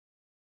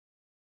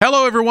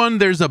Hello, everyone.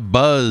 There's a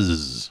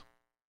buzz.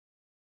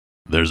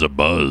 There's a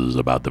buzz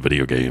about the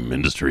video game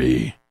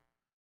industry.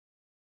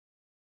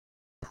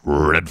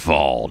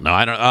 Redfall. No,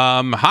 I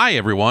don't. Hi,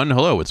 everyone.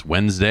 Hello. It's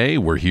Wednesday.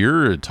 We're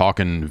here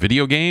talking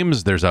video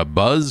games. There's a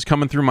buzz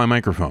coming through my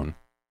microphone.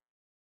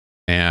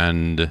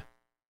 And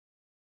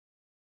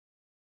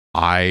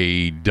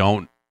I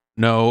don't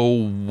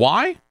know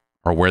why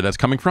or where that's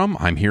coming from.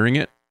 I'm hearing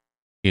it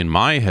in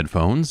my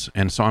headphones.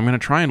 And so I'm going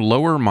to try and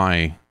lower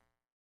my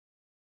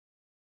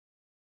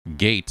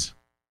gate.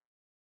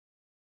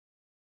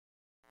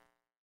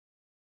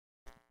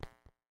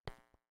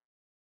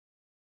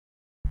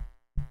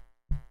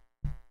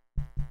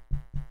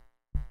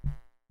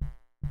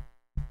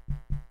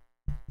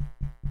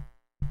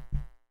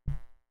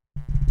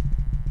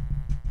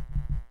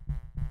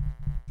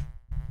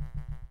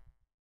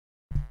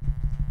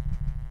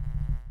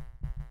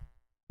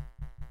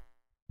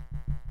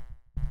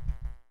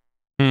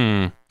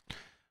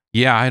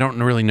 Yeah, I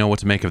don't really know what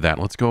to make of that.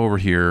 Let's go over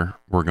here.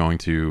 We're going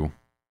to...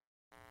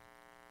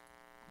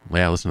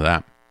 Yeah, listen to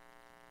that.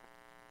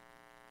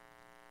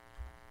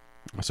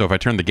 So if I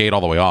turn the gate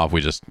all the way off,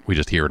 we just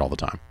hear it all the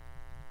time.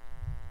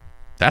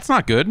 That's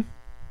not good.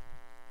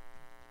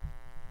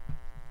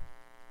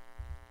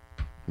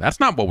 That's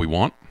not what we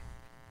want.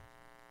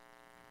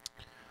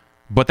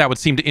 But that would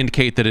seem to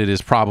indicate that it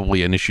is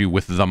probably an issue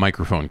with the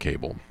microphone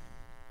cable.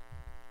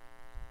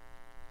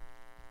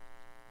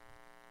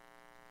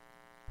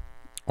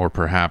 Or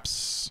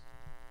perhaps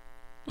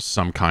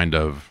some kind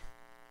of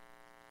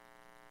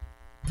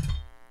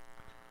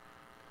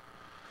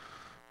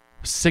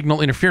signal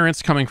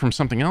interference coming from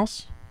something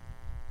else.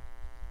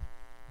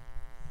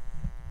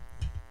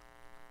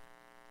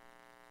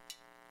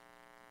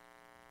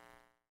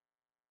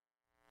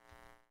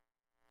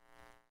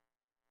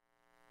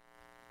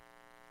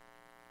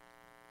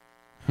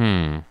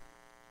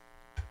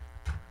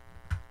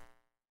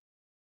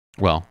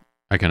 Well,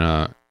 I can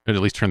at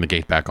least turn the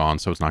gate back on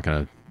so it's not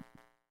going to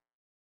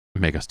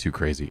make us too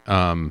crazy.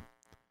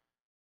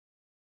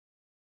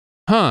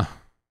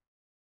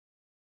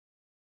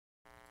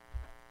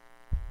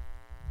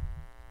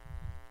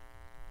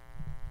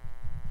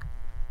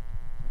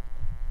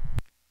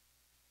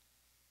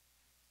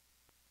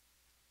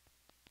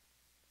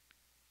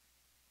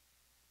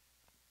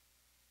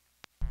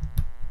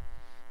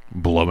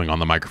 Blowing on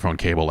the microphone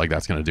cable like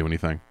that's going to do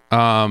anything.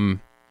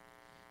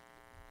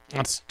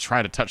 Let's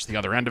try to touch the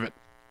other end of it.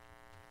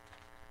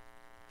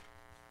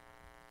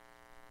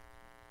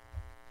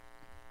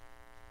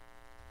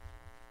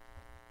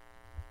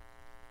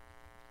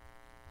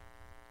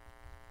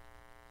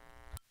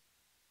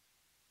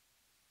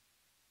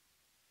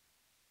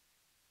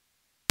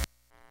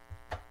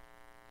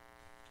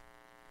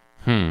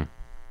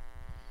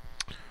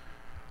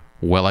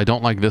 Well, I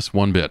don't like this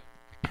one bit.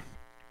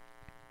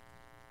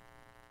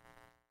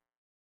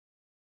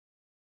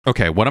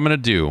 Okay, what I'm going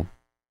to do...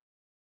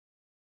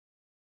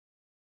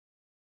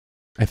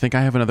 I think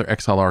I have another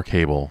XLR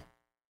cable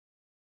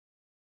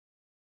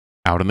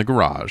out in the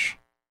garage.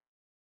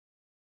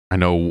 I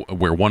know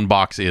where one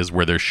box is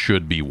where there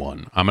should be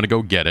one. I'm going to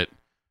go get it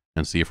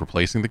and see if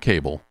replacing the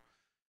cable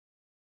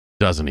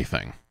does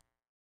anything.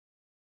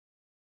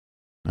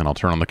 And I'll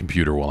turn on the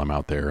computer while I'm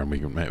out there, and we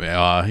can...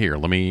 here,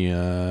 let me...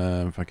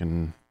 if I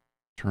can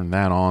turn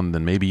that on,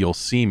 then maybe you'll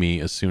see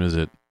me as soon as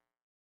it...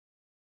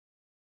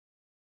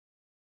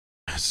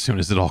 As soon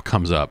as it all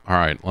comes up. All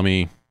right, let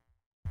me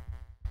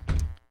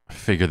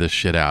figure this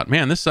shit out.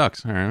 Man, this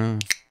sucks. All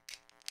right.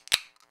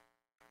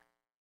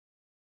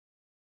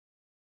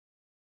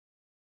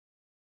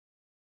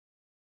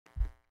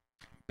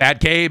 Bad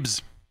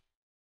cabes.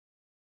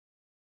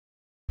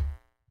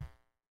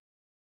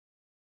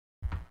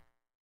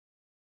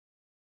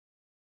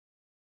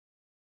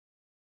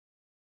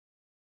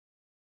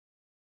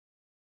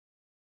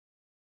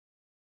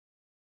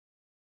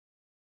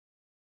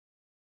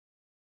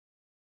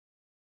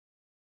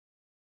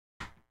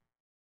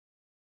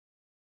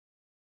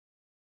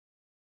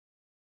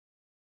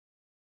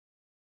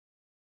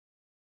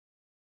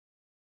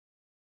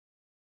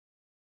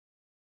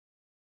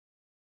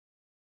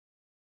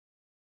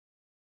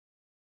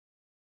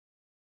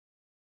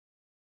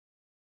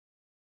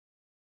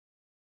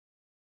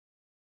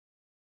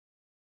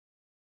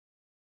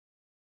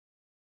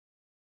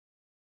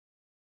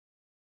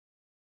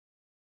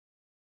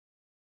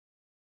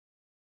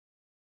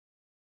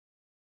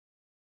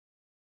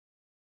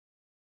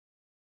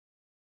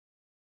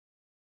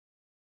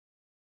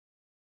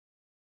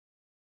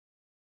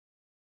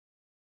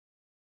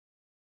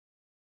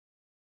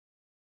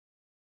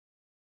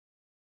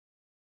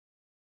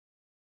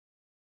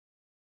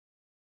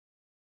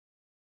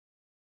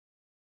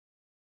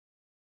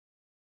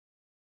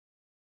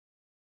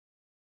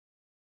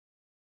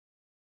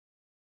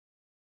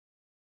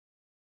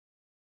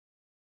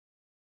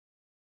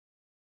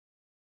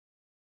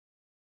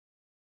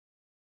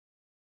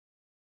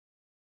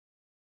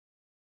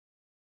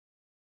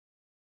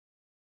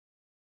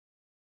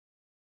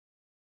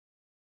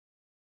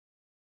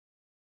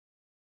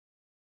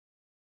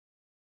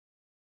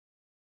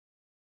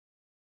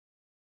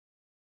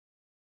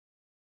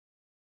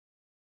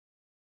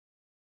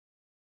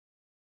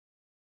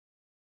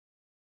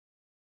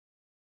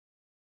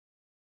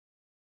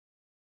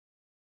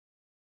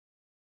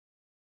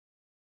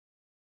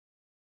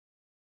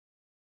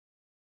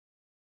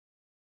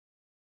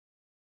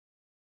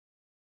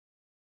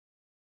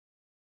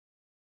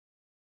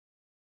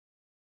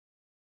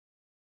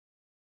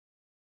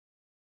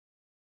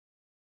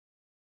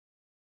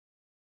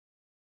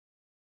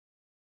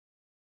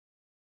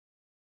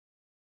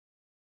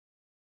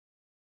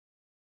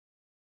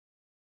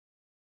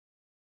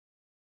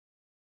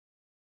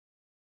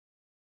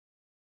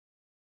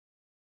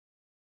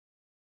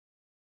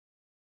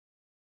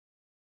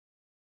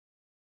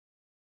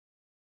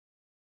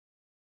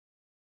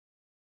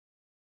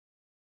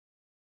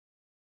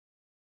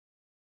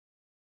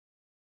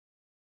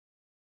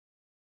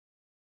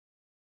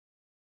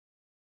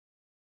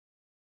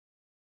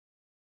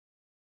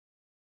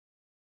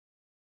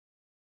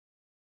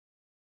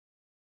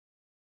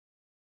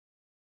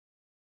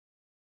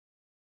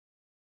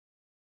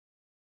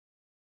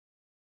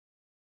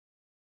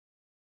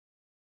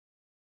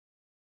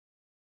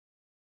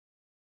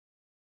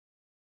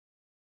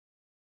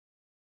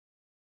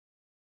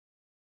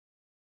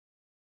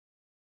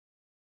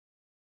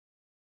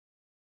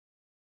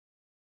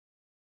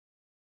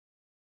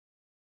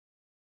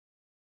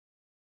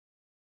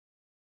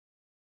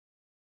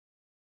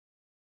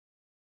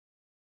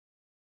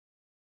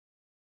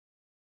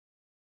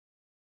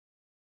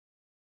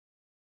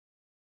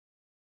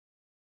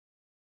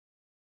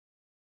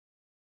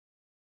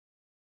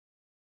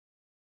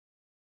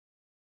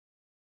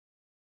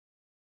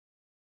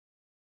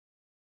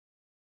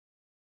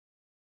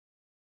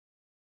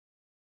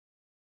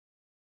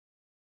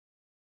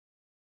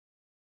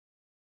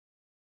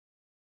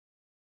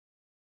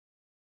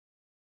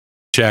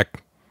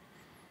 Check.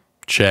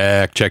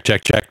 Check, check,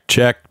 check, check,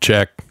 check,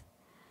 check.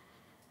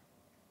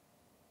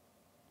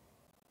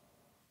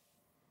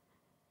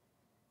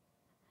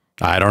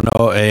 I don't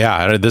know.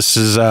 Yeah, this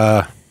is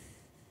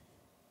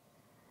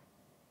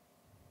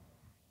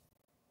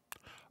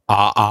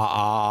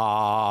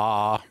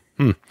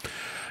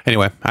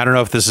Anyway, I don't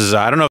know if this is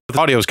I don't know if the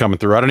audio is coming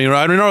through. I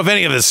don't know if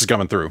any of this is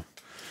coming through.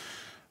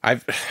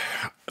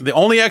 The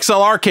only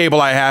XLR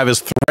cable I have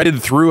is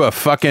threaded through a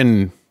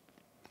fucking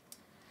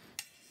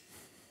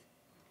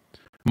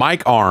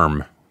mic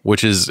arm,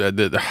 which is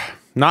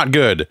not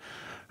good.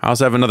 I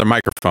also have another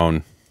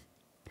microphone.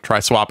 Try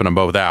swapping them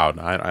both out.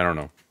 I don't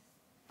know.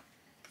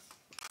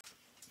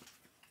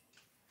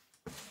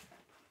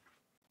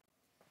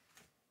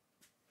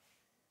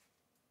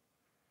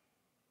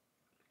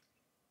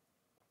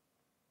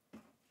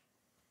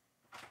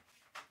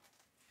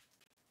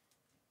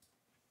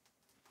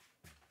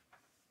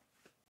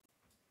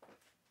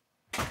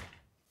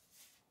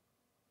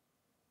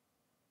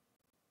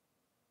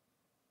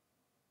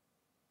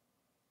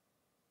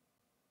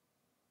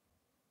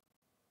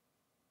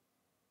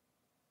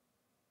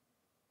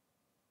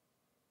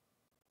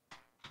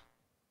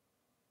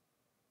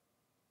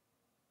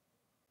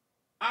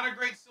 Not a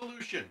great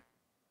solution.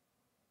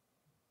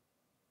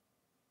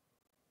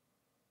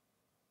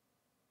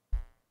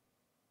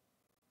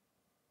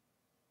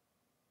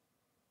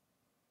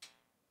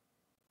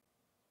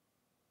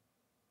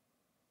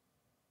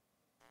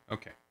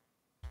 Okay.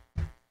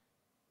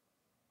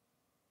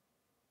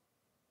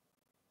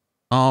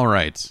 All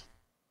right.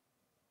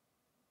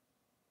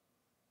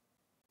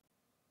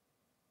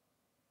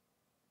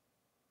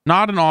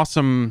 Not an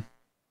awesome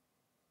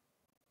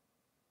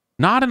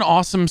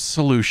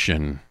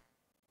solution.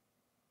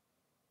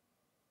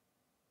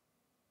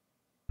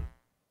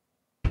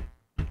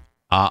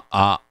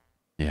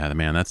 Yeah,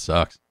 man, that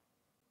sucks.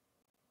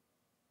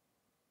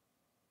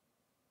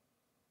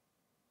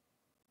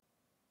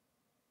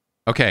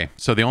 Okay,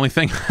 so the only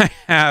thing I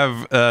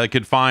have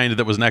could find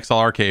that was an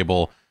XLR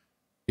cable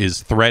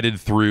is threaded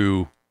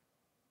through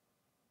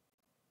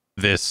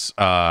this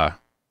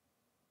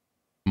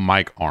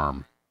mic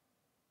arm.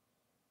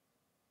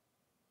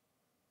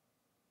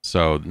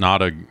 So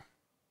not a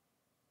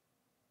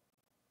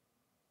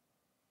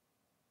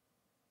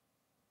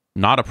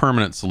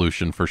permanent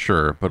solution for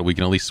sure, but we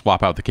can at least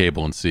swap out the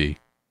cable and see.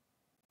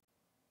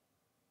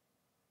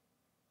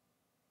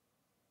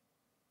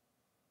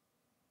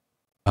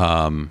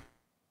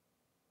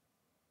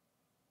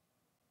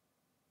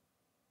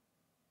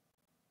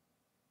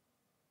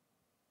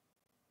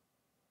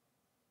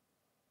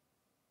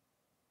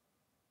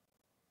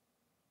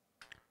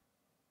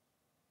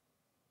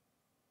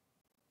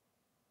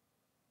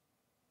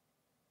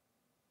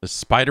 The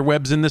spider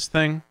webs in this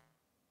thing.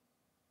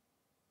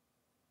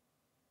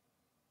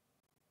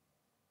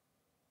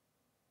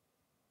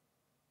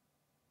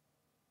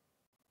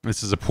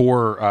 This is a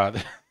poor,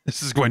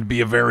 this is going to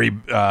be a very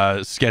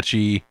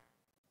sketchy,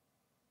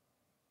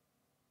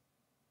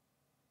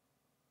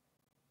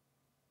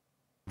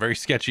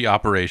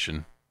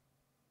 operation.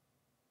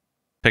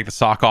 Take the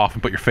sock off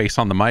and put your face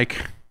on the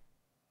mic.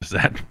 Does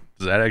that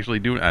actually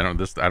do it? I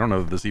don't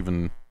know if this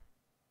even,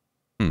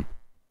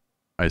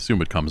 I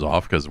assume it comes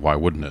off because why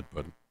wouldn't it?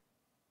 But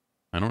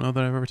I don't know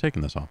that I've ever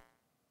taken this off.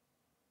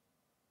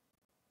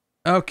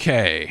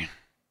 Okay.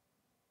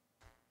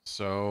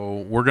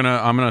 So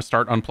I'm gonna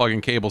start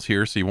unplugging cables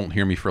here so you won't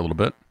hear me for a little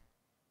bit.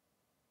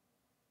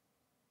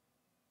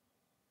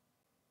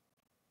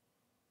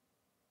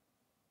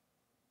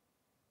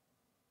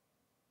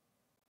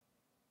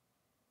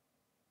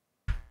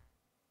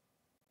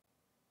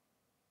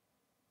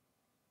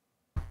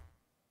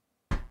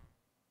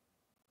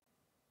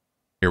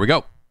 Here we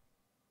go.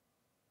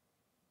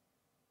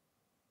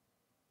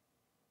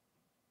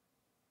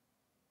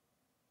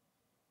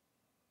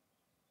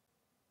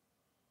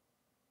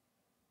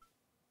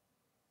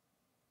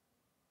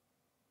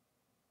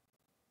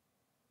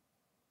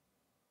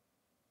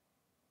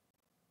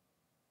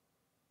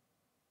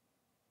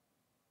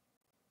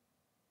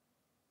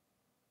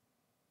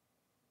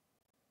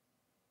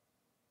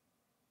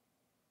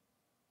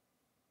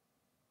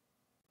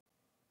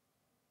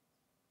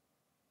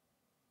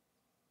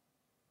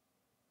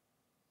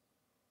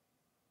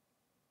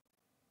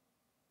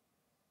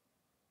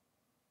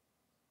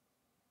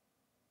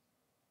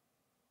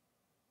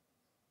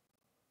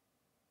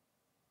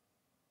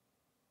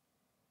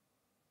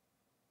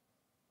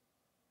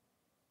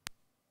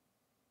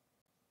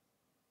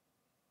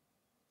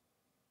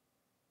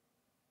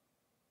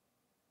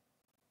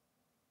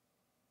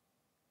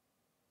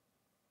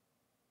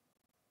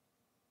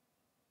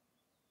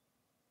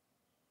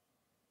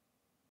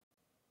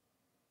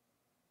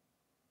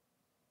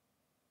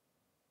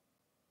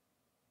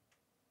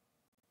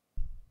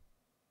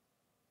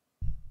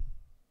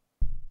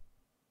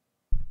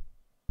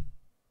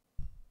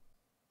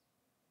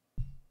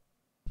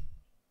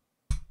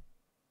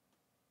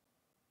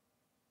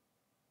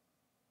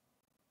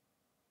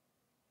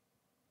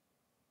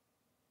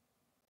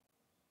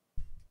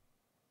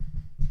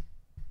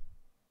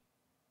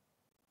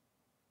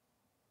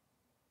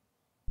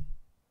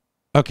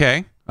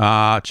 Okay.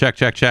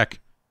 Check.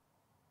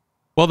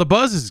 Well, the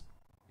buzz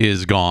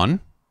is gone.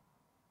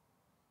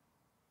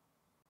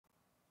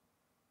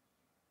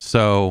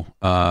 So,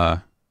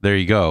 there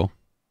you go.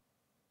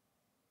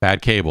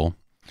 Bad cable.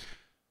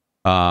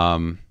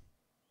 But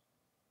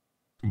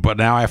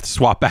now I have to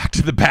swap back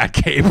to the bad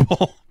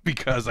cable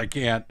because I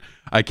can't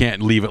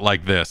leave it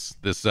like this.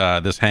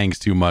 This hangs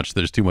too much.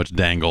 There's too much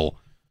dangle.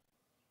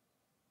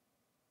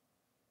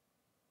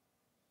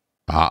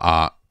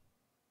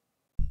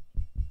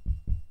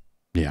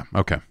 Yeah,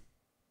 okay.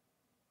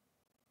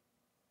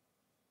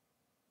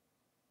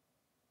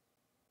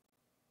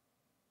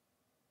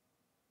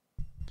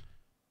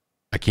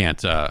 I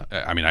can't.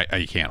 I mean,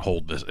 I can't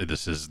hold this.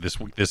 This.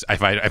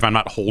 If I'm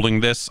not holding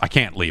this, I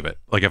can't leave it.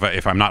 Like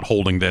if I'm not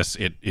holding this,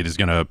 it is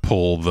gonna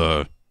pull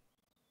the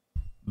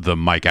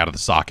mic out of the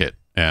socket,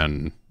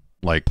 and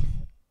like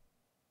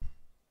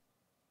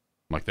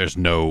there's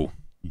no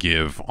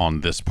give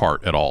on this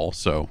part at all.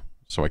 So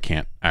I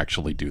can't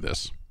actually do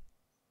this.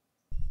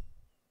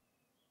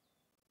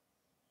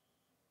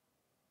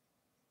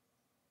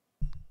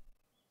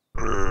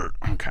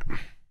 Okay.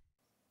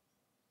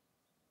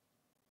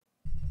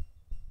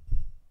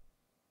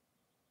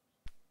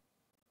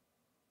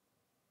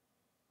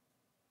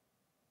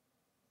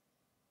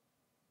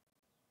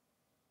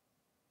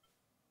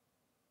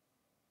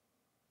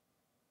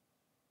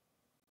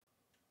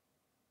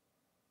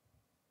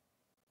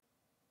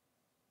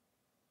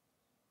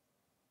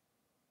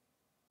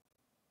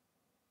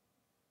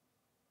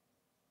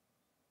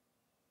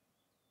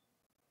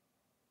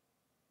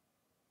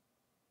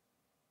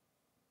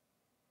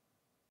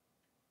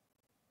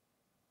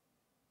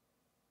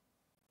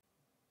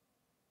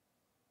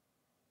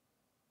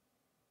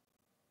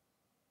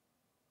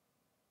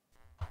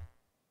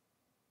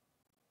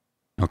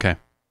 Okay.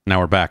 Now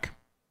we're back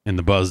in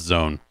the buzz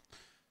zone.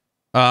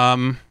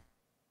 For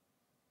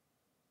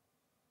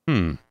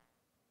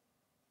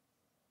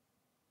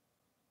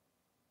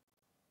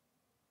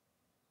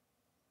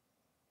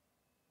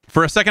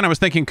a second, I was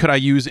thinking, could I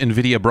use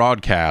NVIDIA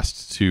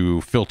Broadcast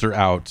to filter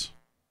out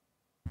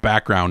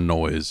background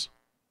noise?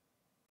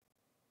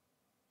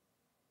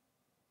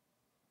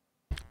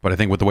 But I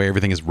think with the way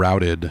everything is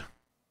routed,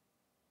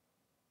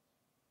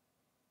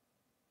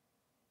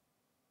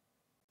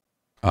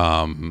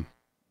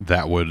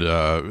 that would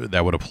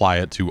apply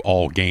it to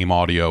all game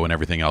audio and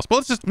everything else. But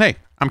let's just, hey,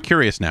 I'm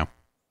curious now.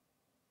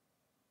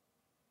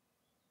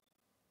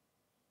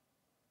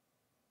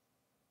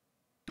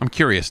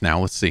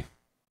 Let's see.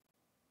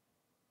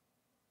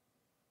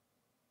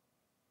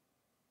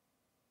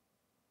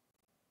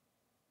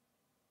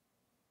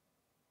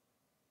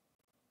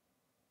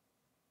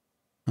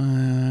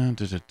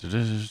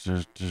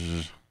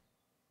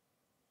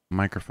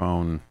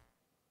 Microphone.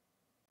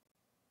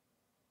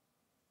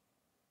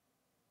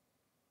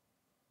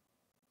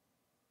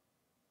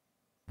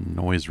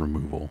 Noise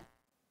removal.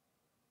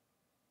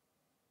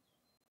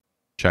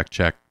 Check.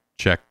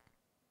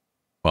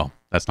 Well,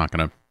 that's not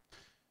gonna.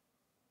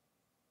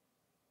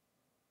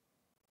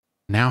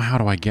 Now how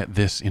do I get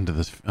this into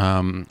this?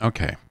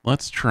 Okay,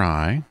 let's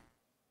try.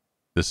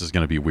 This is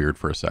gonna be weird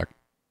for a sec.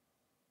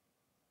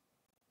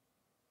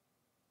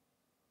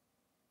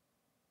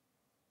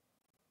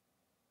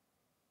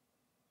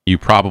 You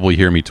probably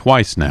hear me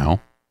twice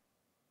now.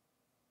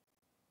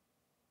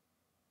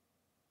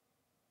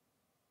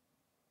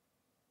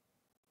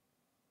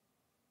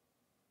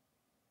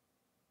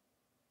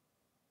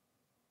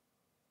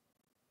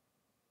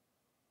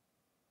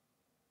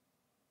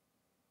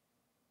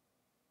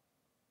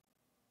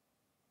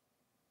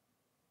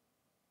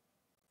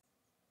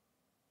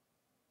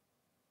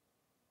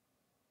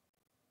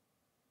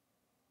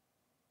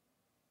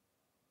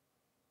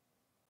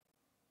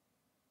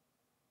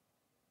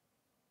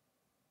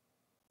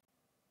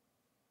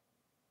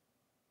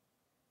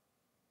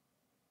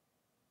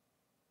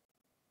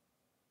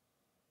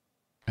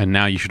 And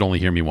now you should only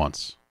hear me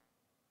once.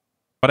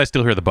 But I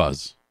still hear the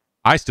buzz.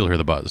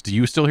 Do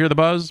you still hear the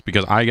buzz?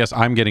 Because I guess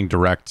I'm getting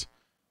direct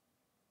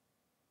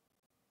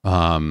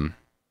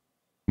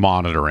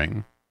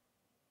monitoring.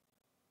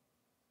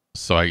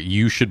 So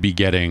you should be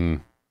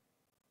getting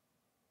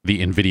the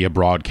NVIDIA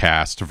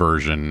Broadcast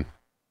version.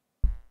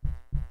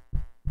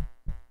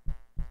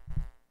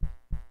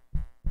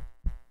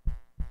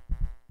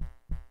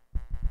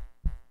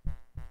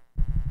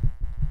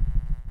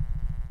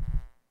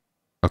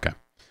 Okay.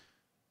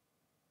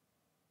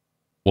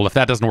 Well, if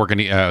that doesn't work,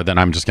 then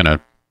I'm just gonna.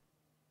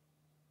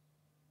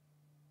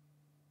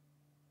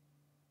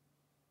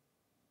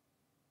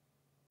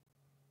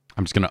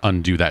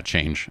 Undo that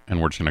change, and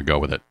we're just gonna go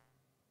with it.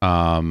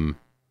 And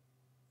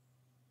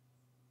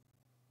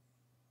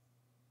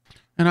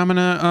I'm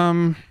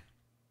gonna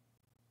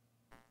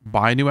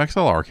buy a new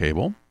XLR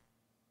cable.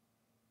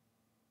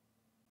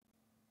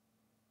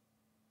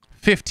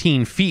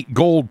 15 feet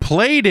gold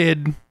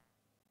plated.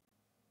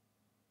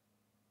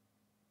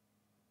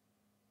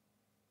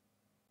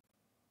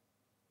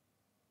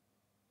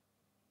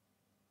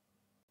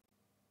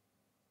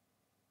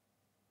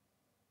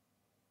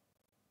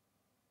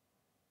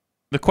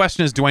 the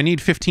question is, do I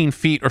need 15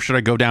 feet or should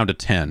I go down to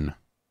 10?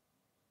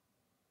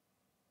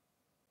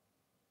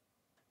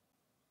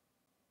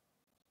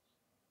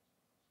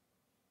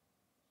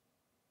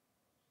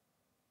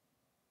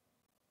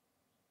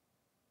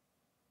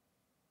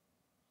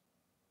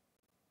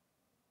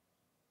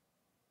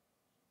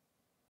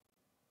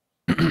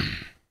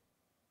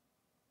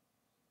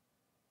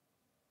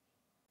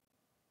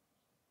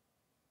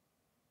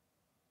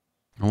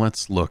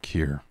 Let's look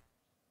here.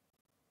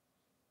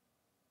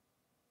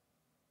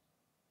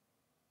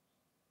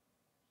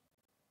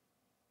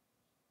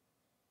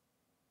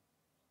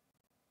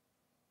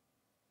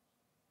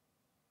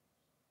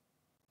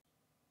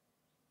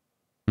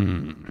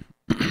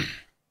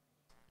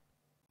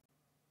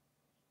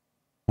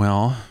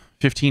 Well,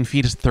 15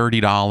 feet is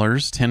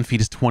 $30. 10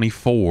 feet is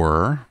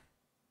 $24.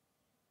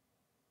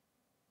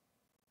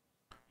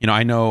 You know,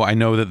 I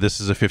know that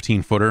this is a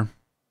 15-footer.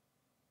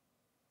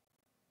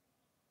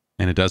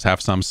 And it does have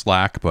some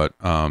slack, but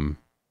I'm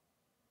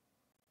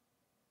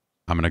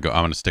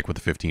gonna stick with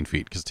the 15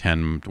 feet because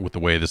 10, with the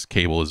way this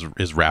cable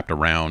is wrapped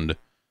around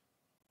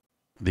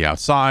the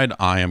outside,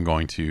 I am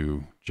going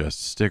to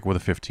just stick with a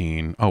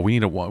 15. Oh, we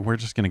need we're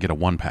just gonna get a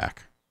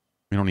 1-pack.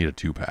 We don't need a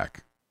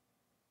 2-pack.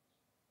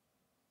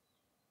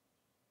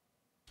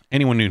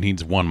 Anyone who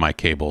needs 1 mic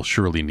cable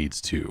surely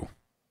needs 2.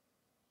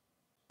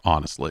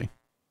 Honestly.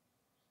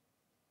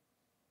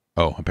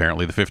 Oh,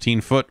 apparently the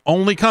 15-foot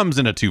only comes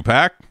in a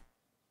 2-pack.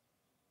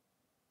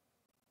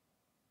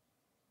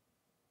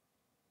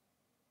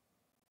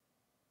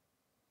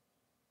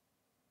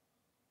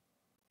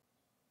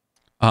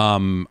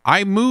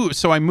 I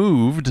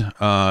moved,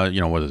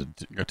 you know, what is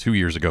it, 2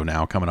 years ago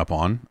now, coming up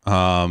on,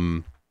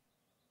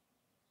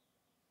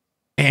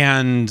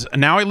 and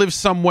now I live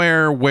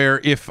somewhere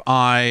where if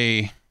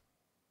I,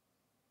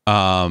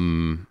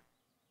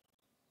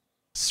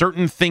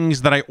 certain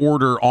things that I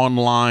order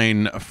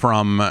online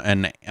from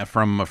an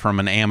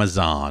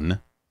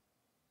Amazon,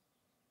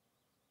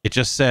 it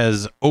just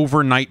says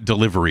overnight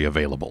delivery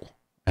available.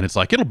 And it's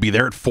like, it'll be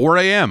there at 4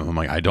 a.m. I'm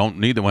like, I don't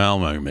need the, well,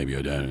 maybe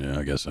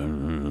I guess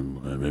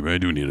maybe I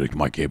do need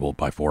my cable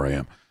by 4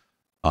 a.m.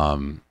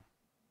 And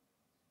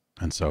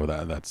so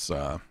that's,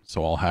 so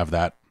I'll have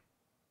that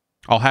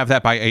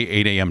by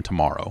 8 a.m.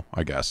 tomorrow,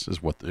 I guess,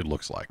 is what it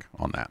looks like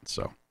on that.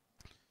 So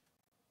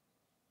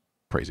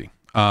crazy.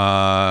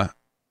 All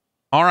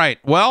right.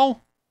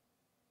 Well,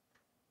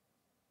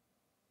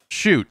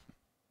 shoot.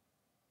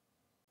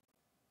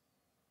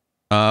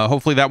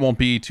 Hopefully that won't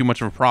be too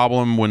much of a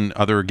problem when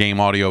other game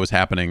audio is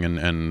happening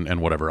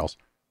and whatever else.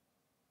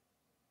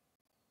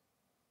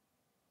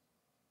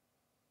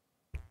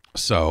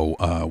 So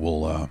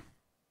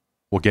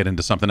we'll get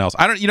into something else.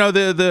 I don't, you know,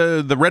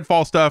 the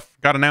Redfall stuff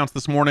got announced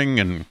this morning,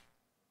 and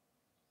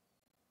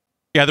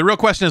yeah, the real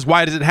question is,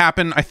 why does it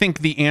happen? I think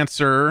the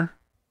answer,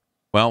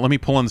 well, let me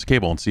pull in this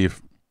cable and see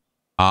if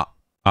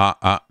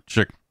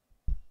chick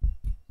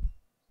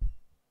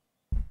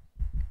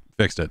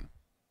fixed it.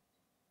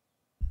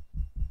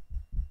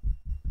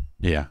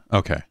 Yeah,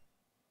 okay.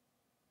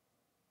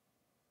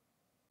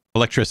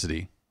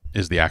 Electricity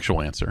is the actual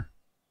answer.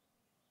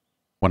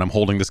 When I'm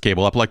holding this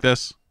cable up like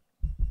this,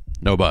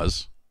 no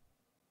buzz.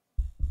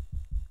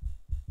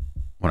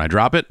 When I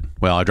drop it,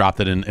 well, I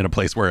dropped it in a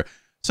place where,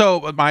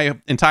 so my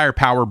entire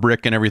power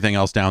brick and everything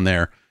else down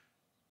there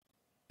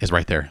is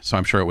right there. So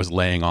I'm sure it was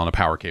laying on a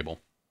power cable.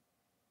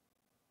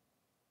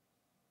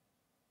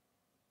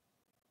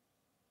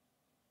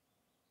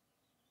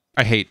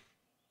 I hate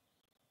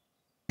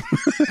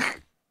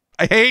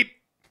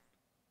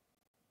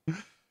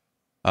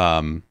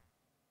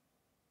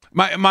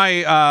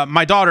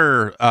my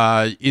daughter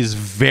is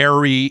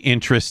very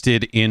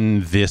interested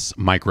in this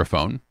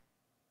microphone,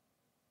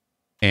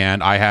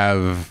 and I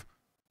have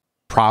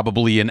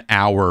probably an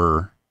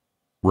hour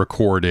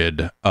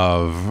recorded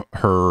of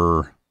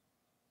her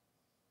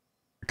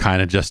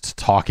kind of just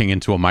talking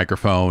into a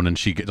microphone, and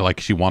she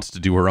wants to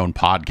do her own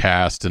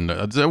podcast, and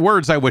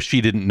words I wish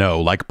she didn't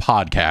know, like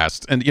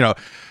podcast, and you know,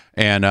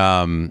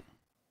 and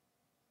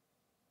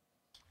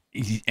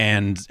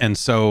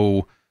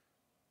so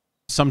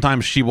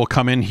sometimes she will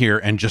come in here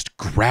and just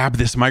grab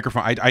this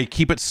microphone. I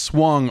keep it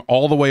swung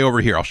all the way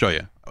over here. I'll show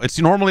you. It's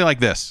normally like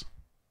this.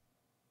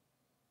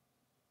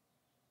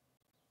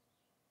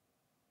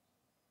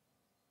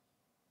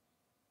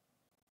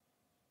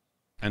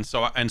 And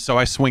so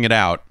I swing it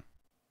out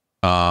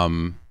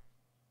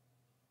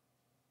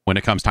when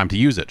it comes time to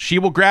use it. She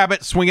will grab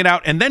it, swing it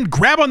out, and then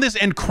grab on this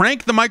and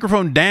crank the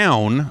microphone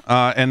down.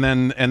 And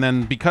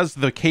then because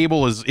the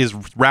cable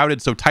is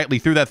routed so tightly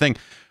through that thing,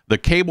 the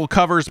cable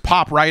covers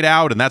pop right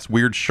out, and that's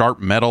weird sharp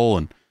metal,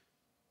 and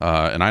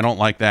I don't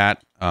like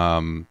that.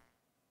 And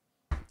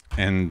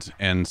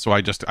so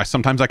I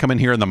sometimes I come in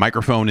here and the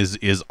microphone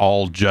is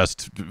all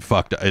just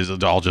fucked, is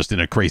all just in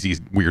a crazy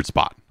weird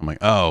spot. I'm like,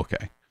 oh,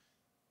 okay.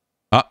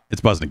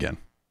 It's buzzing again.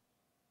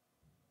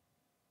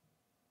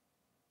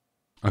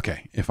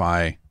 Okay, if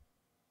I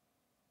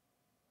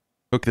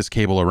hook this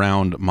cable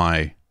around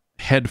my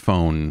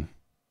headphone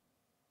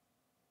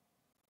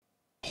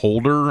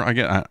holder, I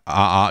get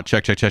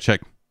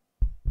check.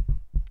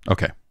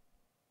 Okay.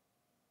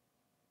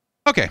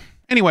 Okay.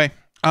 Anyway,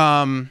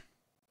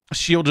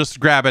 she'll just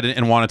grab it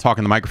and want to talk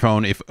in the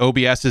microphone. If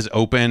OBS is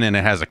open and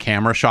it has a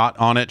camera shot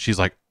on it, she's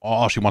like,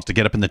 oh, she wants to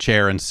get up in the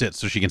chair and sit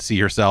so she can see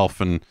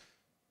herself, and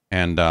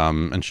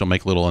she'll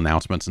make little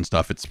announcements and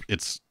stuff. It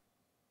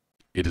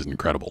is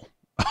incredible.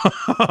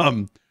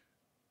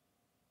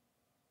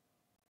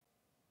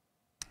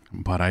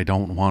 But I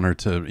don't want her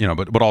to,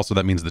 but also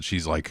that means that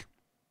she's like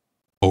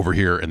over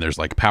here and there's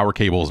like power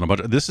cables and a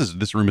bunch of,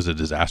 this room is a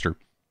disaster.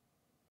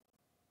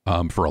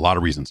 For a lot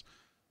of reasons.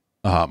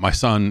 My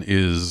son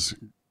is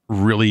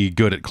really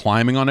good at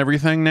climbing on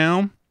everything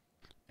now.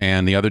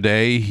 And the other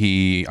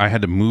day I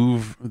had to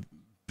move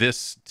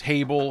this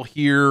table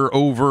here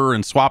over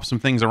and swap some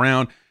things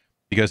around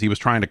because he was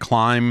trying to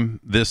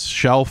climb this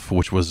shelf,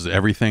 which was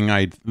every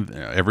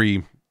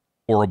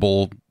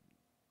horrible,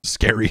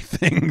 scary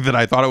thing that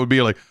I thought it would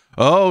be. Like,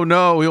 oh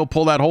no, he'll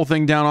pull that whole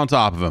thing down on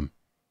top of him.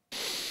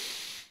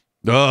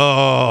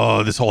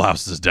 Oh, this whole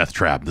house is a death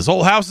trap. This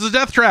whole house is a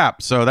death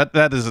trap. So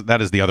that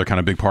is the other kind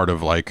of big part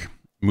of like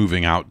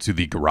moving out to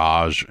the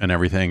garage and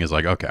everything is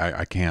like, okay,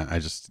 I can't, I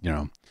just,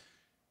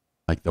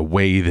 like the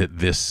way that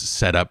this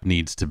setup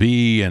needs to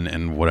be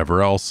and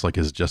whatever else like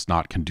is just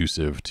not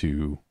conducive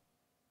to,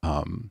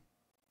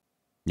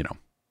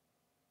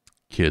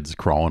 kids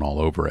crawling all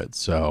over it.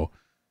 So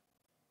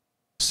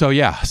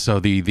yeah, so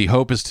the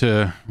hope is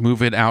to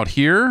move it out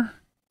here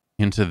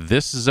into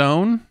this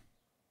zone.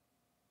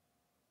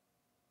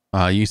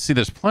 You see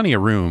there's plenty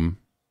of room.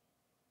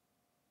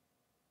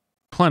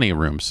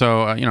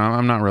 So,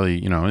 I'm not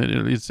really,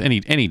 it's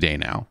any day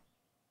now.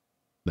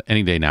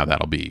 Any day now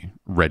that'll be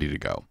ready to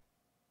go.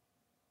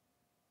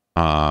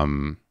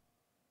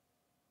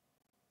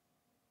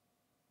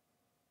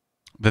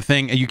 The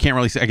thing you can't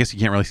really see, I guess you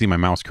can't really see my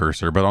mouse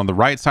cursor, but on the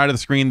right side of the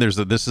screen,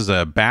 this is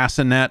a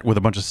bassinet with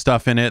a bunch of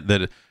stuff in it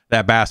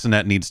that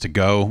bassinet needs to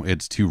go.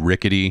 It's too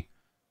rickety.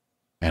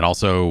 And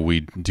also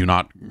we do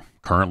not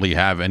currently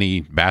have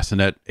any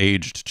bassinet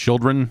aged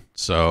children.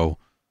 So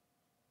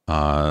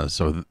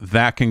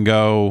that can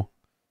go.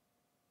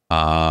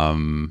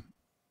 And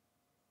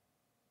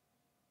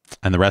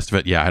the rest of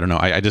it, yeah, I don't know.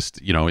 I just,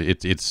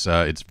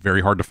 it's very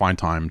hard to find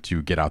time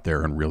to get out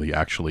there and really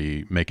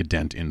actually make a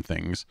dent in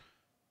things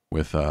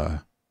with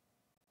a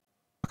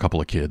couple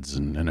of kids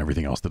and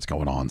everything else that's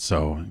going on.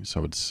 So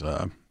it's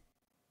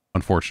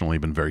unfortunately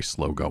been very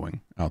slow going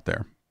out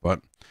there.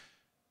 But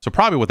so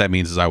probably what that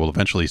means is I will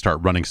eventually start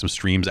running some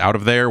streams out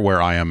of there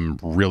where I am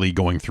really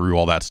going through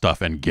all that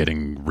stuff and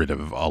getting rid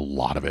of a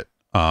lot of it.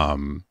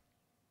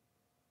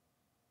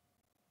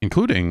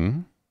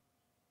 Including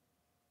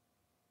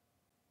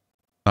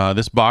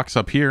this box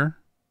up here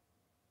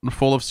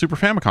full of Super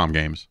Famicom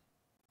games,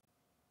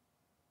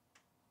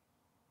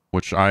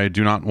 which I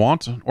do not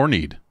want or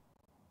need.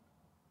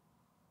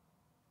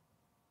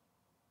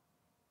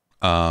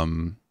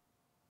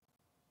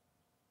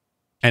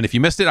 And if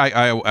you missed it,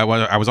 I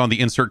was on the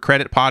Insert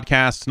Credit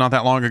podcast not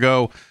that long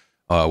ago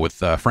with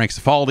Frank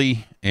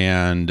Cifaldi,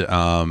 and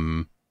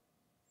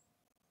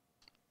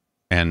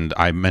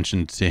I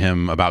mentioned to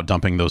him about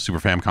dumping those Super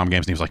Famicom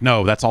games, and he was like,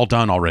 "No, that's all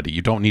done already.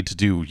 You don't need to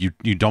do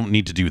you don't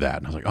need to do that."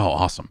 And I was like, "Oh,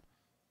 awesome."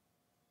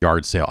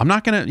 Yard sale. I'm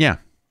not gonna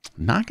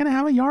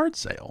have a yard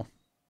sale.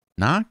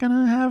 Not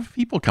gonna have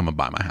people coming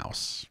by my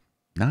house.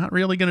 Not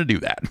really gonna do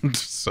that.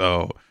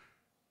 So,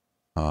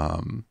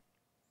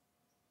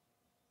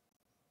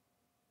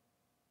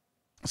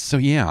 So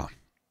yeah.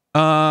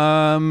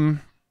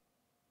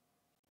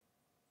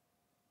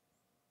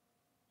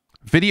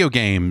 Video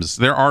games.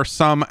 There are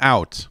some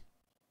out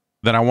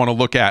that I want to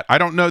look at. I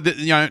don't know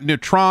that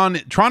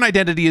Tron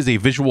Identity is a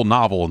visual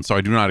novel, and so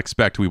I do not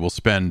expect we will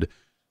spend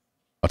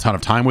a ton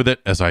of time with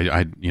it, as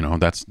I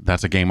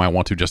that's a game I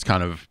want to just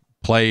kind of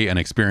play and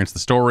experience the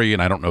story,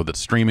 and I don't know that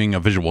streaming a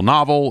visual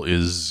novel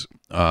is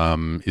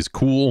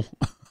cool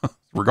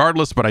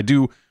regardless, but I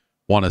do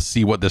want to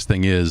see what this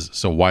thing is,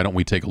 so why don't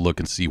we take a look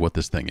and see what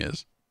this thing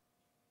is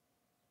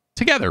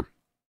together?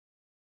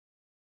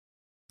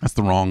 That's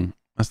the wrong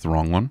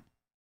one.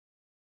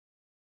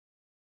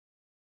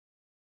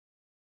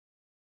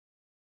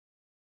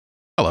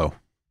 Hello.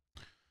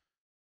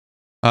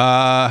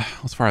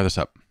 Let's fire this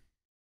up.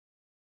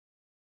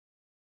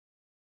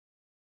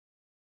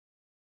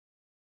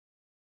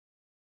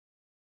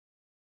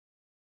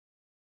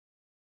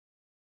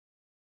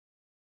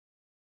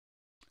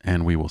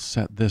 And we will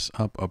set this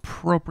up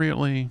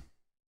appropriately.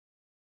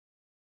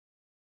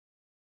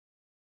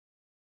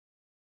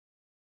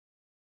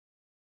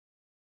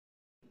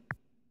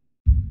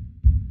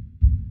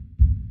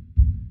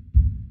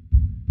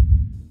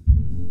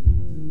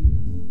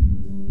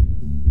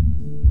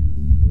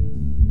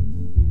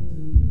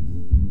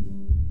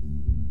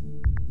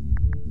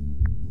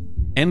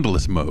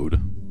 Endless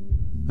mode.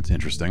 That's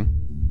interesting.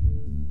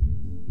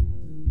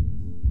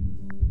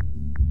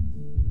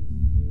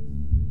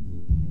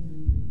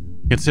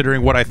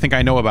 Considering what I think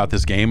I know about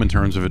this game in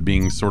terms of it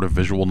being sort of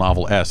visual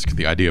novel-esque,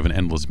 the idea of an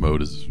endless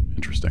mode is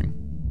interesting.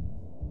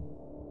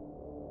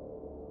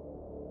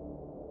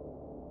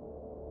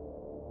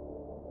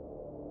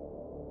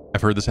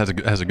 I've heard this has a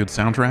good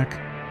soundtrack.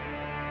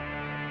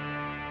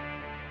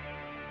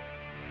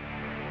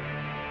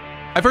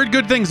 I've heard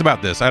good things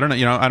about this. I don't know.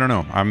 You know, I don't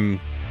know. I'm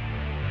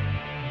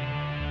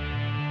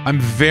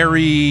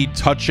very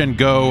touch and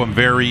go. I'm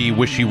very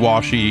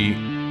wishy-washy.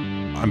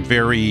 I'm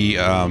very,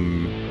 I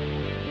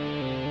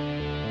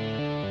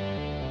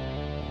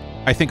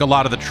think a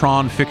lot of the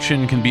Tron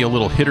fiction can be a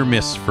little hit or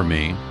miss for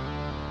me.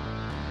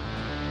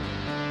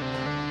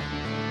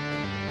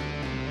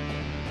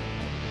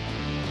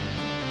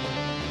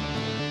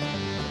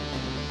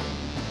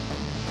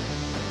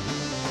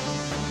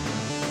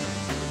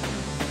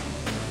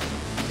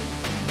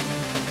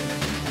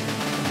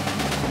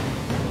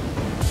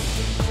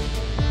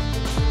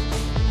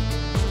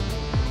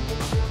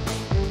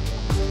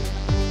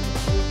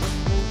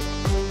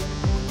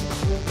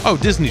 Oh,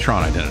 Disney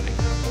Tron Identity.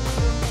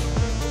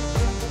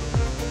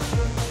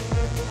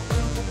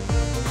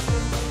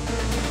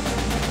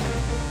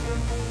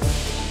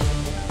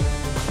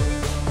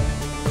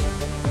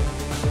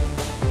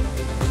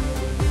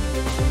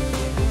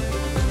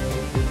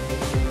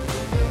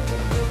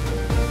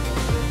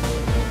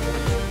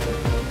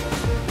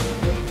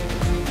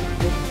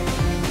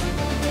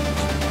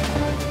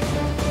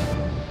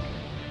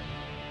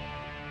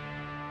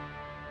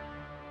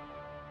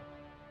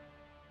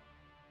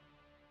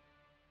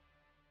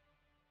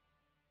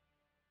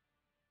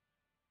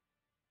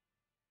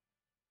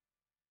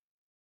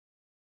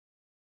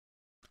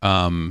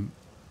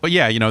 But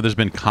yeah, you know, there's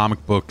been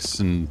comic books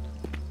and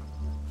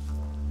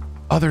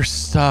other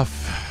stuff.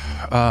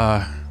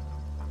 There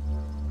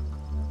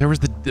was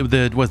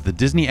the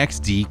Disney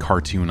XD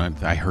cartoon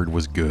I heard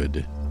was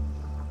good,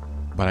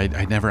 but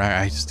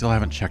I still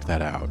haven't checked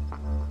that out.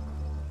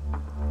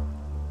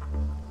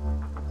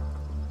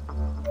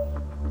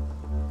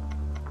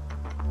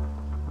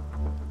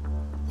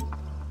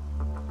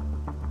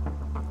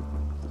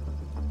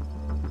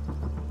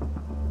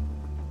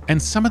 And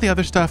some of the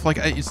other stuff, like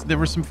there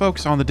were some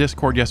folks on the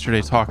Discord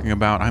yesterday talking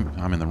about.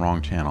 I'm in the wrong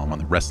channel. I'm on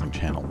the wrestling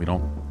channel. We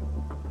don't.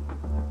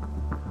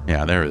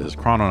 Yeah, there it is.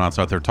 Chrononauts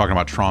out there talking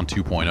about Tron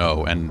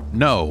 2.0, and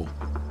no.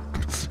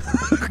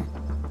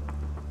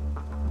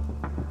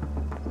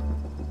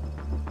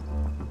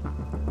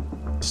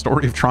 The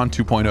story of Tron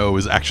 2.0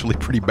 is actually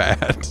pretty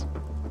bad.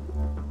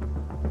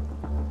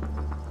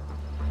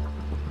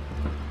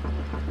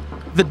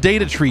 The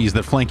data trees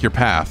that flank your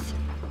path.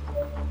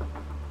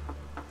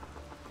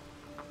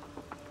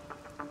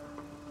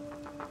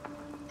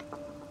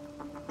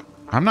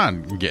 I'm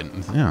not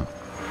getting, yeah.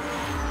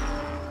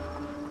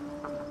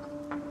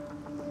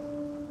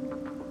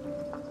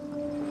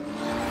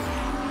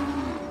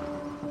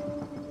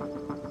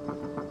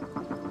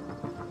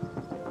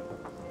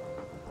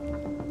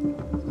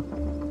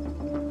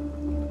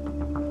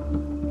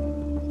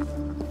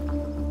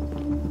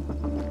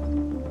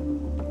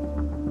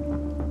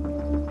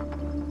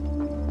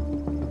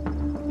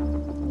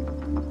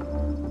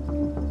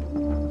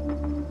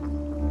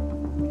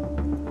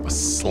 A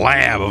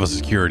slab of a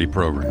security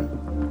program.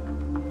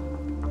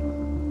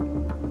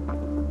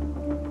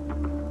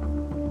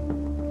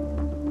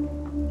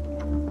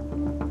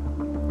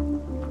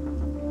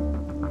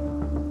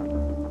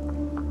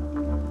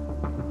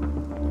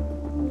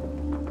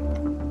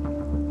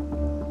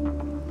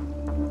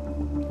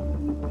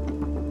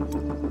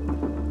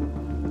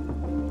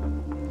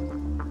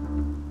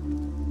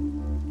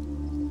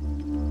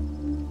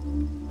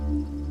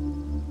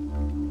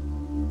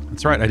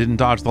 That's right, I didn't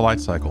dodge the light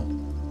cycle.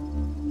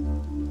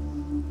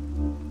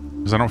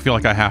 Because I don't feel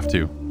like I have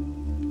to.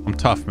 I'm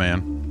tough,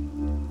 man.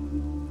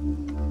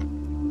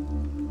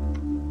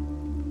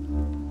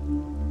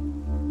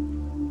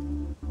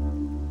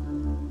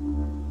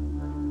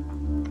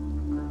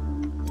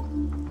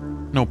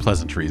 No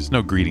pleasantries,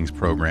 no greetings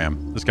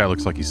program. This guy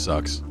looks like he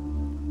sucks.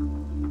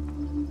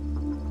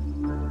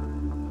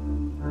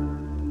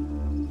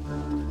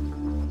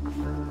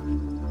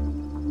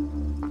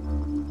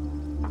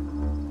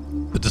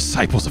 The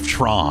Disciples of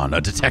Tron,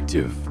 a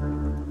detective.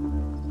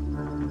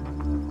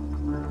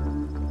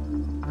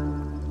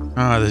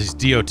 Ah, these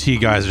DOT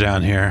guys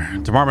down here.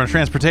 Department of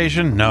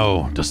Transportation?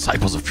 No.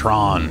 Disciples of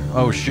Tron.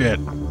 Oh, shit.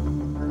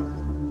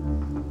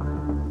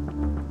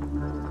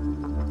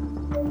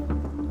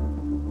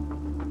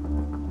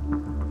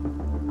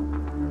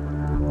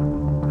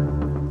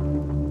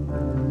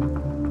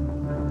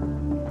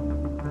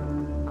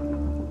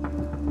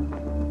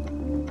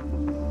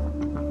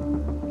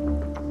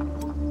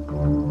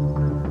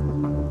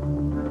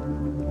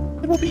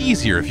 It will be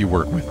easier if you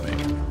work with me.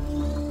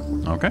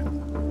 Okay.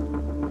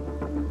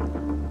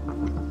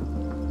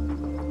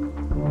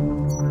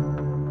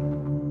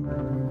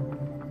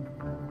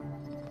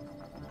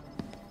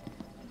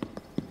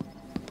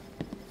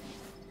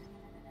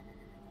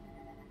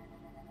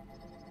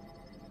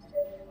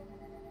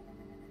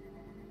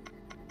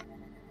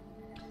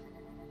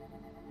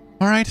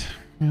 All right.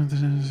 Yeah,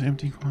 this is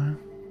empty quiet.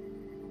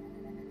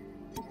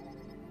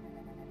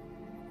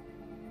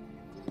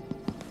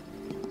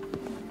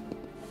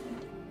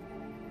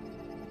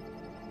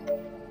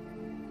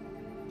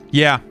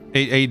 Yeah,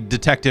 a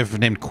detective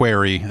named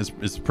Query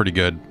is pretty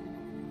good.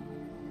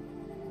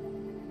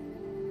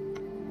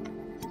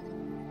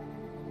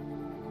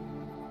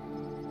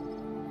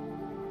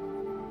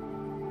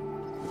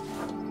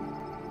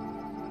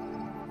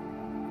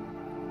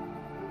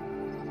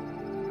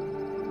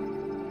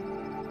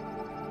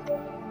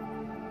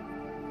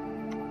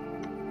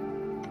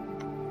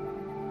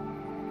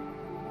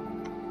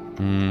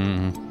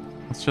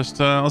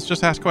 Let's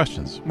just ask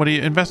questions. What are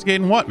you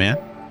investigating? What, man?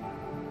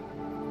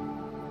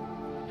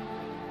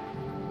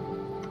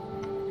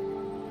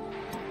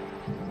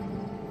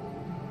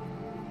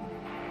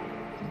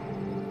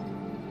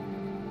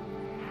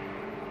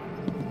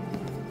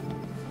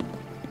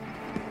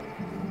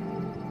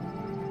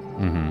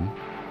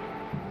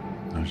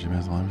 Oh, she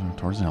has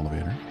towards an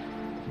elevator.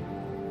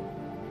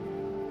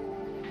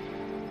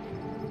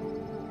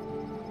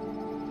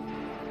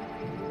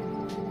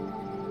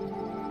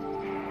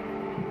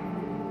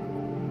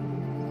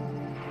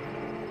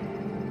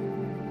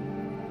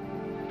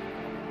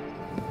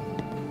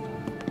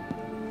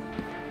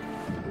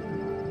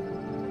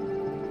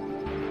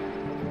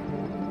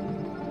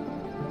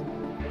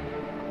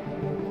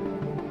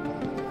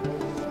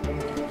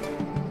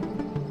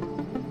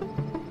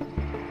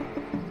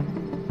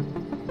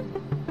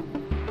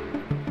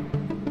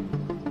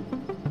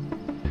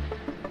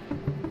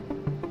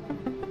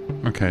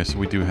 Okay, so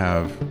we do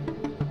have...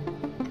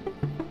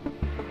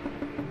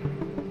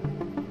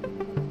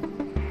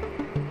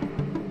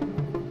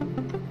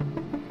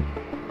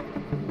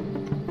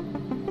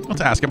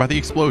 Let's ask about the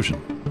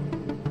explosion.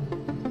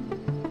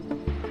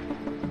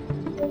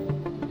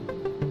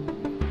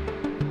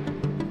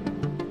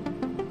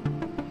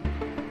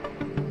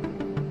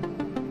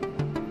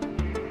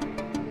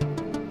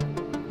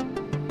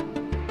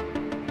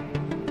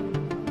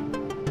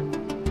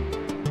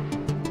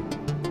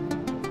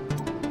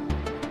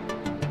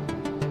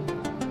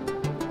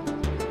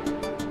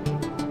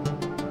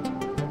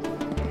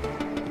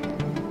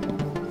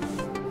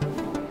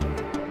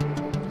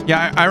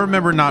 Yeah, I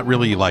remember not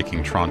really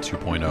liking Tron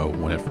 2.0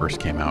 when it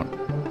first came out.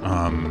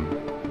 I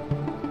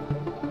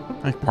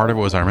think part of it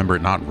was I remember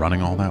it not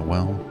running all that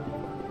well.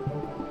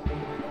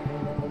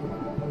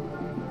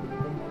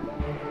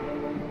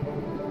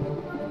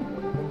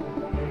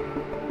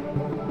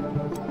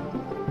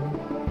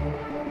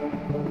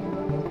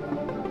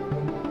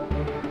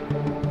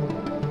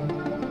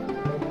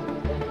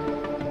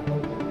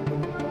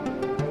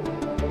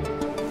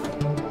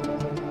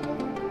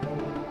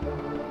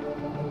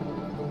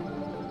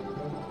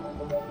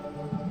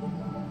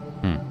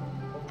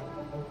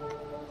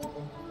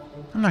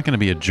 I'm not going to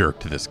be a jerk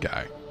to this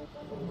guy.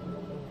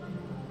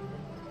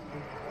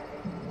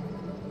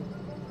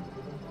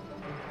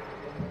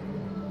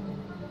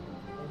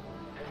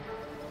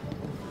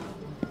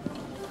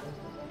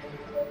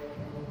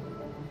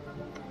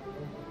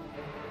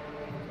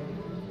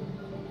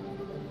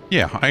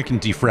 Yeah, I can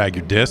defrag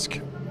your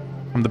disk.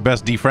 I'm the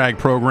best defrag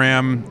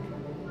program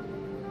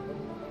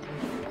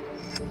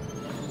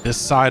this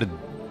side of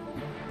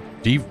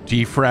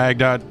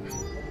defrag.exe.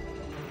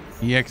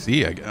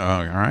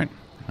 All right.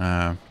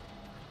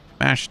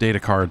 Mash data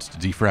cards to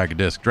defrag a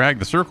disk. Drag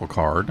the circle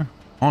card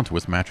onto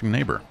its matching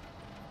neighbor.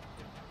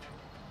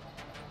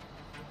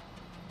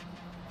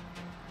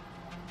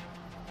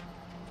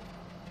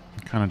 I'm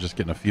kind of just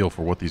getting a feel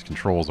for what these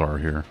controls are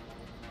here.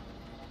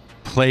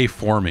 Play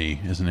for me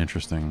isn't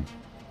interesting.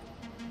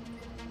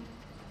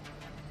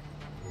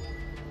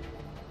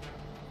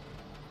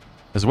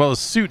 As well as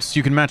suits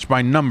you can match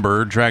by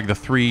number. Drag the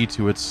 3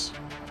 to its...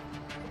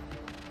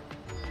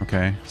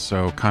 Okay,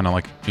 so kind of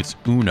like it's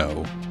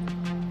Uno.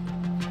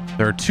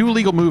 There are 2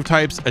 legal move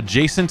types,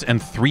 adjacent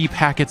and 3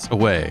 packets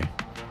away.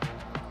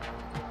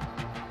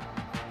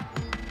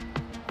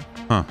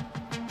 Huh.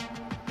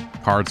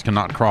 Cards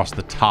cannot cross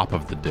the top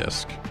of the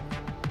disc.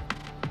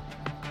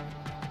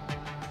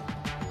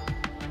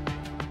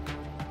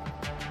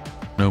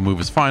 No move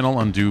is final.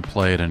 Undo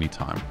play at any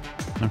time.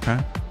 Okay.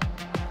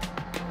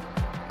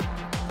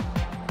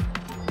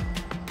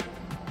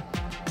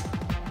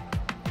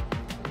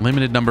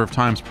 Limited number of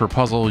times per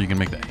puzzle. You can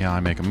make the AI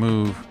make a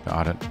move.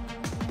 Got it.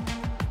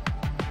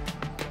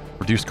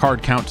 Reduce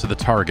card count to the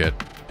target.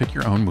 Pick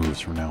your own moves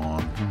from now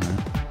on.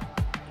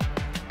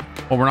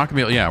 Well, we're not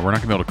gonna be able, we're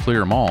not gonna be able to clear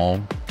them all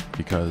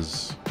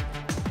because...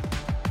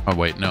 Oh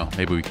wait, no,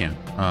 maybe we can.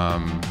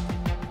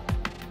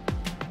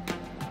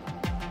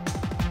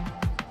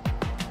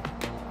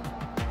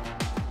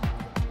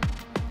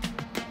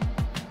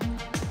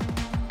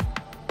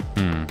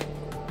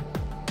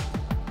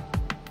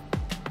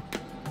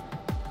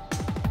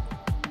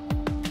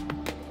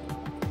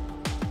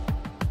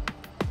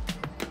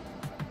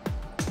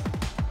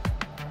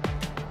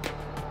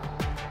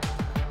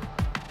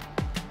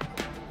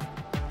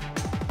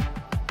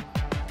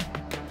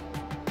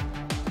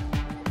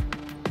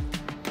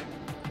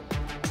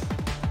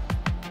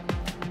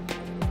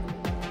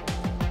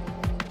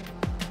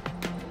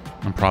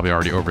 Probably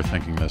already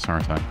overthinking this,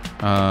 aren't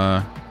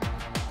I?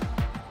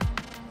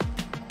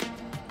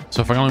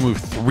 So if I only move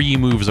 3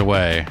 moves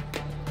away,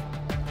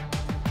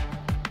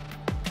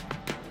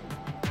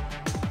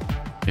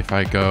 if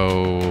I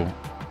go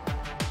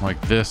like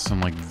this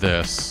and like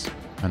this,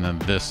 and then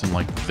this and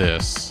like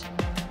this,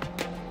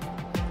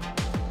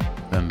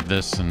 then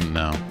this and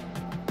no.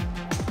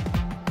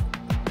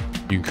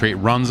 You can create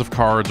runs of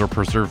cards or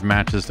preserve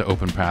matches to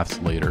open paths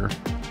later.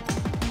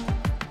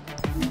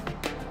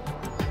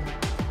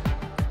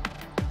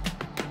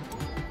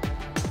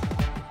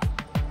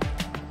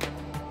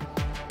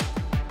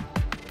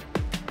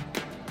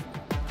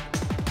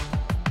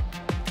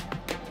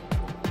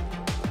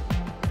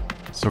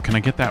 So can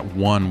I get that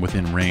one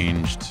within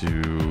range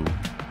to...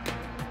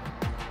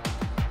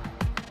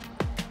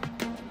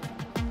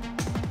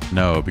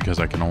 No, because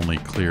I can only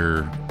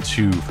clear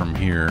 2 from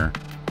here.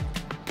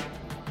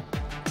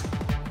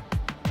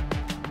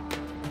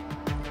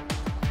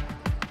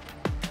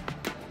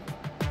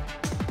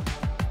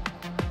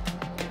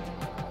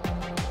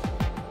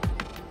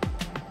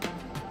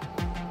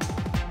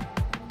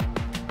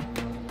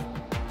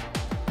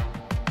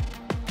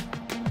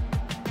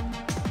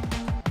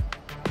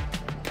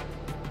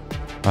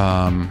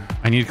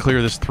 I need to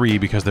clear this 3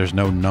 because there's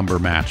no number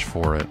match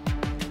for it.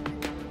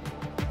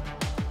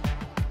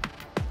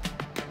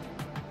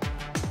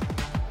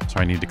 So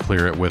I need to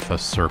clear it with a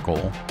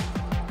circle.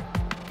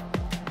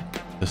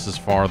 This is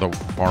far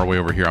away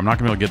over here. I'm not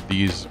gonna be able to get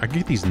these. I can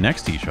get these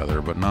next to each other,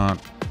 but not.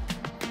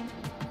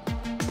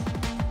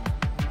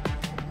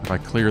 If I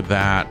clear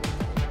that,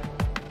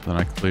 then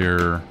I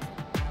clear.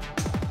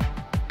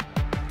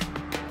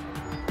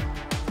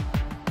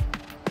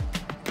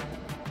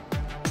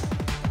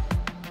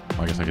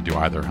 I guess I could do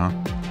either, huh?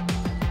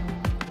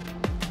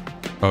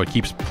 Oh, it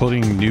keeps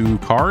putting new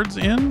cards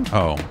in?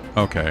 Oh,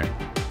 okay.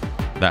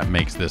 That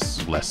makes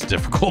this less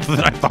difficult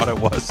than I thought it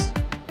was.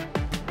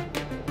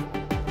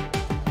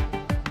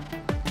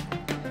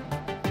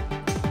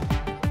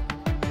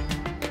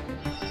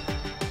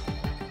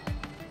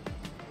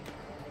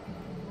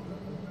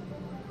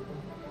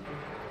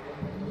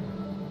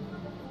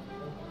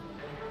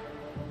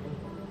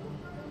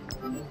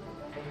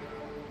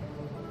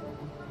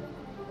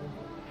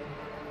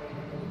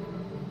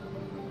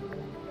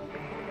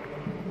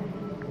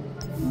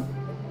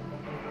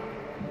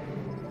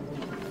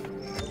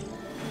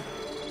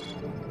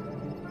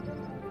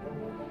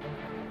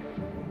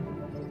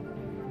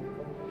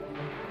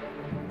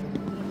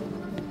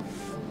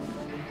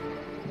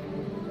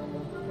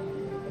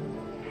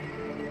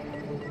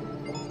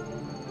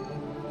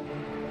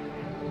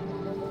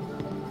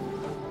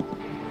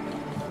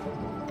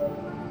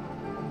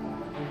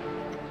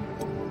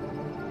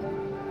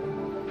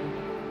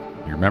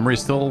 Memory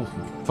still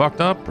fucked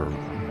up, or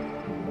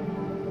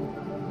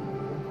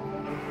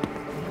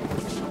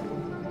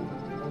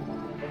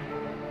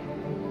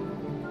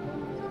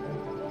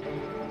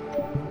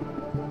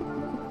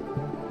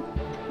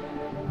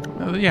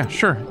yeah,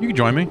 sure, you can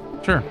join me.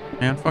 Sure,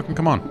 man, fucking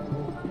come on.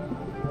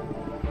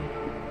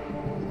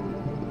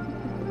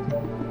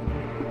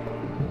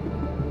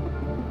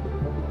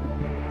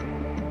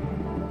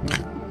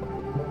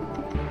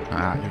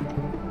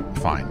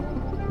 Fine,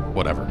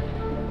 whatever.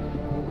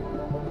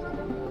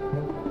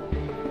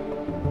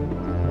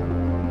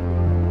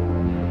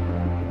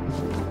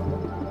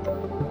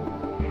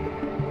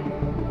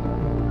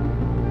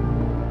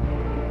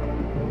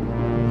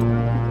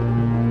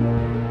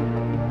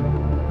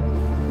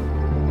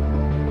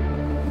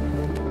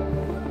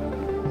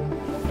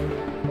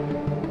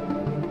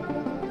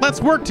 Let's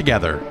work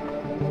together.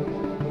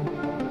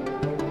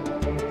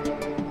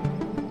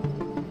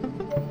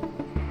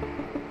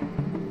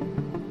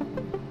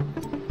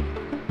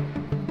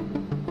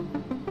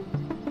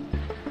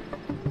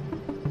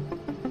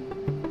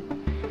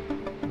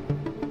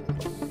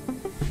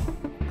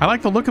 I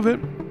like the look of it.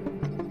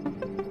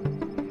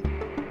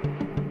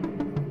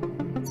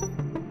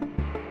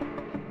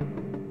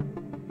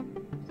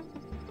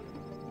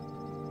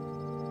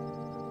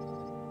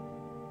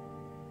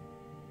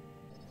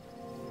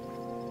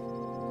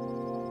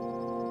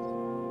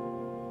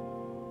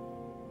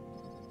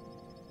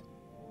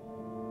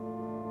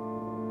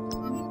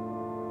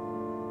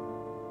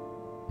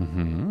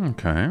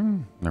 Okay.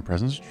 Their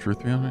presence,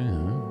 truth beyond me.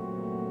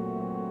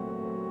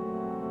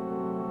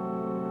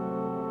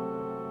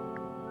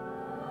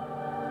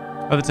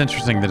 Oh, that's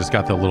interesting that it's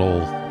got the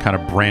little kind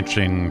of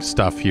branching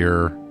stuff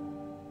here.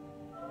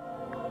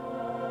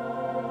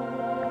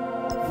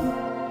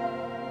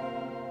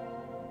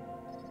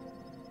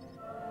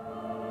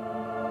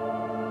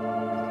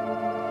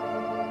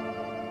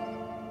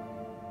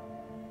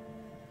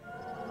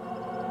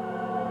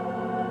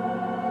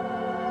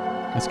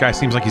 This guy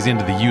seems like he's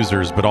into the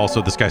users, but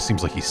also this guy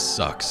seems like he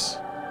sucks.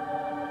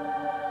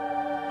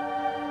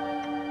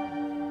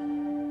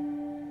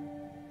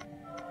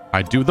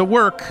 I do the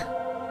work.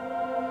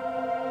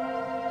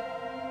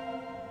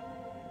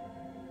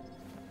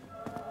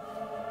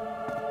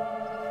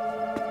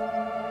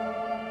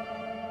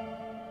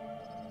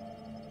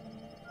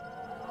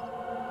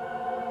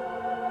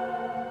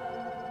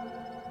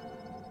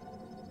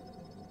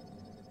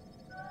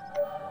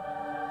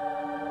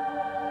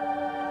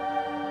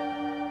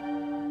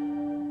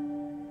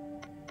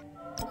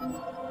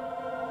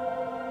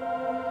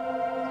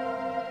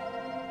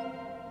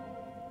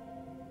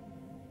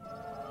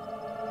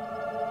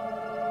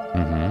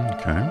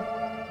 Okay.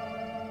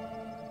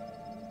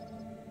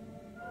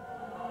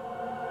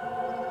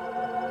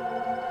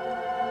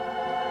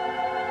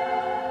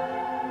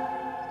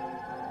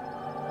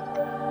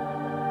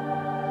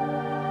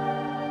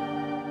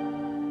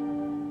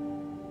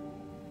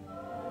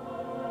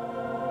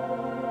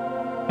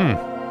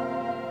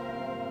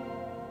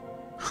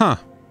 Huh.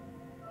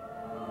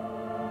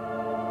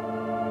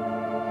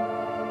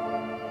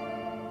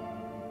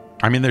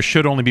 I mean, there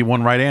should only be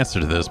one right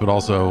answer to this, but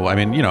also, I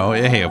mean, you know,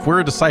 hey, if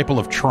we're a disciple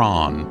of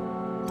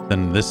Tron,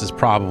 then this is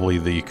probably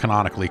the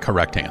canonically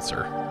correct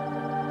answer.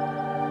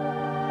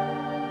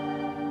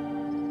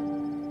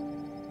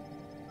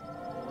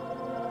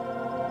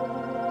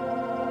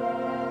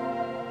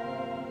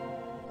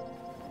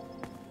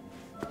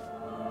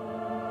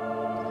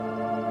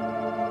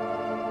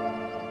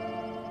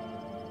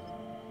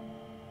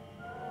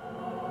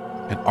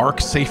 An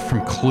arc safe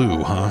from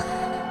Clue, huh?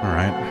 All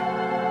right.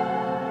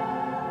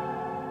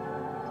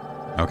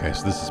 Okay,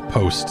 so this is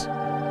post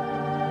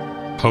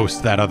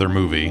that other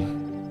movie,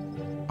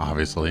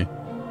 obviously.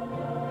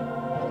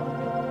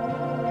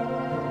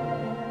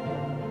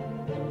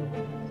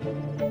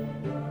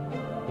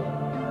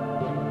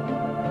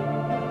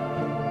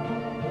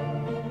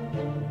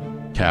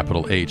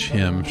 Capital H,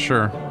 him,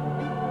 sure.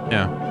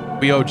 Yeah,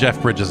 we owe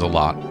Jeff Bridges a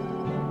lot.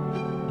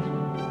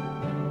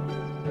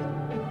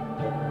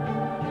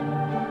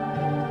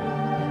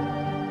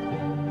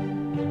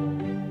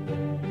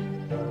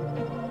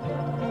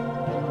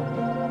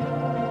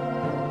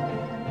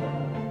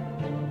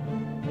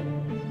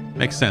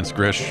 Makes sense,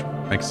 Grish.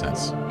 Makes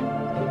sense.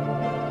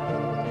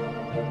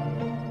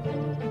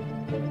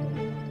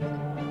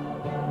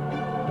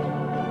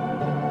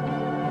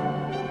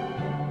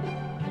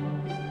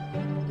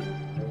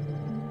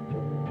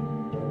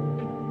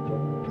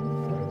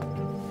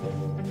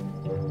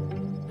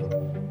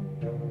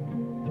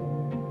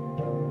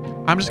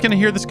 I'm just gonna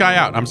hear this guy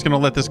out. I'm just gonna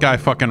let this guy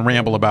fucking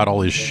ramble about all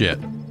his shit.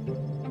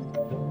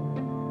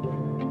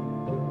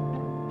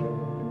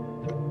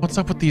 What's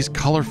up with these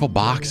colorful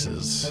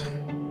boxes?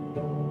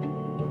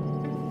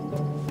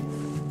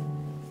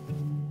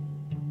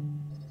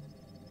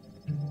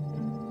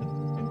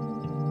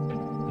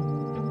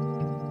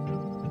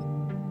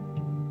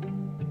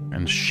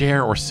 And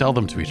share or sell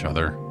them to each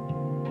other.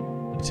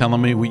 You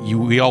telling me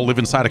we all live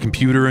inside a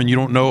computer and you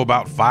don't know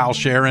about file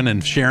sharing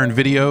and sharing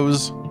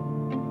videos?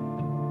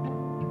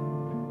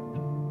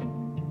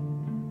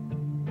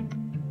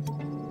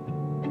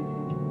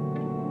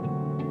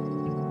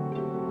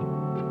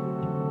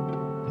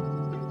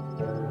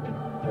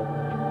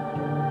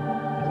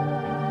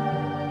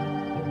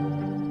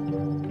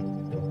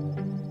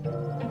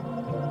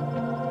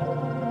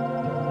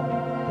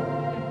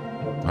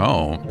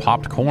 Oh,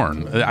 popped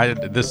corn.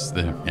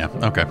 Yeah,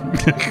 okay.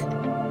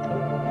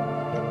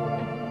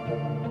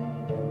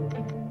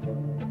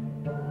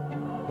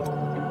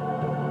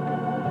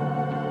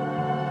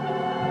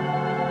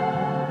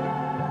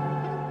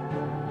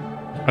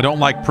 I don't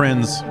like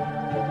Prinz.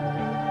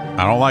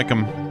 I don't like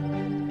him.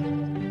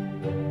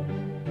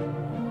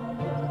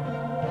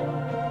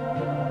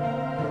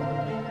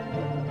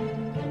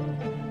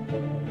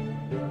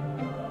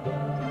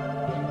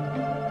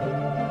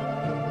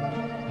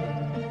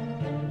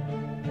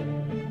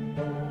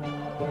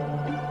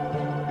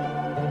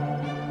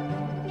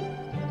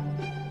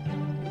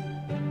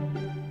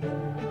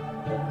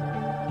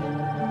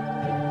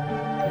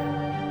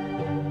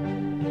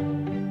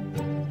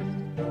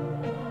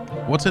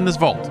 What's in this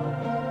vault?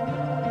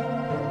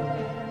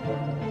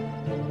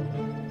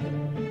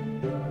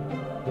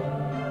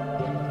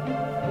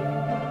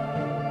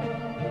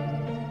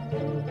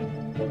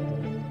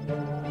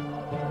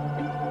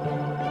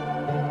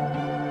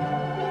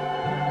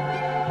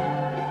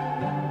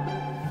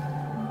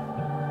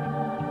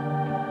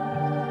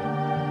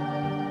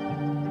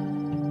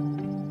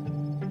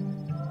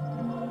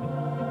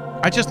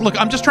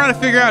 I'm just trying to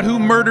figure out who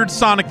murdered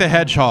Sonic the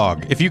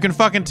Hedgehog. If you can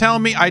fucking tell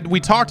me, we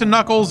talked to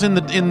Knuckles in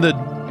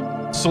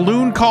the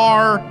saloon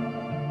car,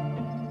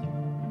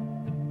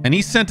 and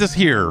he sent us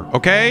here,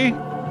 okay?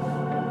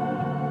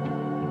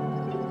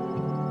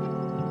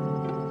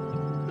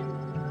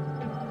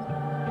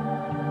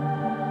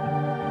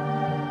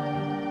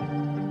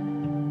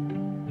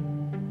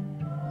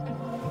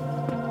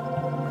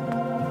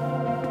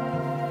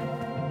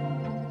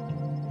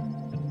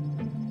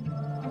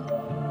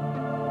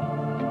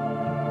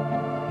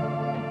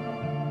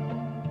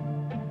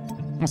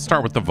 Let's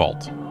start with the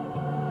vault.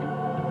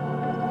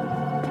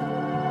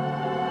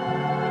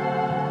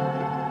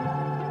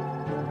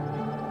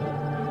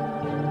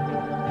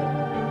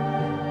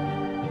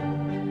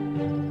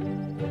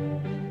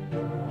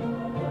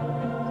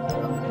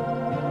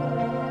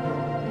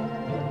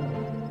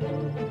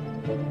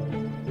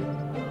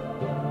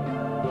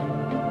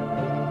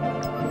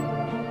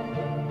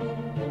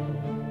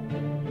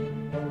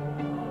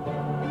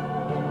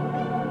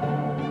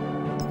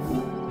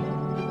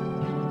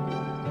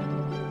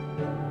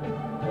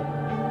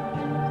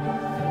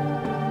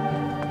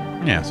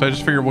 Yeah, so I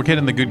just figured we'll get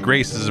in the good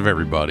graces of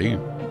everybody.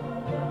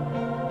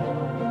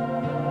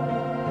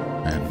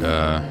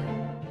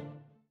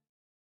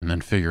 And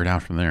then figure it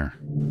out from there.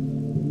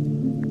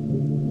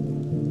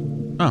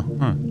 Oh,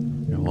 huh.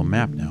 Got a little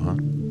map now, huh?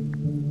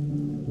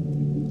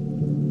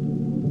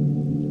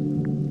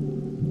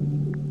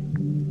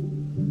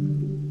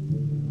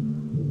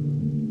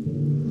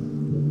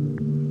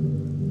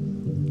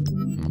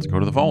 Let's go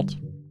to the vault.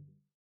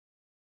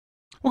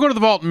 We'll go to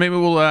the vault and maybe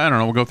we'll, I don't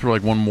know, we'll go through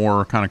like one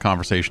more kind of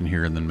conversation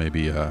here and then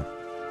maybe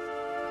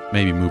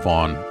maybe move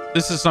on.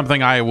 This is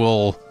something I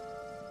will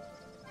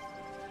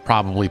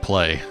probably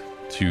play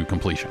to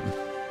completion.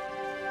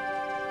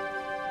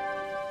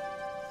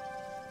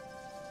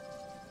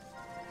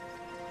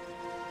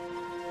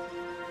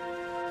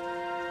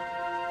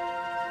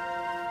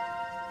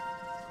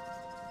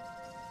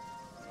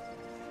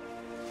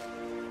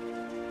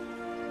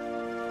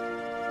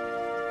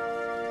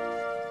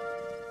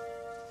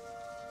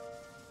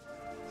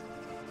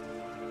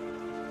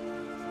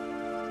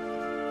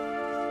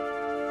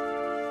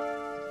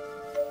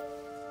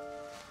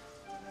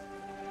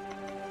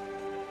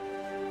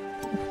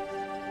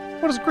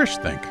 What does Grish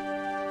think?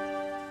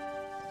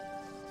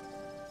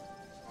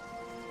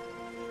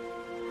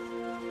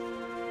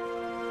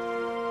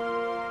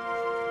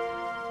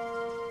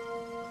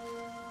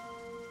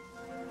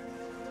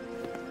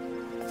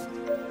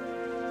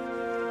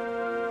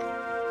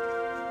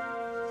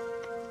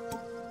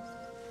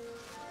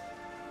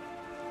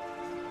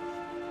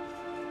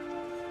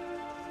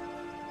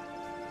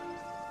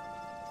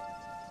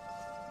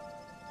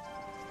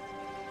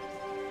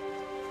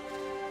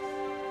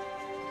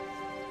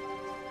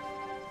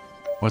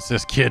 What's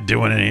this kid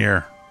doing in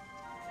here?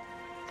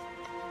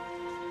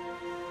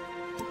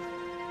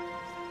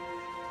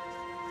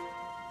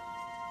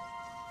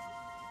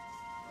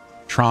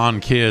 Tron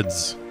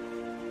kids.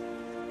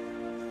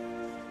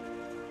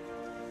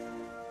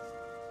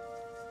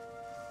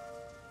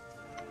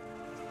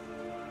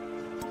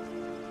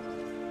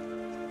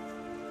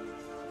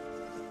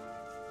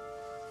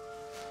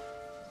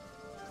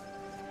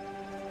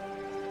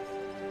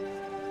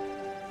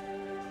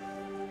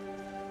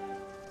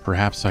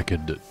 Perhaps I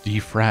could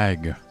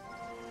defrag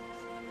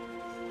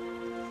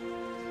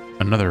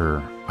another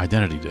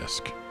identity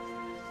disk.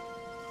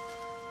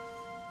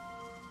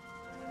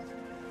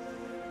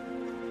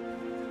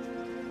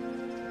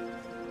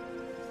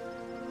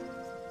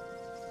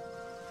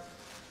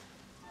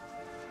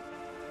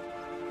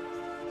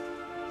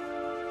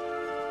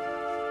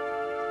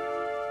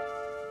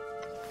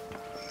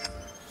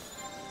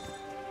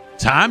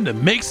 Time to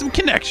make some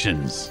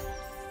connections.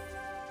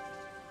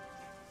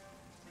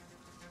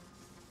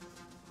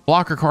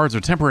 Blocker cards are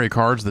temporary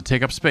cards that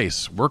take up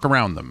space. Work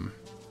around them.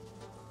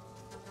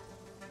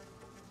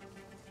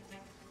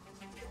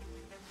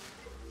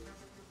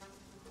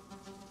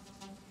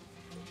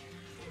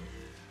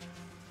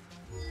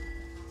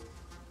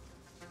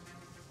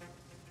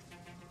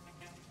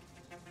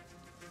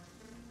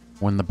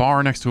 When the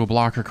bar next to a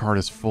blocker card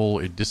is full,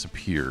 it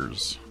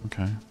disappears.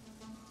 Okay.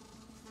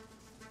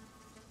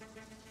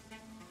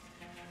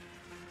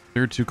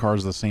 Clear 2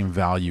 cards of the same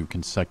value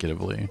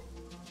consecutively.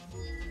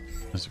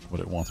 This is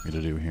what it wants me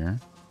to do here.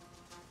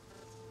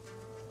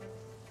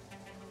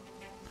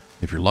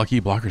 If you're lucky,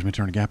 blockers may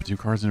turn a gap of 2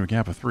 cards into a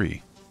gap of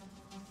 3.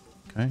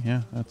 Okay,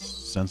 yeah, that's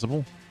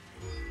sensible.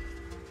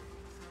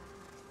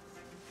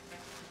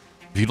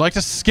 If you'd like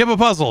to skip a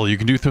puzzle, you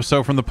can do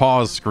so from the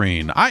pause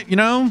screen. I'm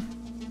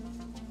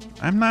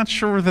not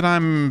sure that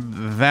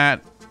I'm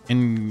that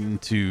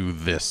into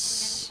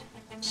this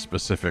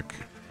specific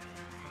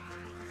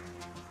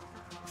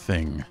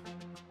thing.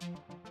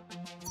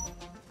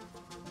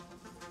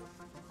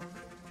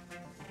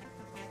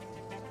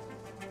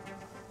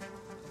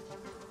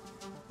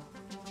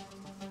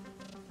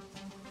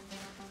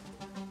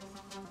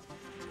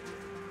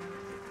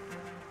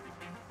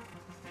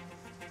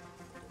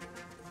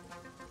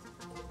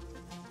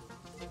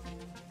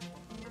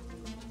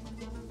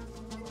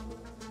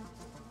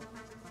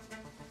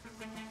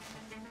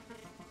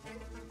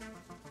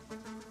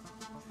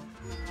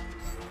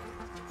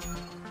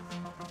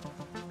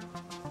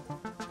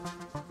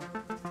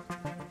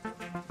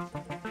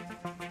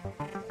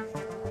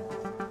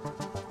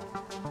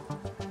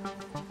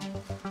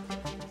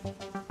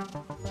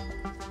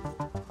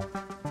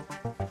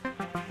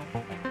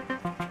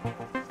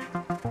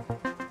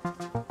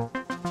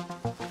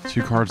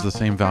 Two cards the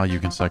same value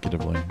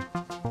consecutively.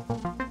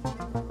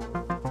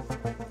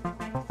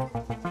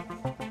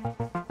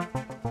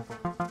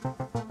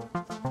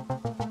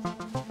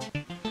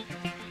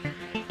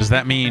 Does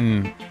that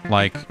mean,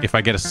 like, if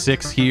I get a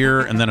 6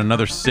 here and then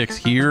another 6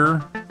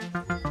 here?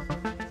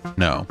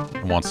 No,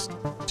 it wants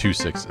 2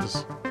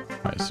 6s,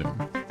 I assume.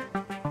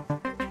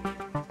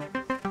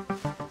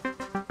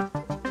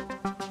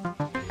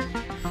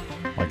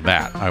 Like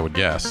that, I would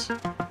guess.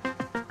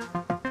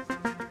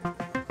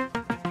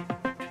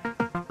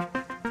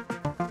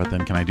 But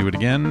then can I do it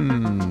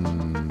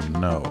again?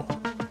 No.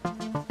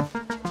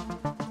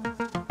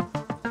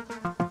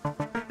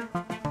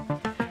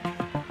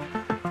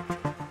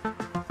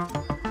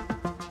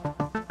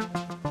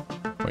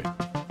 Wait.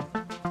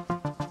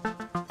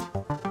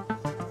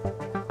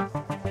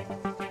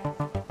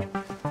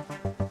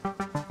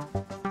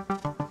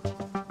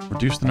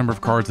 Reduce the number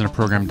of cards in a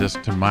program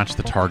disk to match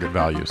the target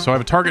value. So I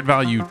have a target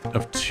value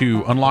of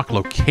 2, unlock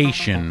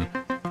location.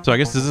 So I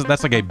guess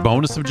that's like a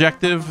bonus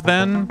objective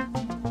then?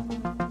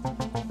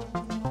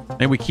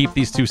 Maybe we keep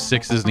these 2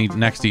 6s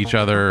next to each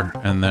other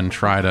and then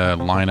try to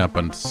line up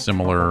a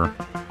similar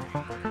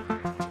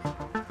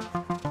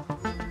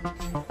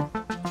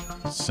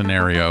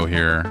scenario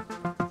here.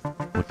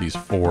 with these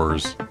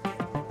 4s.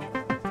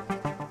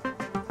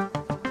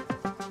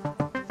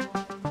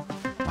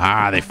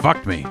 Ah, they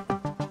fucked me.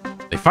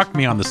 They fucked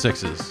me on the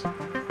 6s.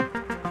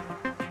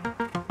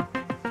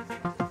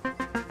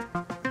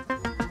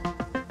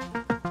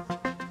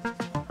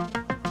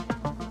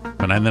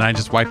 And then I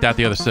just wiped out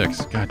the other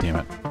 6. God damn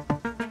it.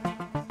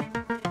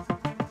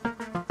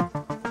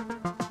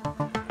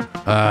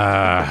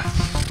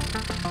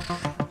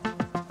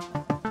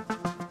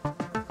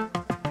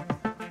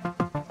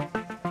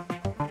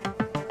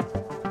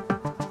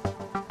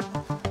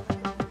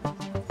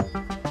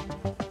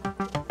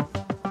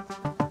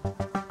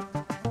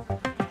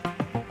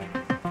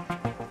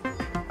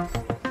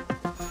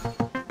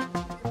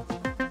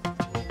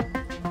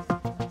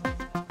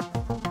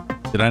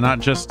 Did I not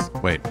just...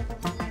 Wait.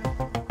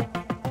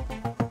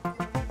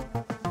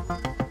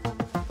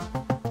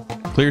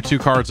 Clear 2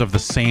 cards of the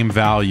same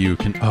value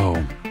can... Oh.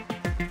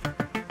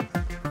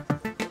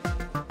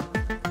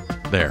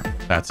 There.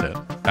 That's it.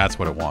 That's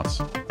what it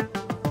wants.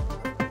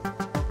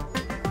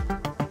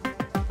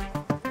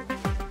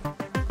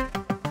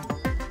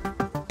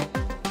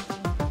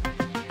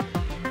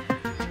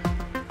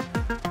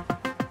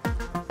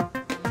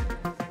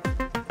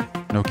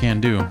 No can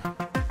do.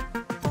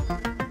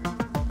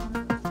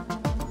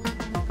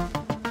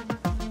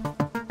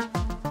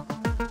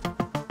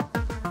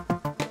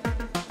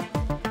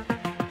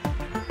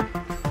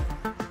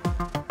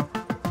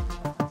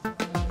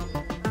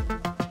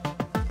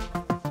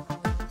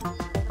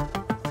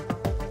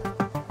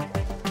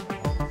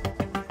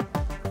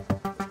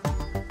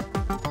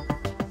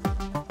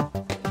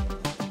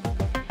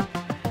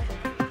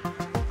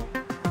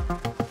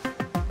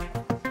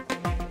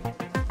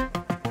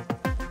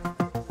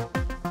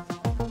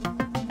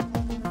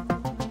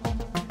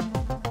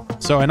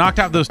 So I knocked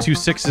out those 2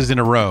 6s in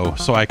a row,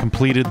 so I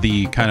completed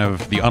the kind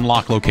of the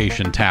unlock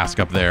location task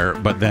up there,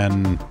 but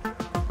then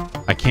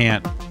I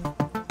can't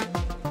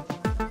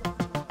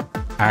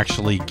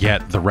actually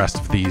get the rest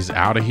of these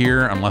out of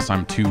here unless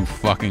I'm too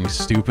fucking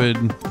stupid.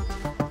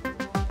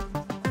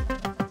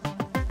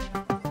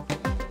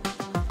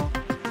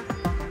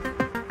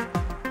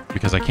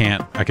 Because I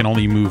can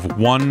only move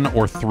 1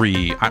 or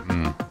 3.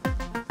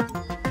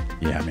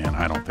 Yeah, man,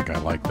 I don't think I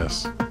like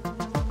this.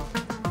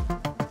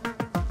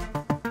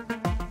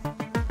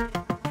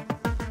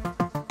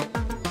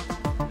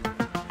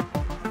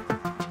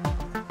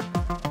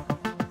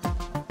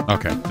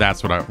 Okay,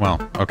 that's what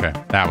okay,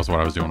 that was what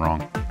I was doing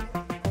wrong.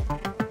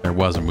 There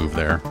was a move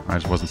there. I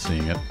just wasn't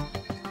seeing it.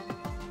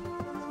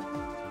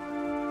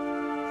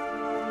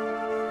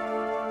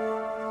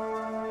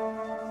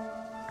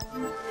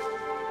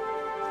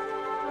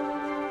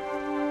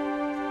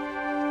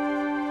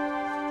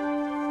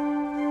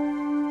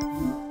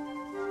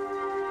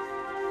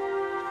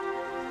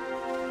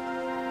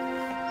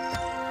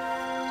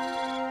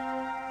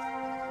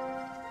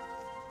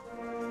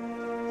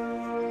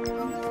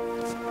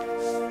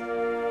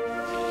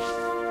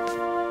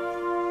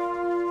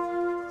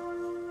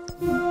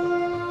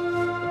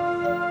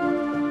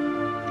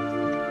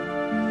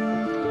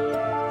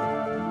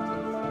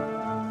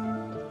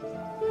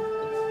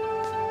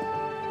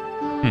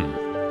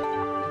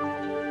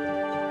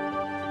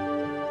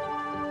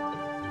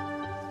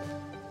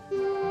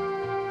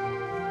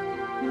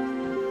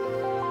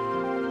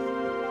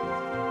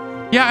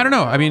 Yeah, I don't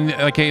know. I mean,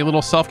 like a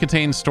little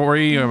self-contained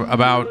story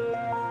about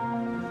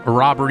a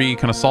robbery,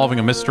 kind of solving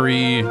a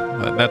mystery.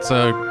 That's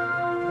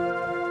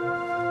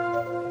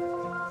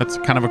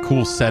kind of a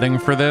cool setting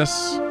for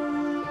this.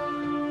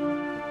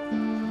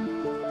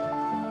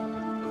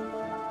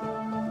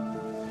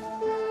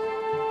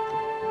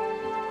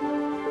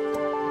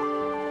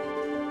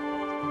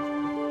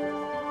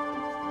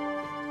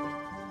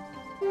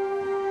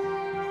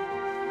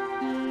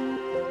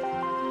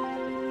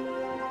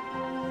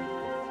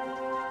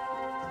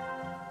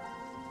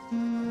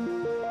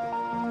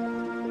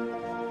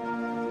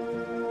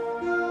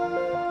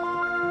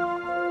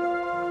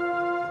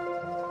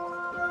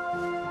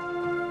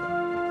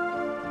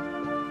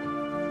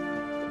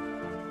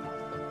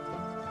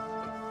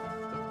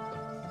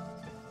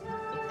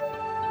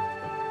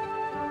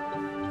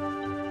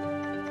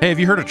 Hey, have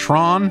you heard of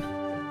Tron?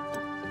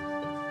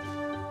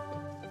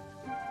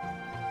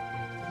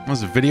 It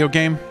was a video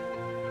game.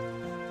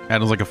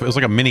 And it was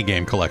like a mini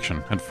game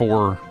collection. Had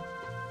 4.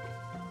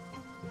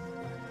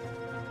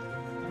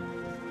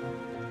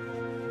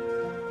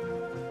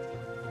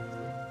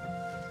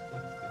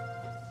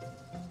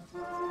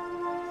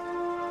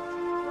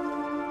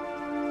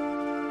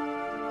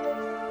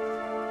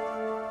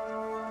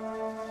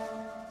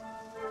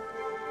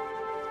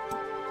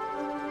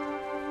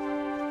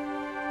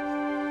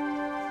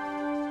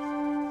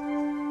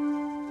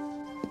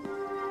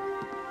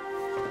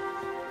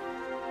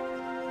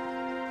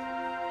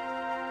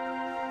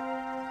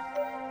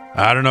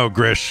 I don't know,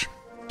 Grish.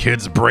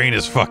 Kid's brain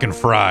is fucking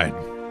fried.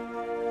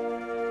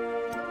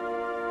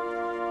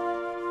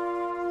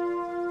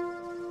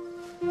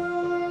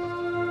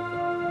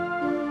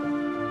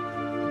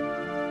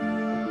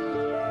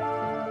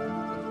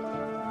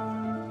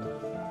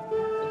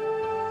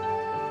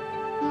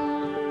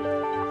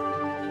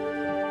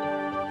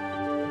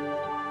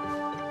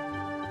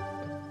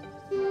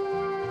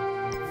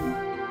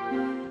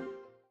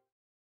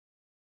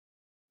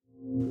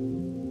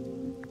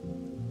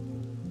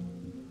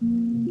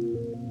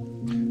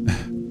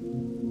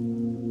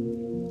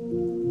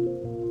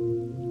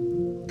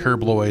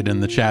 Kerbloid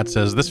in the chat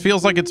says, this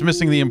feels like it's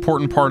missing the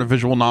important part of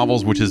visual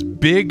novels, which is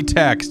big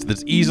text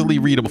that's easily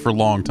readable for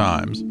long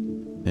times.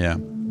 Yeah.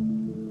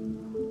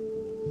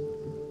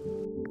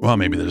 Well,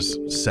 maybe there's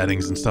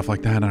settings and stuff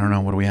like that. I don't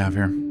know. What do we have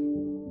here?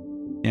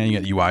 Yeah, you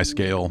got UI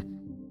scale.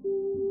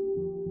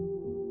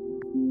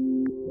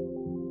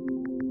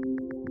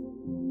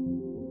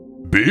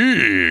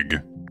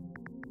 Big.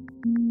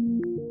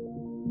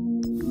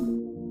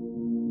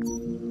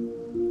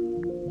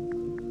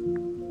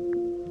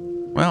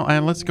 Well,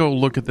 and let's go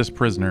look at this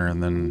prisoner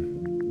and then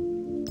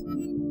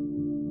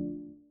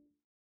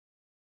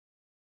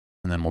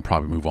we'll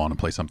probably move on and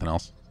play something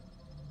else.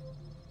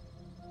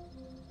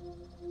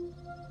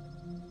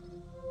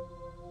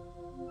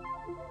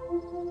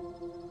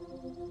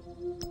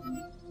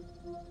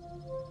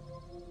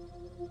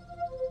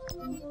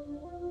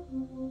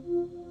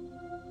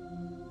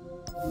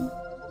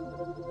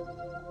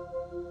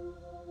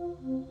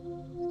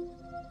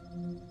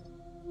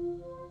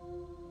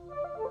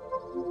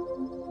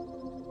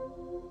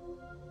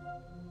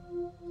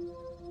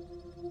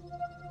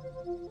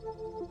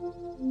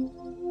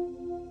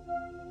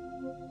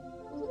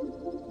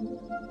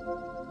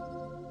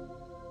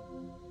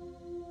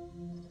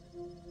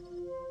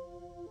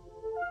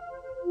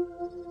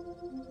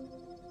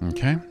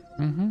 Okay.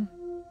 Mm-hmm.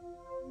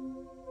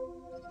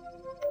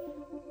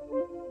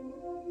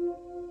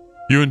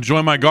 You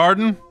enjoy my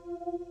garden?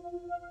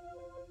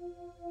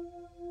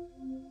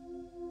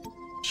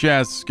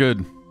 Yeah, it's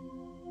good.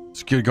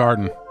 It's a good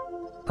garden.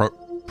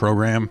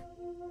 Program.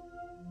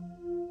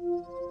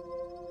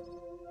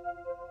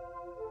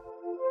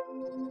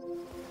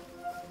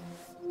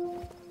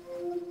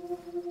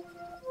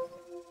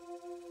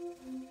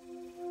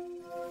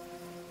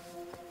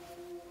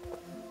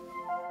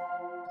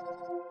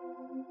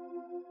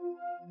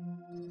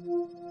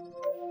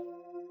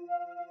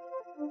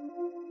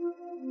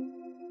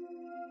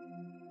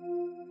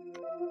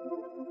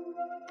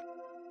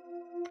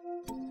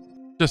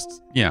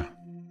 Just, yeah.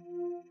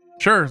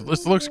 Sure,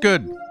 this looks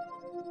good.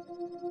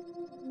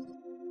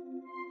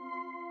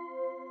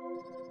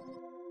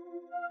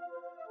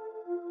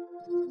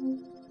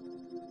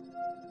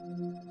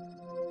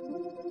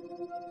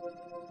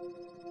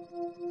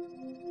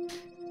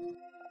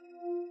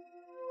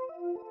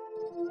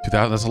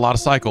 That's a lot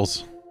of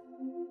cycles.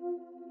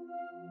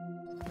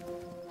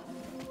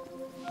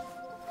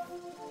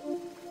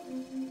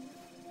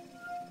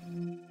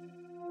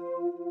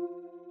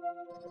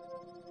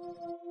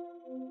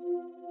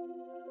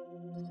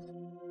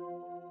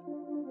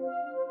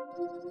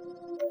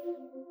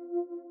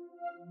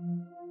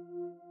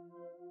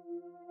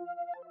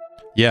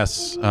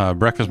 Yes,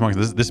 Breakfast Monkey.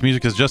 This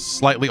music is just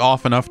slightly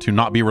off enough to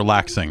not be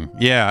relaxing.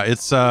 Yeah, it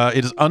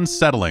is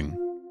unsettling.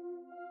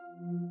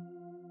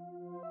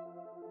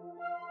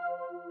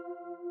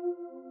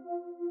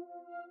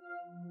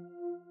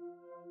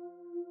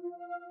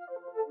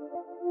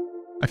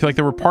 I feel like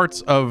there were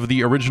parts of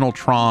the original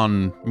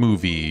Tron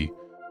movie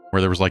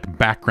where there was like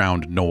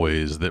background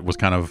noise that was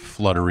kind of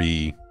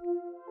fluttery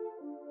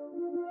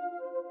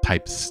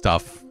type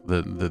stuff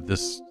that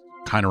this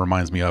kind of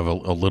reminds me of a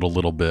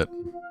little bit,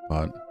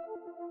 but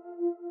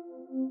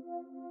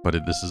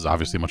this is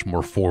obviously much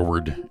more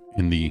forward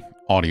in the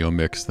audio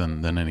mix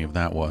than any of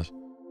that was.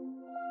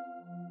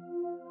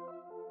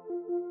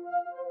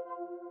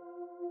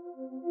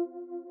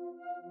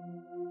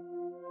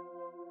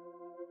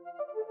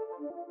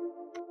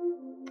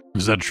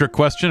 Is that a trick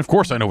question? Of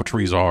course I know what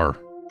trees are.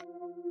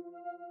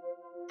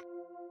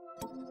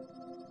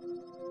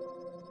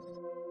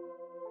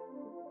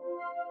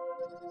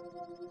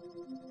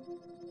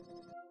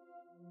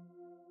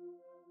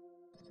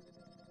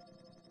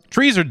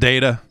 Trees are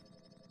data.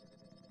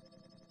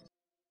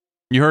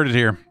 You heard it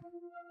here.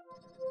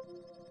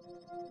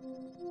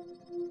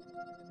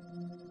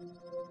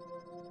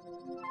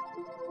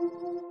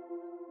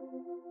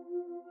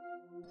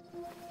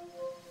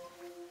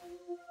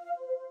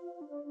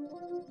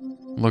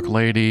 Look,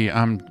 lady,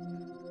 I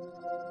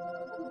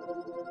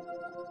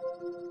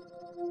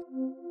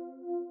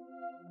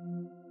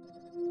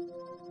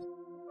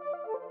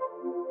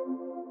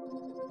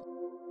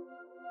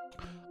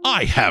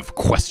have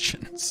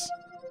questions.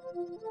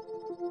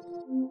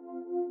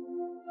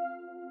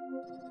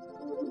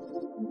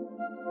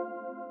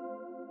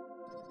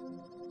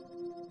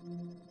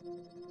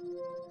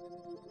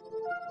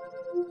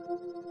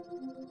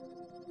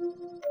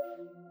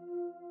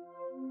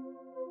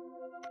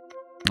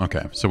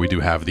 Okay, so we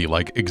do have the,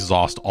 like,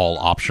 exhaust all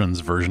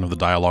options version of the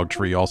dialogue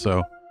tree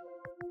also.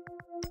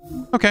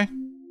 Okay.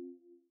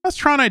 That's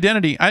Tron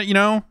Identity.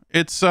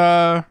 It's,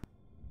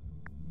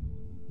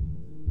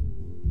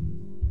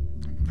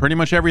 pretty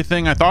much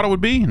everything I thought it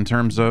would be in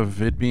terms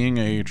of it being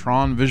a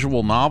Tron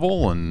visual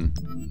novel and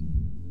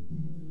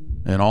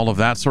all of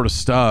that sort of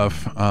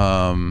stuff.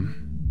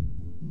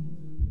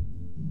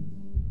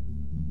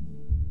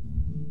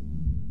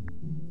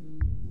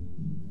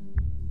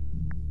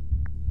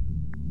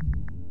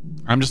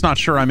 I'm just not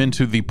sure I'm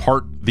into the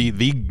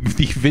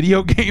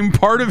video game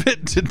part of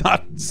it. Did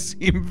not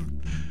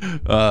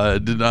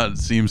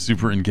seem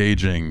super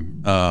engaging.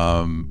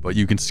 But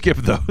you can skip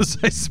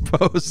those, I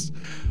suppose.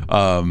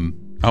 I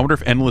wonder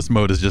if endless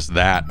mode is just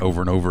that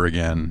over and over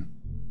again.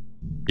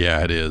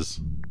 Yeah, it is.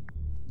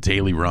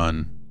 Daily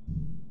run.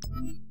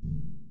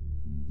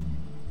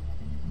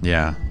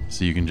 Yeah,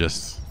 so you can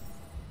just...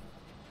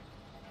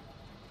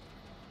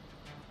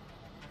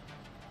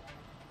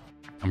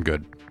 I'm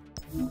good.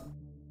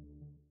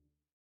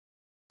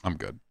 I'm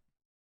good.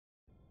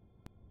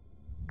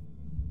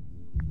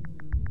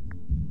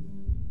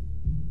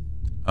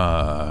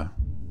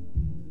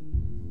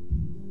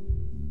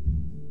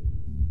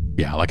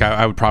 Yeah, like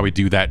I would probably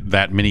do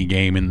that mini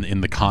game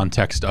in the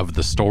context of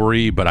the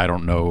story, but I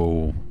don't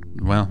know.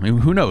 Well,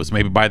 who knows?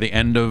 Maybe by the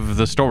end of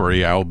the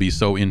story, I'll be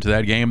so into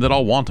that game that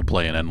I'll want to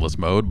play in endless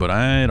mode, but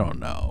I don't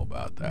know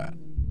about that.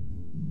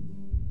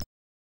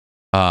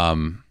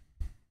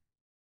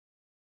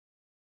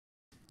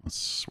 Let's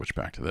switch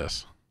back to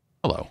this.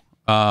 Hello.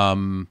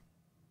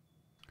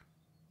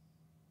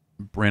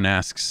 Bryn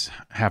asks,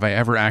 have I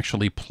ever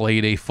actually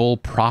played a full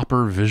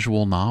proper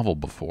visual novel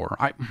before?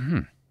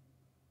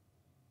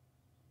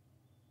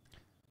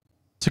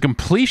 To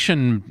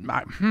completion,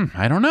 I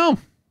don't know.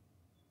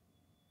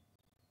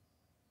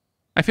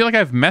 I feel like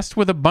I've messed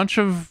with a bunch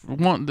of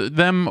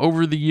them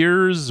over the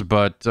years,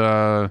 but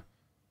I'm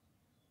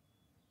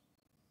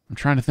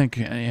trying to think,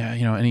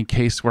 any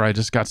case where I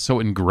just got so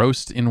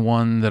engrossed in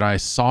one that I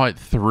saw it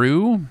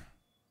through.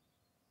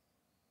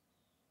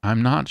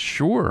 I'm not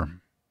sure.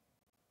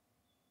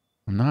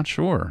 None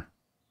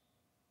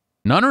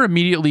are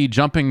immediately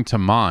jumping to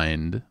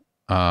mind.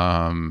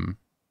 Do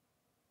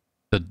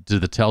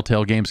the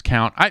Telltale games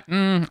count? I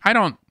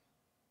don't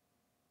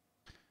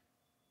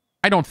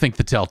think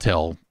the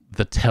Telltale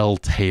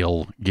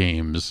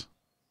games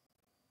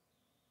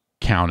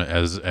count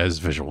as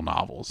visual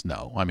novels.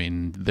 No, I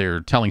mean,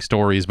 they're telling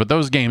stories, but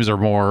those games are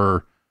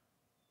more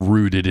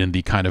rooted in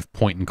the kind of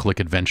point and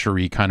click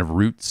adventure-y kind of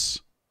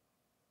roots.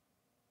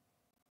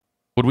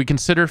 Would we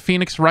consider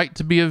Phoenix Wright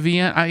to be a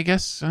VN? I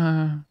guess.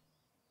 Yeah,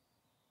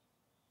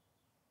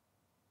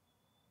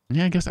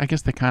 I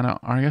guess they kind of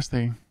are. I guess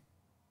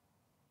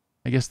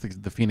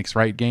the Phoenix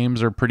Wright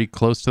games are pretty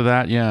close to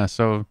that. Yeah.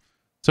 So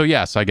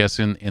yes, I guess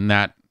in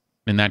that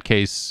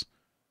case,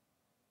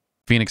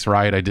 Phoenix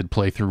Wright, I did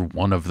play through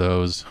one of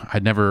those. I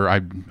never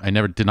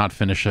did not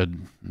finish a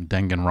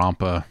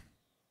Danganronpa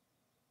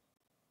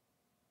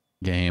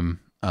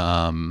game.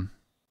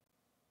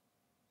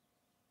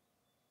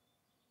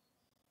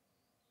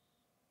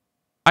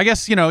 I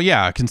guess,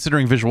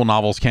 considering visual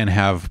novels can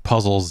have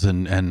puzzles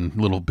and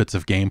little bits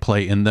of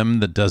gameplay in them,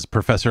 that does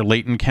Professor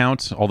Layton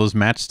count? All those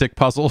matchstick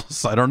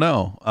puzzles? I don't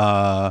know.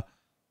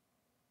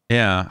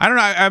 Yeah. I don't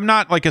know. I'm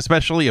not,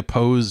 especially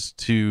opposed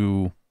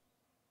to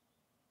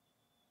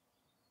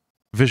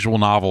visual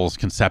novels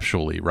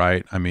conceptually,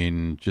 right? I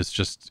mean,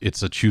 just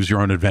it's a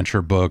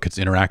choose-your-own-adventure book. It's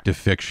interactive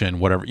fiction,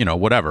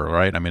 whatever,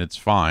 right? I mean, it's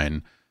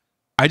fine.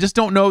 I just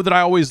don't know that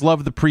I always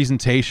love the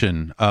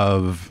presentation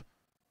of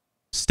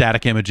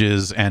static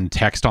images and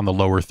text on the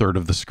lower third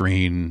of the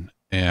screen,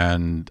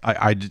 and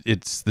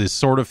it's this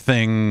sort of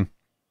thing,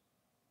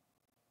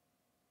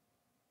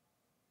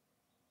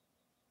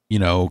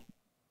 can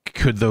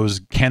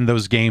those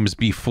games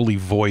be fully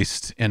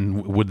voiced,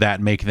 and would that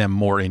make them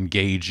more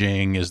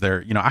engaging? Is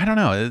there, I don't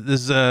know.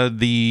 This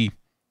is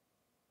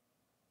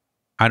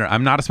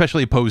I'm not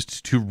especially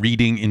opposed to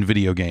reading in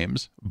video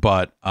games,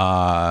 but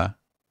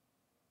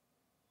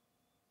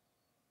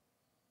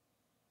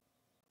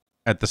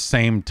at the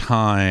same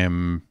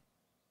time,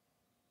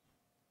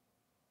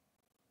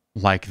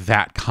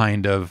 that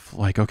kind of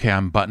okay,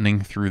 I'm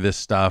buttoning through this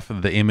stuff.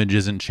 The image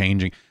isn't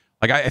changing.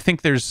 I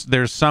think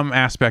there's some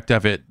aspect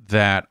of it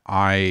that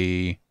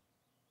I'm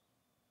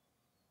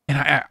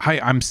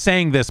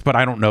saying this, but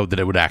I don't know that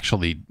it would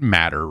actually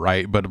matter,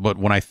 right? But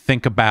when I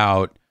think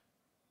about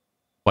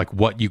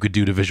what you could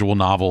do to visual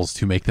novels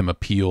to make them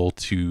appeal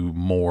to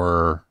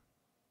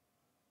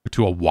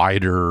a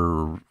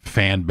wider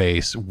fan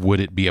base, would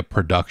it be a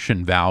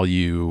production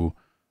value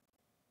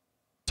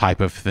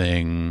type of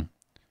thing?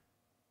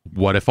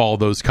 What if all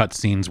those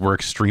cutscenes were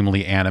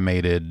extremely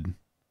animated?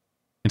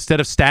 Instead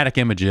of static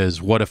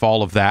images, what if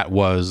all of that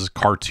was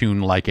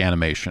cartoon-like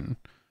animation?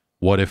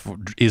 What if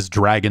is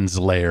Dragon's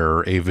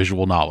Lair a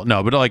visual novel?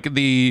 No, but what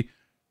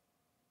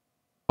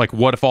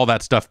if all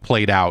that stuff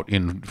played out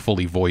in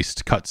fully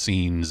voiced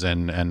cutscenes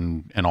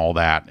and all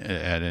that,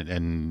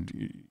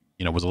 and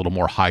was a little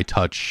more high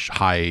touch,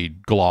 high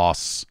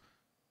gloss,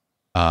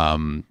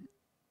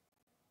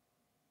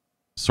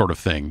 sort of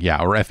thing.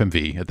 Yeah, or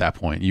FMV at that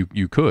point.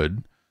 You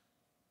could.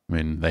 I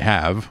mean, they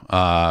have.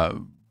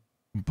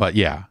 But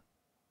yeah.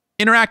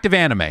 Interactive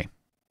anime.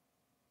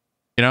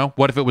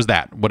 What if it was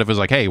that? What if it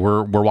was hey,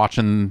 we're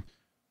watching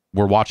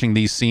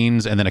these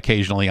scenes, and then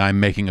occasionally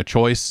I'm making a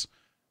choice.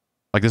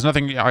 There's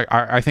nothing.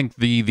 I think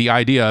the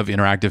idea of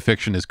interactive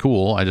fiction is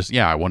cool. I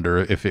wonder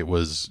if it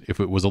was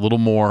a little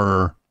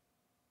more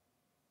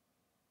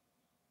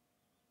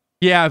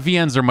Yeah,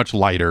 VNs are much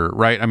lighter,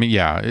 right? I mean,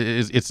 yeah,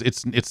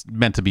 it's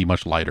meant to be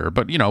much lighter,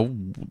 but you know,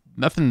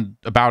 nothing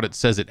about it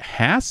says it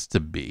has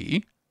to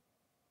be.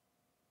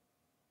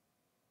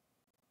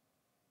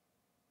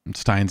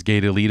 Steins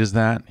Gate Elite is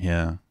that?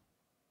 Yeah.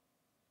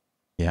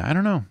 Yeah, I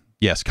don't know.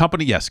 Yes,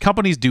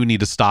 companies do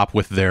need to stop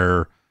with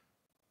their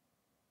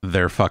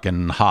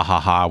fucking ha ha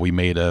ha, we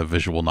made a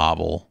visual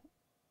novel.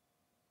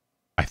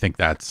 I think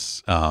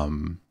that's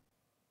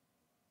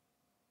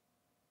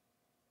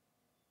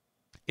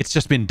it's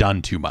just been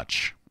done too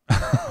much.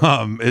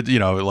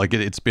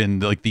 It's been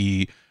like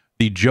the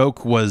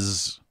joke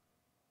was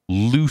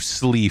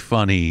loosely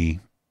funny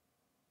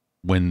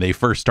when they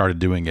first started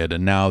doing it,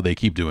 and now they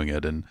keep doing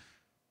it. And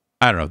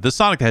I don't know. The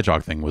Sonic the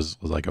Hedgehog thing was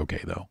like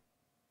okay though.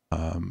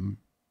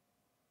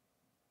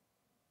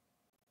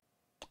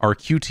 Are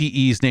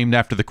QTEs named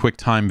after the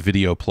QuickTime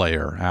video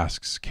player?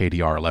 Asks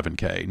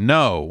KDR11K.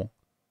 No.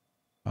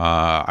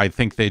 I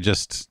think they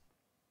just.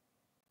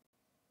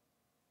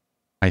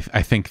 I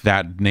think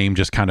that name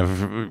just kind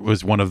of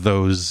was one of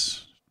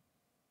those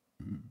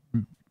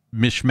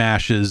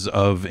mishmashes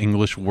of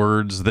English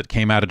words that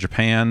came out of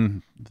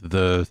Japan.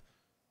 The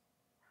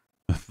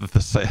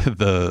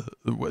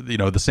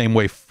same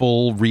way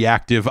full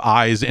reactive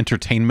eyes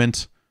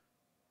entertainment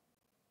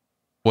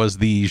was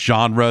the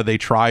genre they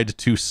tried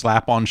to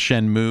slap on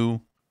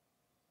Shenmue.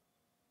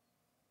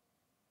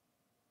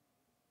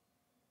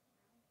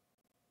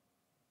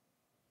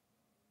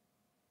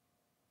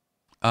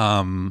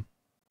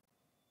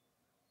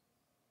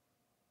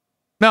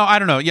 No, I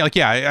don't know.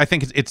 Yeah, I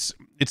think it's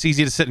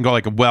easy to sit and go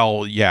like,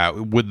 well, yeah,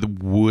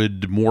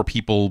 would more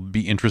people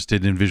be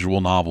interested in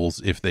visual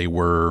novels if they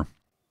were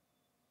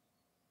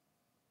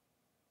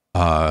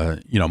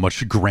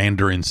much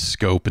grander in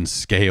scope and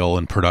scale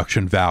and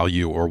production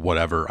value or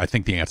whatever? I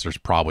think the answer is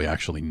probably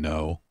actually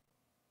no.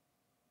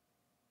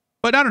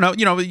 But I don't know,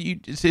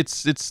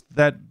 it's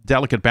that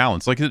delicate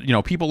balance. Like,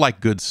 people like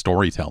good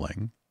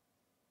storytelling.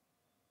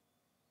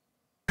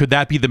 Could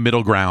that be the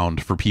middle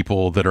ground for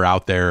people that are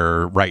out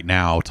there right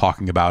now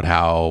talking about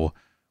how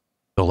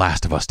the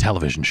Last of Us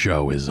television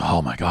show is,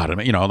 oh my God. I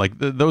mean,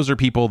 those are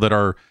people that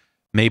are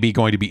maybe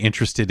going to be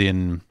interested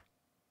in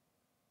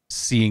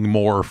seeing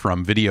more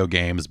from video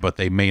games, but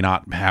they may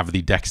not have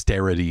the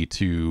dexterity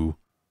to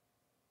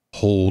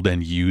hold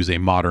and use a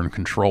modern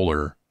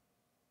controller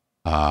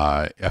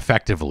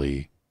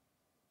effectively.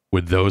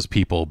 Would those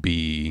people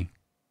be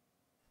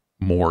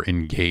more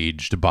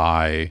engaged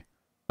by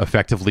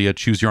effectively a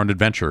choose your own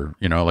adventure,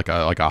 like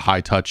a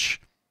high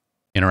touch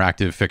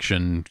interactive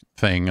fiction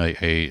thing,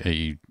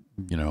 I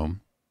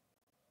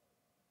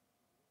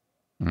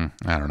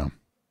don't know.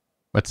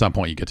 At some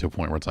point you get to a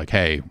point where it's like,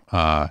 hey,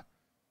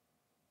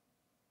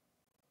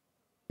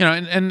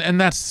 and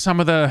that's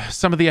some of the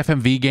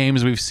FMV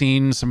games we've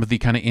seen, some of the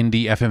kind of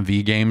indie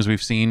FMV games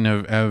we've seen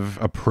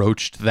have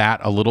approached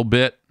that a little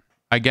bit,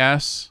 I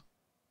guess.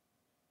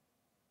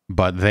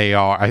 But they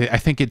are, I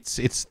think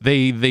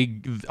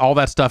they all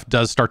that stuff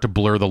does start to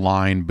blur the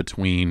line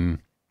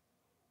between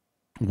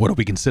what do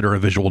we consider a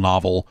visual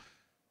novel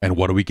and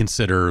what do we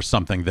consider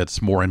something that's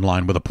more in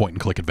line with a point and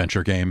click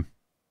adventure game.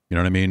 You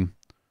know what I mean?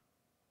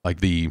 Like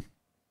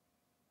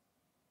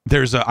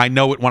there's I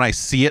know it when I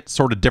see it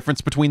sort of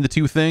difference between the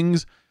two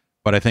things,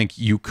 but I think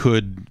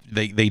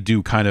they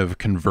do kind of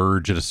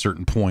converge at a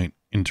certain point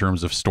in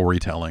terms of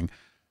storytelling.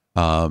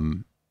 Or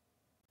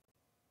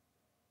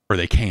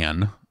they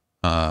can.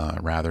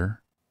 Rather.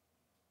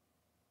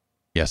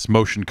 Yes,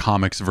 motion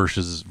comics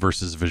versus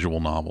visual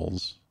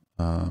novels.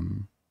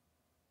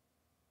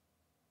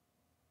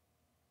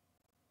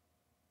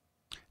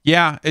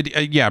 Yeah,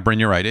 Bryn,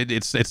 you're right.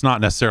 It's not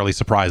necessarily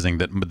surprising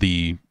that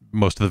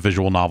most of the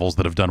visual novels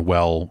that have done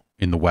well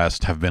in the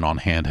West have been on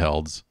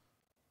handhelds.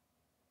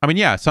 I mean,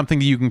 yeah, something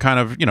that you can kind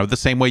of, the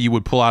same way you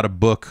would pull out a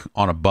book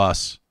on a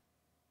bus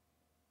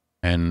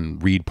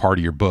and read part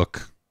of your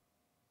book.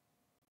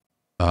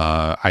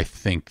 I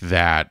think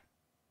that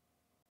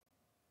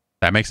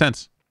makes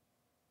sense.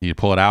 You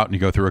pull it out and you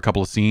go through a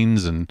couple of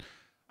scenes, and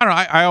I don't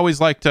know. I always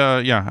liked,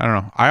 I don't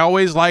know. I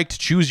always liked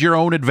choose your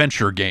own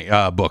adventure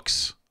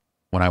books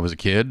when I was a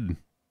kid,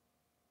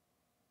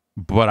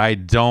 but I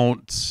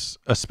don't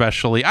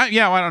especially. I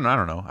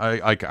don't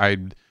know.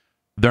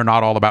 They're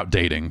not all about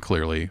dating,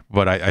 clearly,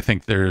 but I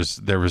think there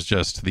was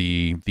just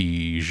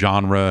the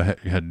genre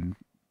had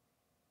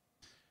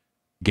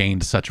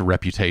gained such a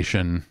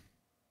reputation,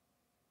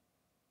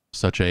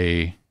 such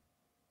a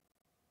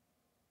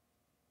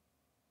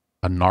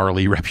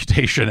gnarly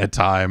reputation at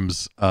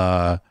times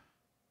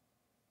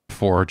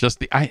for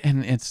just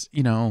and it's,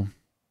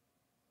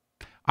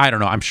 I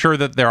don't know. I'm sure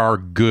that there are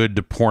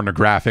good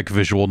pornographic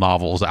visual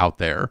novels out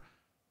there.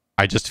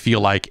 I just feel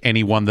like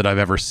anyone that I've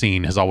ever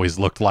seen has always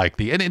looked like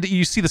and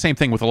you see the same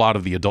thing with a lot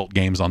of the adult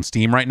games on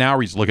Steam right now,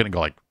 where you just look at it and go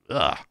like,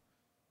 ugh,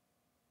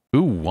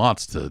 who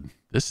wants to,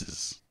 this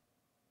is,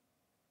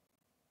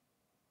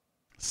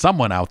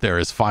 someone out there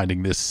is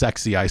finding this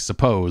sexy, I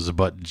suppose,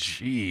 but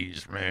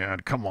geez,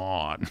 man, come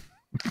on.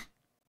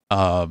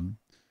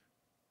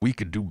 We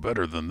could do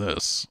better than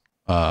this.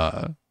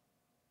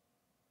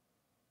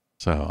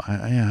 So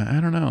I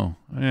don't know.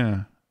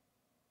 Yeah.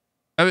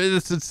 I mean,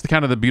 it's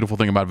kind of the beautiful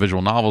thing about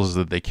visual novels is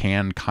that they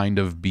can kind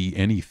of be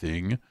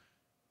anything.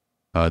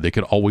 They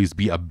could always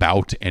be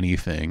about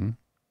anything.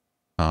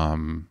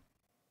 But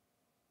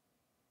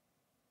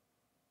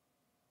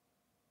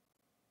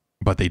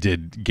they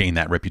did gain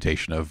that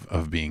reputation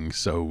of being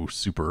so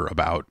super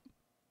about,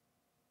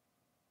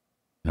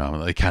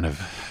 like kind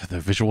of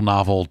the visual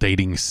novel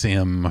dating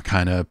sim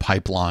kind of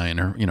pipeline,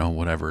 or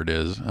whatever it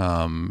is.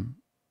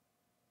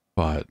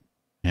 But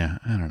yeah,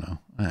 I don't know.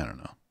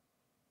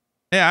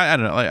 Yeah, I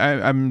don't know.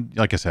 I'm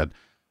like I said,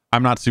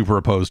 I'm not super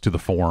opposed to the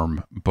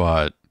form,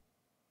 but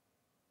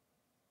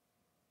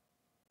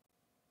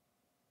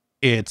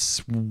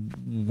it's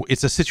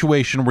a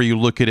situation where you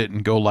look at it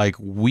and go like,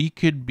 we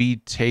could be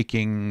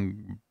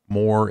taking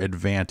more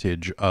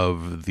advantage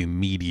of the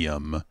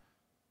medium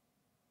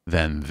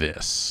than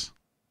this,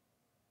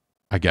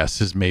 I guess,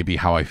 is maybe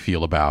how I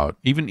feel about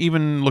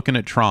even looking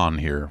at Tron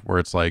here, where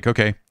it's like,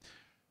 okay,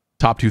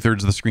 top 2/3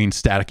 of the screen,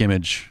 static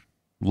image,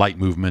 light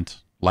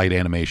movement, light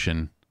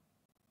animation,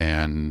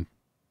 and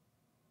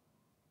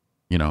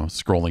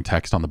scrolling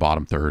text on the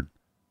bottom third.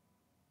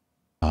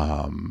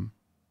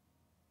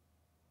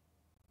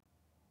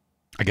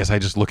 I guess I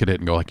just look at it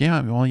and go like, yeah,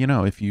 well,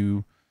 if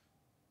you,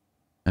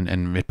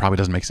 and it probably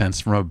doesn't make sense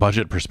from a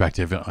budget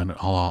perspective on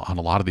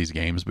a lot of these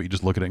games, but you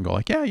just look at it and go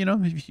like, yeah,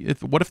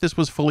 what if this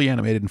was fully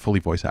animated and fully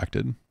voice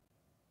acted? It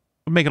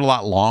would make it a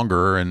lot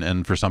longer,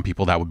 and for some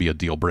people that would be a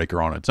deal breaker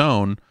on its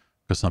own,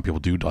 because some people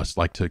do just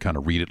like to kind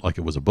of read it like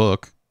it was a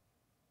book.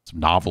 Some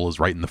novel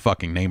is right in the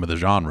fucking name of the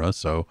genre,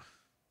 so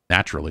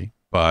naturally.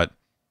 But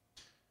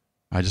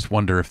I just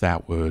wonder if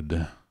that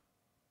would,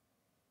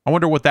 I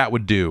wonder what that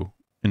would do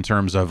in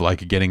terms of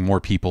like getting more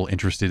people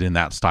interested in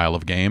that style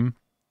of game,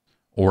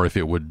 or if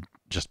it would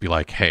just be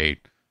like, hey,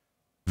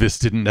 this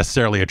didn't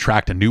necessarily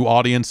attract a new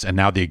audience, and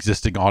now the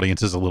existing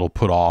audience is a little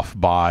put off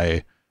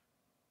by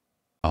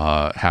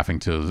having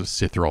to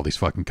sit through all these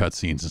fucking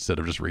cutscenes instead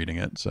of just reading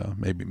it. So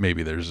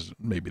maybe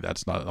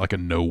that's not like a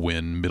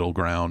no-win middle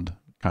ground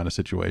kind of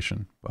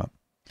situation. But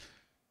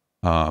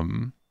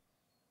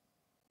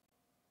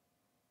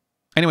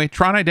anyway,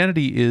 Tron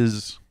Identity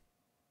is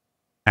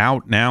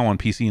out now on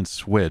PC and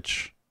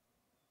Switch.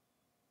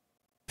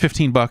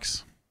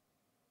 $15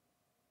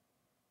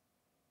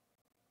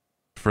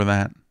 for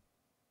that.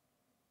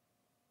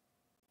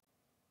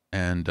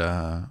 And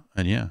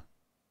yeah.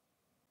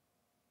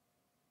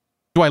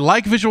 Do I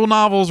like visual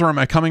novels, or am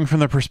I coming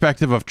from the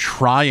perspective of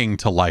trying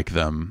to like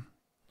them?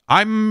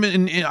 I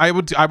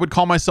would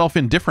call myself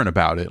indifferent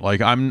about it.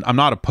 Like I'm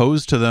not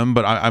opposed to them,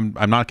 but I'm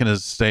not going to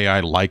say I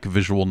like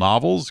visual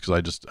novels,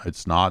 because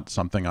it's not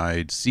something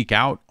I seek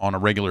out on a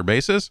regular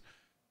basis.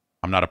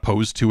 I'm not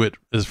opposed to it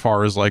as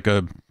far as like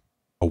a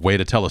way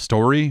to tell a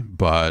story,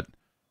 but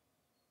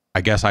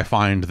I guess I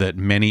find that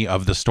many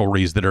of the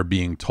stories that are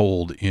being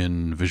told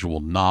in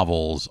visual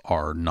novels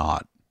are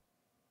not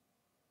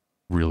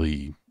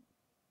really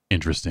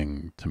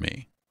interesting to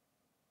me.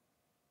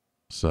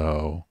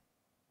 So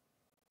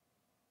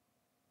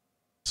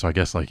I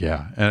guess like,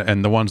 yeah.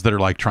 And the ones that are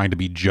like trying to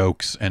be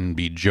jokes and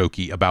be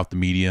jokey about the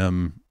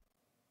medium,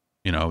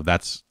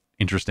 that's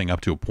interesting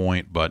up to a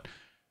point, but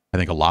I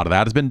think a lot of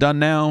that has been done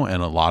now,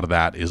 and a lot of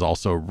that is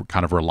also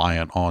kind of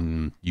reliant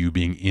on you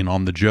being in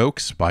on the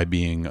jokes by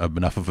being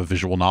enough of a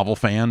visual novel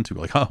fan to be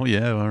like, oh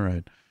yeah, all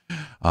right.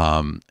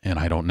 And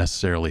I don't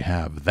necessarily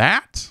have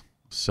that,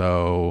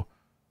 so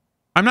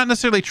I'm not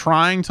necessarily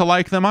trying to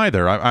like them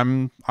either.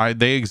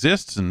 They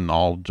exist, and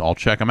I'll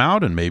check them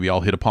out, and maybe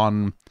I'll hit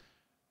upon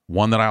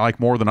one that I like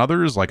more than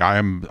others. Like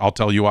I'll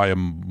tell you, I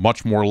am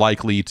much more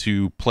likely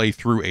to play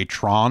through a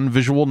Tron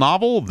visual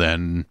novel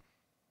than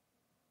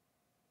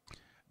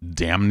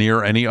damn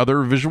near any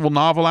other visual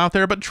novel out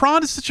there. But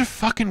Tron is such a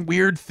fucking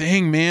weird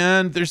thing,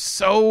 man. There's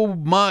so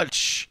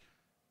much.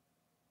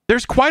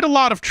 There's quite a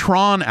lot of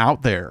Tron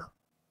out there.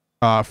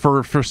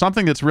 For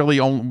something that's really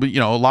only,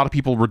 a lot of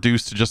people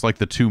reduce to just like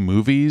the 2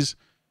 movies.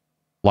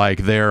 Like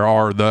there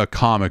are the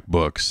comic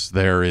books.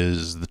 There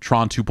is the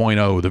Tron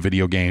 2.0, the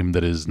video game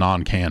that is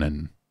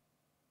non-canon.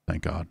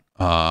 Thank God.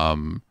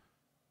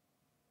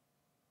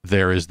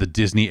 There is the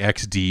Disney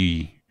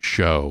XD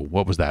show.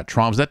 What was that?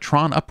 Was that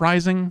Tron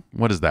Uprising?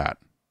 What is that?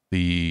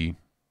 I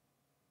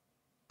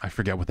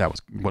forget what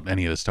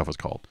any of this stuff was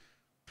called.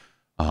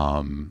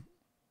 And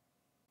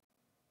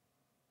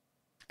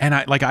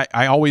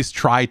I always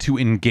try to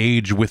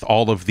engage with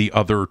all of the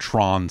other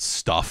Tron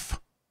stuff.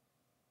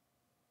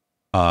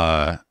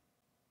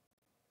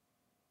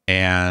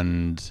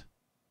 And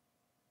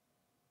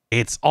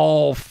it's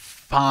all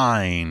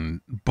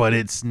fine, but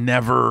it's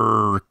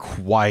never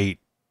quite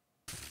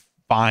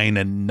fine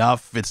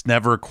enough. It's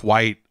never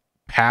quite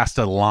past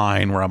a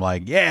line where I'm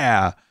like,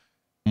 yeah,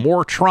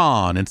 more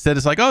Tron. Instead,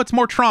 it's like, oh, it's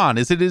more Tron.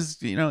 It's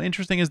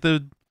interesting as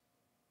the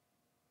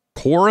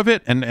core of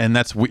it, and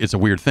it's a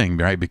weird thing,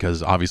 right?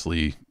 Because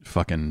obviously,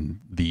 fucking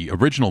the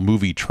original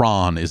movie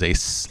Tron is a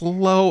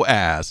slow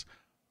ass,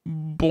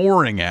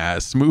 boring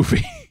ass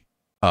movie.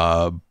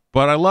 But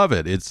I love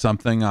it. It's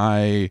something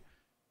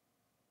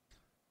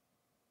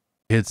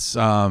It's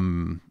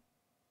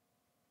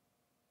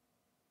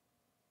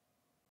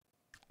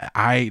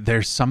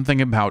there's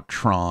something about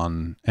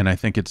Tron, and I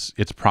think it's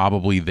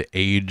probably the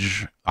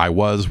age I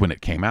was when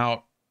it came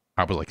out.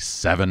 I was like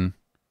 7.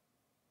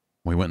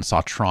 We went and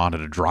saw Tron at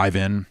a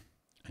drive-in,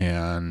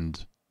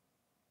 and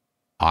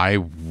I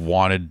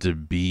wanted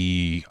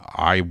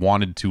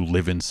to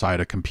live inside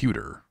a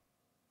computer.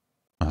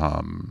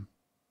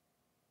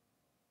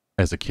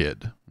 As a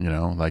kid, you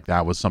know, like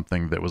that was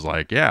something that was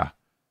like, yeah,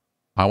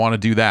 I want to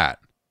do that.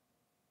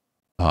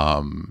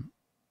 And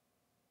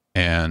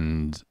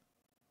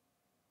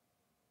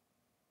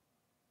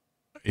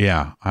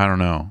yeah, I don't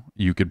know.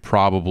 You could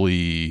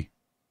probably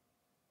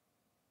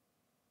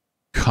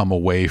come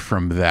away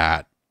from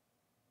that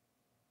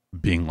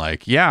being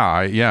like,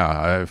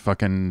 I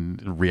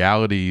fucking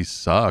reality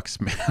sucks,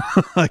 man.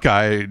 Like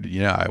I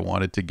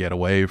wanted to get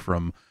away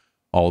from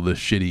all the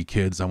shitty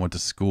kids I went to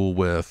school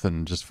with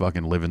and just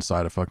fucking live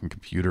inside a fucking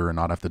computer and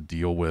not have to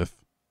deal with,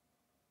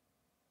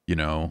 you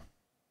know,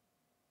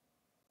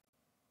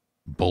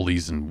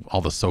 bullies and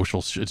all the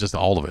social shit, just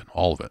all of it.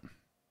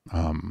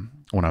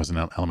 When I was in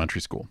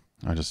elementary school,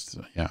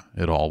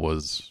 it all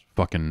was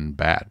fucking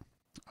bad.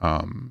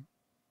 And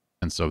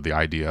so the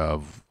idea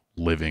of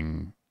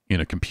living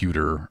in a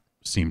computer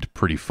seemed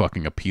pretty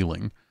fucking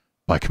appealing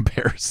by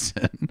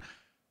comparison.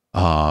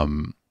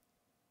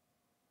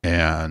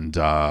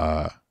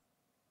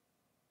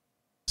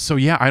 So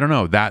yeah, I don't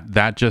know,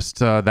 that just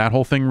that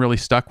whole thing really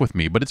stuck with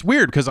me. But it's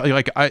weird because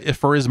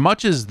for as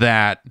much as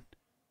that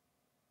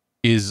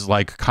is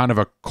like kind of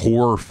a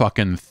core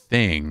fucking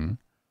thing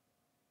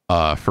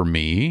for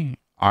me,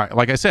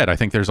 like I said, I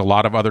think there's a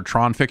lot of other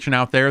Tron fiction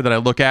out there that I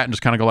look at and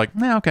just kind of go like,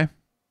 nah, okay,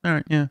 all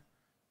right, yeah.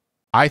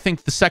 I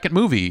think the second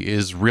movie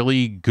is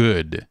really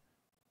good.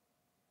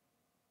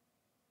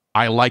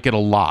 I like it a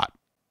lot.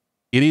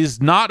 It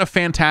is not a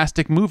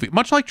fantastic movie,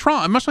 much like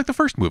Tron, much like the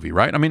first movie,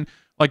 right? I mean,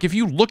 like if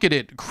you look at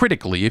it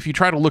critically, if you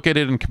try to look at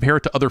it and compare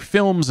it to other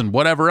films and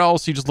whatever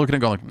else, you just look at it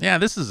and go like, yeah,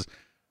 this is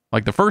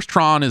like the first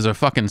Tron is a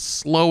fucking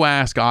slow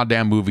ass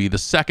goddamn movie. The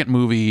second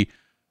movie,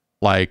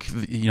 like,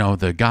 you know,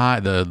 the guy,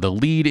 the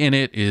lead in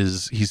it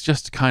he's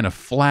just kind of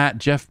flat.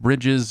 Jeff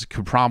Bridges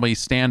could probably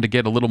stand to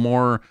get a little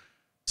more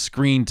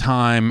screen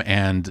time,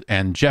 and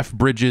Jeff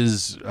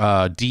Bridges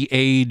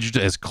de-aged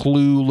as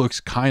Clue looks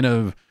kind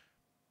of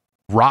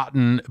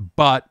rotten,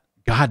 but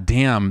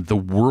goddamn, the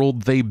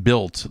world they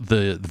built,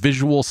 the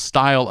visual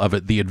style of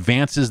it, the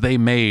advances they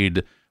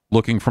made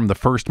looking from the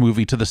first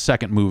movie to the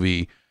second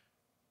movie,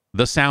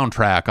 the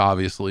soundtrack,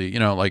 obviously, you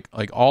know, like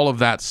all of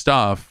that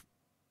stuff,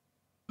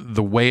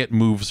 the way it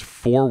moves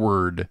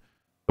forward,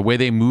 the way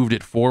they moved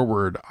it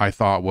forward, I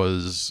thought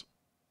was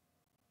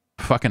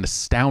fucking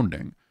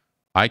astounding.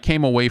 I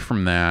came away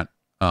from that.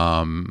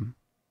 I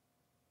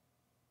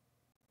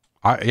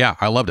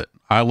loved it.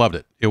 I loved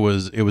it. It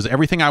was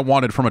everything I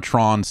wanted from a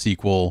Tron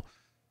sequel,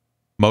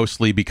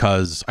 mostly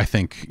because I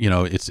think, you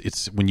know,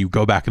 it's when you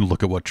go back and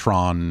look at what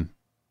Tron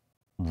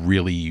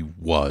really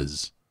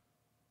was,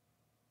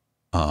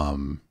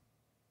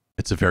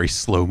 it's a very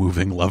slow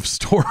moving love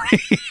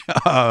story,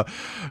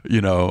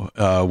 you know,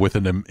 with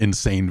an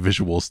insane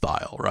visual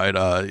style, right?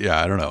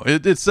 I don't know.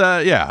 It's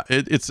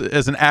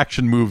as an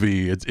action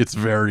movie, it's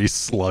very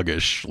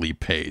sluggishly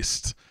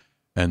paced.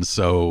 And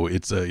so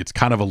it's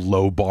kind of a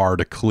low bar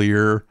to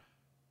clear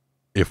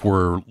if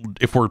we're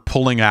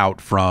pulling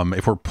back from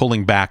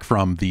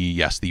the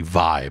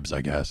vibes,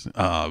 I guess.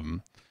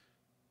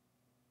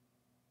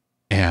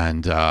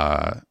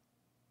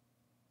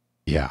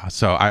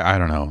 So I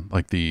don't know,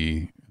 like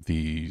the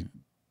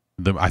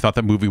I thought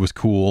that movie was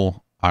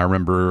cool. I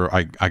remember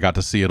I got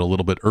to see it a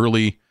little bit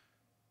early,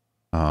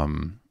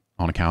 on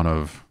account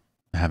of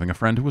having a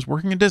friend who was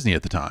working at Disney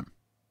at the time.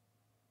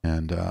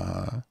 And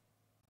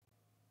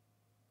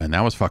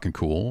that was fucking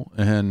cool.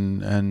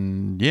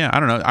 And yeah, I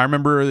don't know. I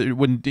remember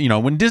when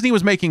Disney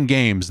was making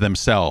games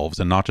themselves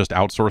and not just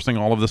outsourcing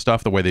all of the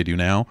stuff the way they do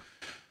now.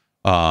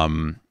 I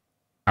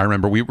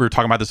remember we were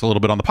talking about this a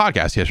little bit on the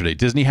podcast yesterday.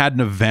 Disney had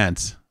an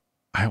event.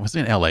 I was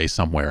in LA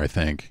somewhere, I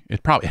think.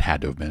 It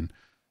had to have been.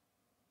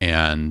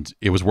 And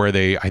it was where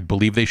I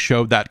believe they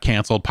showed that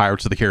canceled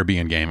Pirates of the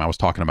Caribbean game I was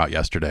talking about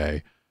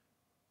yesterday.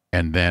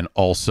 And then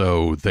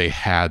also they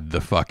had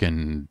the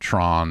fucking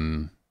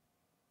Tron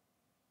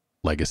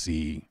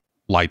Legacy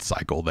light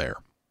cycle there.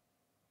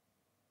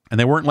 And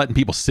they weren't letting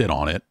people sit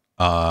on it,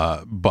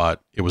 but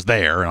it was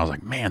there. And I was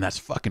like, man, that's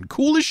fucking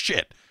cool as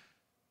shit.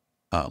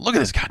 Look at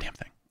this goddamn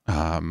thing.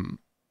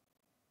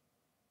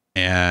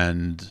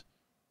 And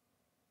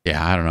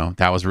yeah, I don't know.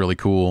 That was really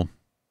cool.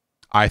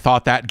 I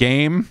thought that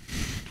game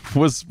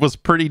was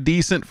pretty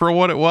decent for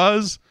what it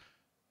was.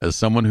 As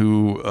someone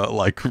who,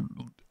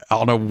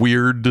 on a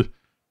weird,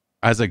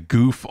 as a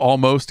goof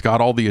almost, got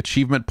all the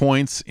achievement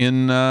points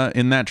in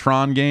that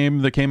Tron game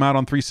that came out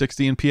on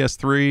 360 and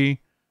PS3.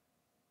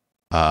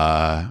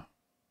 That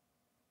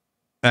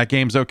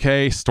game's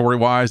okay.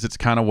 Story-wise, it's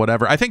kind of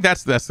whatever. I think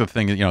that's the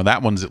thing. You know,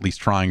 that one's at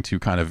least trying to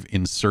kind of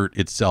insert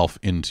itself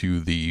into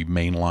the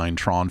mainline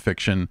Tron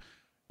fiction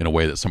in a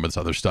way that some of this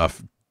other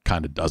stuff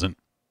kind of doesn't.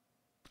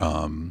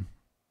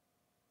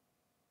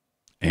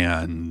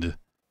 And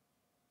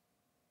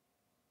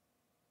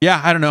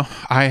yeah, I don't know.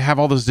 I have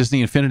all those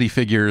Disney Infinity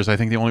figures. I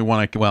think the only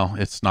one well,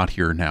 it's not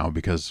here now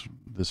because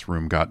this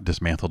room got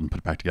dismantled and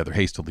put back together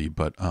hastily,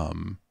 but I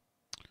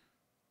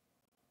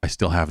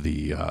still have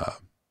the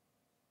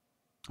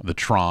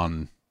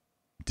Tron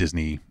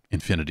Disney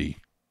Infinity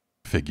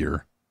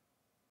figure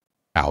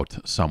out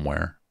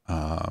somewhere.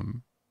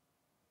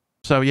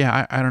 So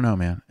yeah, I don't know,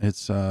 man.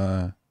 It's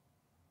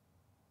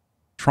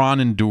Tron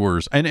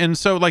endures, and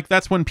so like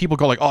that's when people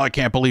go like, oh, I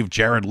can't believe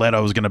Jared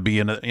Leto is going to be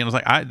in it. You know, it's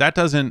like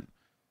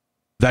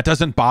that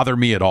doesn't bother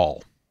me at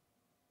all,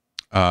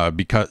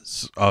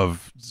 because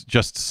of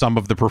just some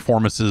of the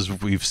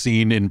performances we've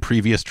seen in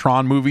previous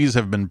Tron movies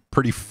have been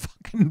pretty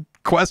fucking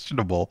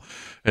questionable.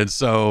 And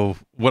so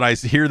when I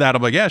hear that,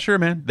 I'm like, yeah, sure,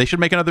 man, they should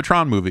make another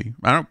Tron movie.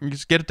 I don't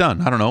just get it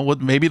done. I don't know.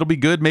 Maybe it'll be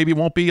good. Maybe it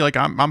won't be. Like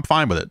I'm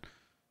fine with it.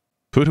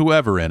 Put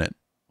whoever in it.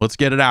 Let's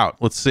get it out.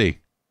 Let's see.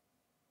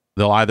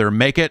 They'll either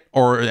make it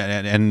or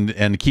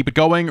and keep it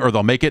going, or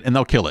they'll make it and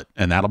they'll kill it,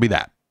 and that'll be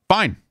that.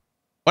 Fine,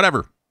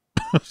 whatever.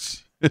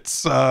 It's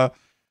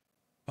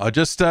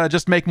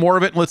just make more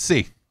of it and let's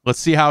see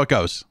how it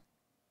goes.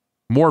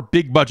 More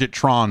big budget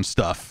Tron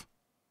stuff.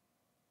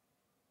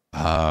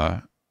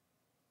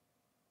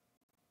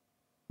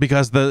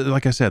 Because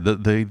like I said,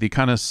 the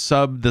kind of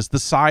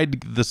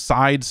the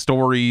side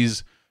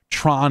stories,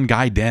 Tron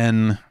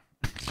Gaiden,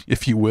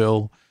 if you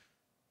will,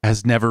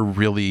 has never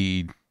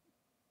really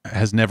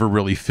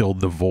filled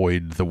the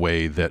void the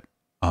way that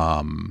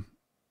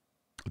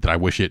that I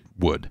wish it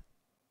would.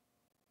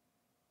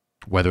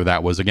 Whether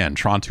that was, again,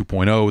 Tron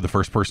 2.0, the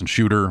first person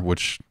shooter,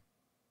 which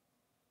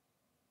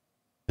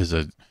is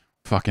a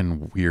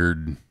fucking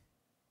weird,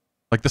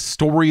 like the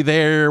story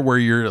there where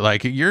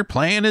you're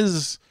playing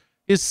his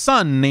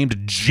son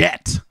named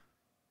Jet,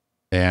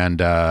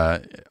 and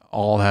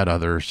all that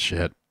other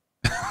shit.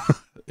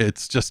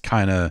 It's just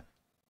kind of,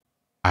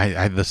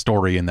 the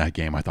story in that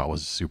game I thought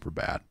was super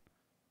bad.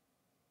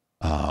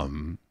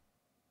 I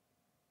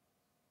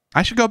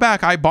should go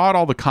back. I bought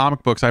all the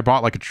comic books. I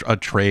bought like a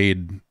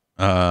trade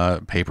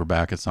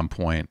paperback at some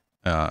point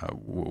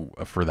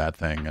for that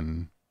thing,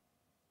 and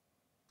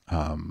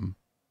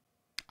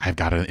I've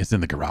got it. It's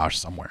in the garage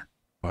somewhere,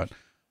 but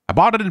I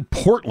bought it in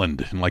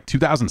Portland in like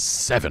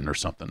 2007 or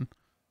something.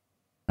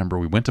 Remember,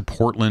 we went to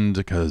Portland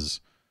because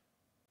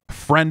a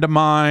friend of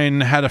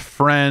mine had a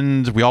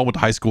friend. We all went to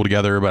high school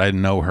together, but I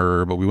didn't know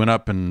her. But we went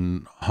up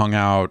and hung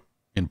out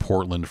in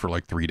Portland for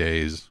like 3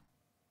 days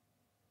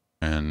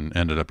and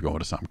ended up going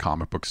to some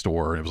comic book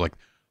store. And it was like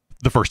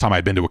the first time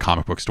I'd been to a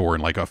comic book store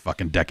in like a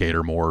fucking decade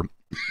or more.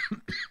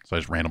 So I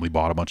just randomly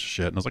bought a bunch of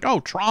shit and I was like, oh,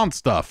 Tron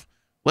stuff.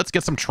 Let's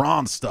get some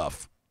Tron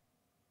stuff.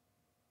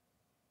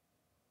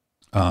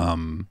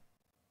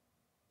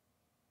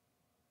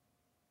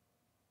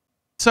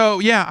 So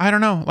yeah, I don't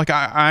know. Like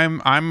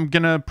I'm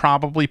gonna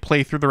probably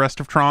play through the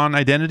rest of Tron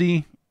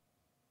Identity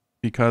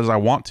because I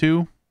want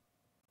to.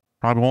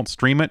 Probably won't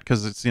stream it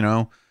because it's, you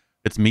know,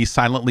 it's me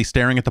silently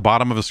staring at the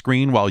bottom of a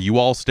screen while you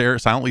all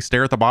silently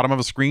stare at the bottom of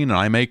a screen and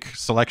I make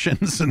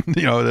selections. And,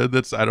 you know,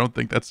 I don't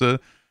think that's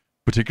a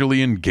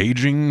particularly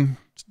engaging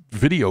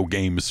video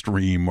game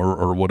stream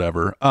or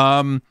whatever.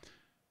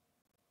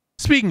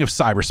 Speaking of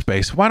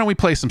cyberspace, why don't we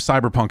play some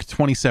Cyberpunk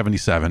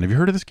 2077? Have you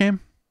heard of this game?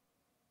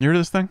 You heard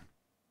of this thing?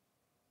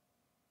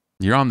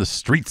 You're on the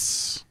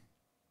streets.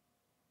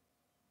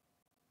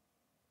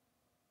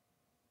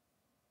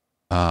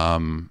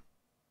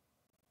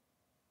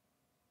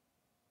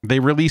 They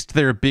released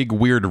their big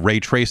weird ray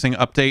tracing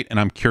update,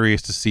 and I'm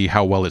curious to see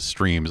how well it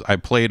streams. I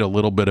played a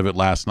little bit of it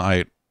last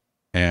night,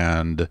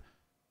 and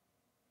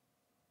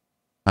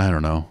I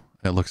don't know.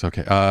 It looks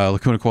okay.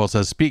 Lacuna Coil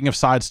says, speaking of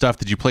side stuff,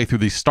 did you play through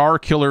the Star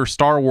Killer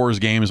Star Wars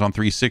games on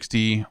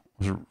 360? It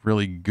was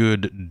really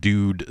good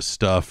dude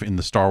stuff in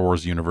the Star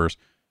Wars universe.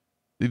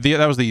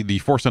 That was the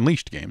Force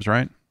Unleashed games,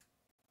 right?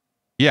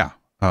 Yeah.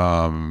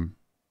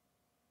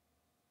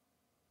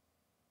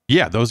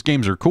 Yeah, those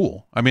games are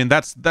cool. I mean,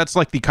 that's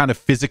like the kind of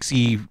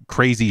physicsy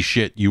crazy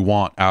shit you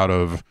want out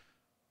of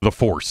the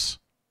Force,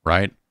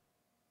 right?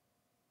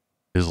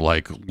 Is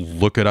like,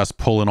 look at us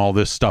pulling all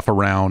this stuff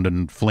around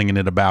and flinging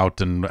it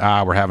about, and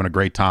we're having a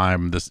great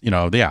time. This, you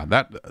know, yeah,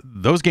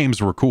 those games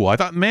were cool. I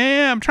thought,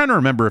 man, I'm trying to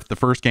remember if the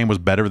first game was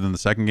better than the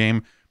second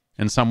game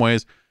in some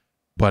ways,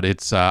 but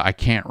it's I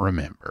can't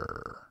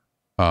remember.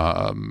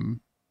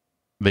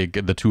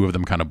 The two of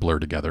them kind of blur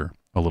together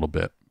a little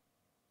bit.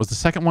 Was the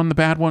second one the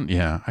bad one?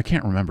 Yeah, I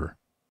can't remember.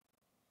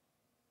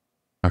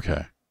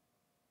 Okay.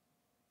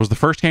 Was the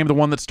first game the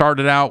one that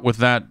started out with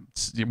that,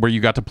 where you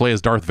got to play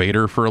as Darth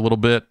Vader for a little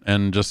bit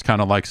and just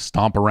kind of like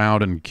stomp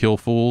around and kill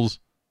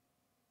fools?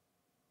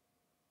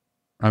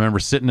 I remember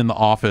sitting in the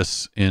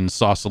office in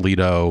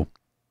Sausalito,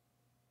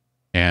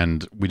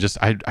 and we just,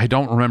 I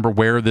don't remember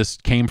where this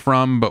came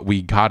from, but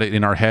we got it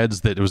in our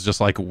heads that it was just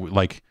like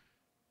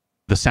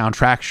the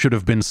soundtrack should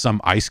have been some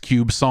Ice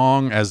Cube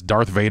song as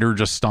Darth Vader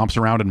just stomps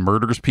around and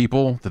murders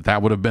people.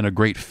 That would have been a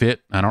great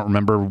fit. I don't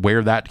remember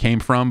where that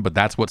came from, but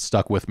that's what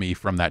stuck with me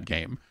from that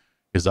game,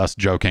 is us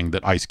joking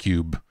that Ice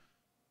Cube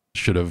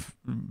should have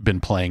been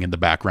playing in the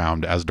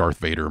background as Darth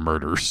Vader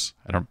murders.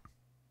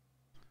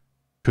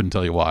 Couldn't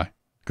tell you why.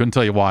 Couldn't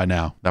tell you why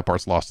now. That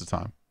part's lost to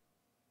time.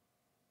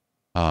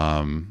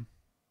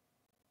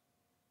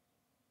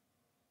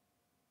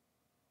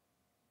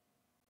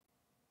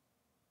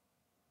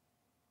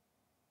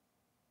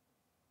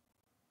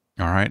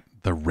 All right,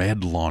 the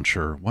red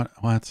launcher. What?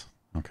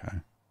 Okay.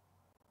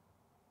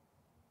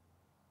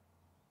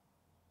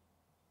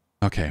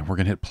 Okay, we're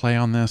gonna hit play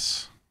on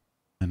this,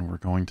 and we're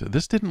going to.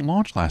 This didn't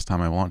launch last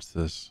time I launched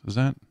this. Is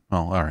that?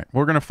 Well, all right.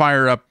 We're gonna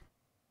fire up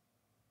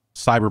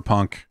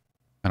Cyberpunk,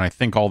 and I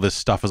think all this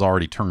stuff is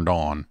already turned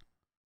on.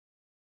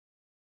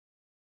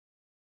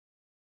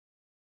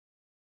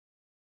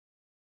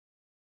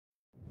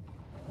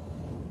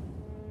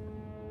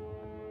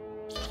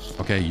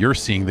 Okay, you're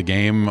seeing the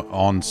game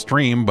on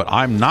stream, but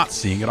I'm not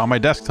seeing it on my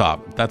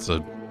desktop. That's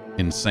a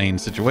insane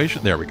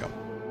situation. There we go.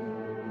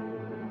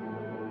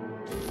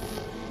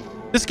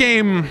 This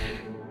game,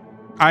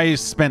 I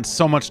spent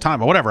so much time,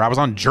 but whatever. I was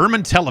on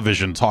German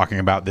television talking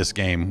about this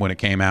game when it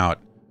came out,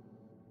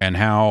 and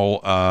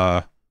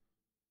how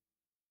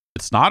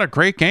it's not a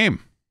great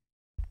game.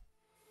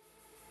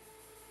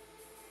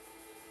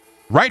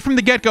 Right from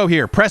the get-go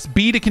here, press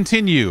B to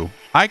continue.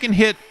 I can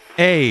hit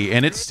A,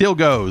 and it still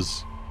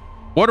goes.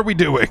 What are we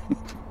doing?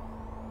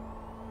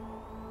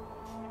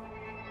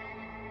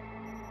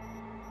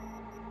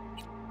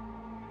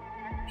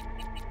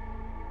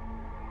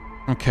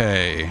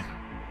 Okay.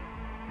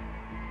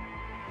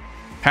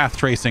 Path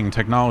tracing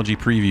technology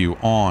preview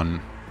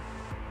on.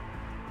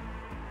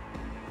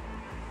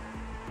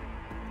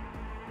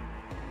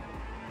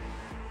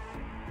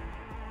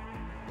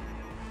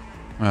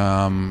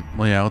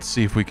 Well, yeah, let's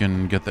see if we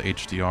can get the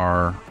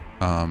HDR,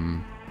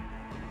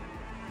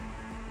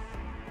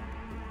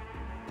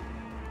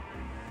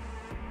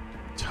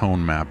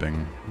 tone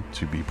mapping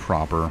to be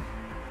proper.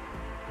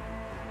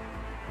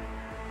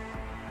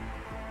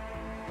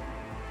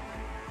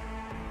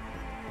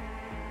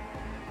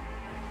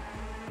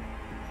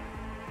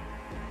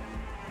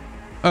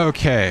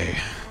 Okay,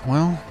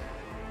 well,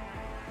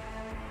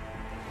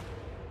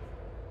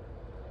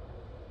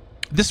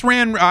 this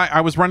ran,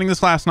 I was running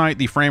this last night.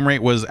 The frame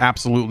rate was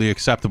absolutely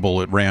acceptable.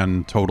 It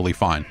ran totally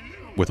fine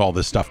with all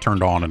this stuff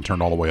turned on and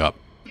turned all the way up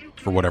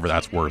for whatever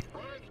that's worth.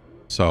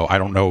 So I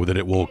don't know that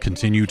it will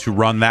continue to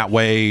run that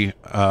way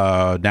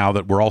now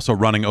that we're also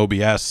running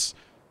OBS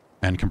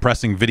and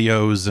compressing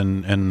videos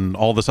and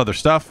all this other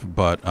stuff.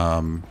 But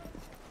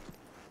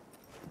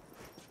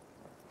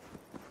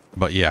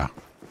yeah.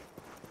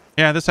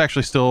 Yeah, this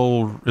actually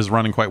still is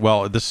running quite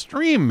well. The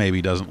stream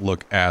maybe doesn't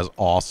look as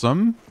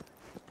awesome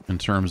in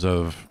terms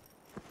of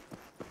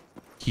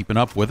keeping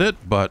up with it,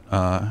 but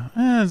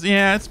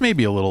yeah, it's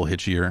maybe a little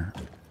hitchier.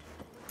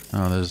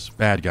 Oh, there's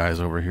bad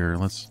guys over here.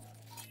 Let's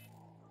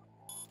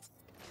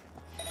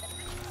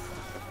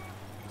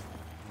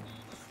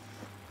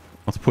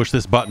push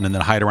this button and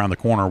then hide around the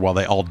corner while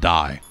they all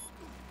die.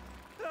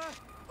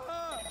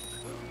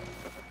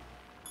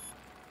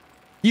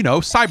 You know,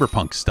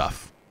 cyberpunk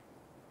stuff.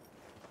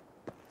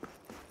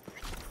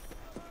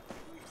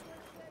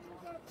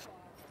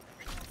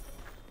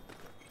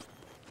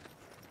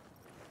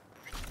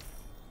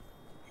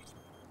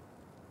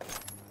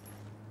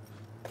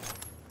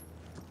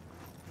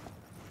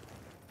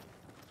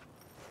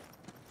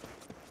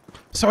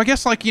 So I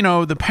guess, like, you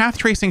know, the path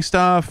tracing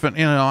stuff, and,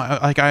 you know,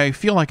 like, I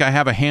feel like I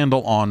have a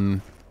handle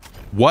on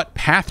what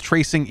path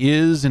tracing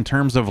is in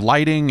terms of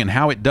lighting and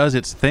how it does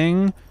its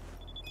thing.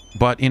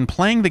 But in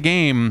playing the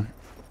game,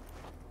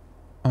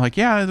 I'm like,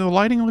 yeah, the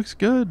lighting looks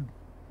good.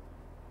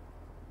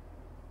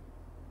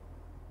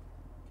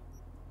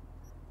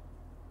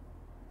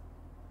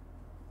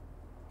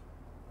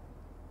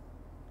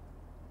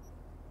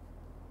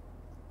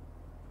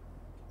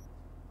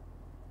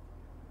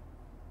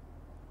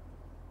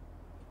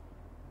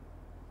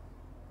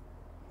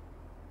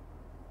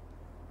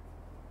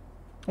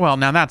 Well,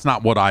 now that's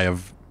not what I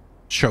have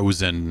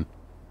chosen.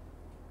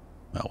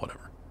 Well,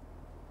 whatever.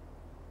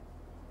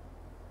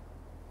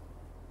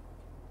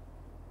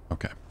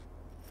 Okay.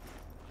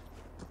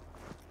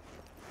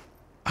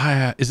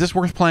 Is this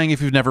worth playing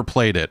if you've never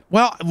played it?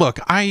 Well, look,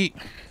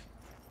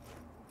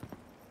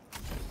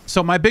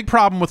 so my big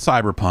problem with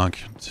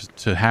Cyberpunk,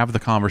 to have the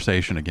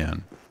conversation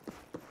again,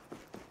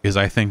 is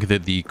I think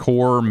that the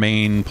core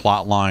main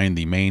plot line,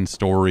 the main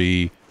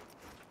story,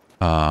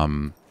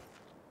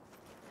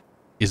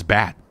 is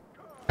bad.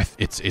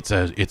 It's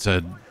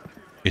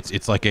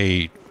like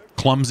a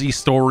clumsy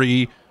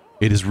story.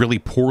 It is really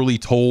poorly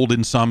told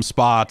in some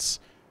spots.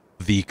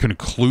 The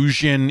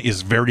conclusion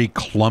is very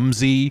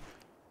clumsy.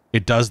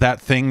 It does that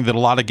thing that a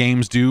lot of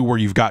games do where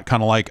you've got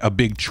kind of like a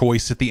big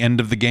choice at the end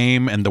of the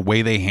game, and the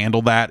way they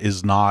handle that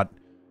is not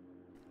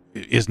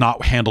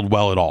handled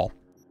well at all.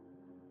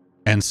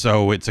 And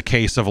so it's a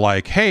case of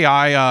like, hey,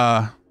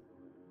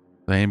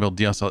 they enabled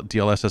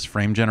DLSS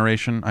frame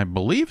generation. I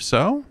believe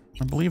so.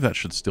 I believe that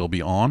should still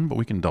be on, but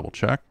we can double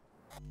check.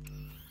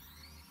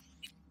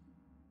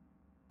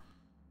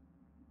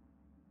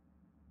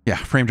 Yeah,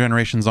 frame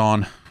generation's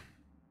on.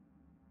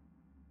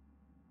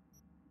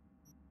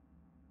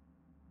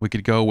 We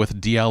could go with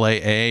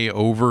DLAA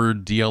over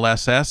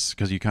DLSS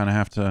because you kind of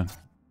have to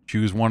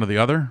choose one or the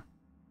other.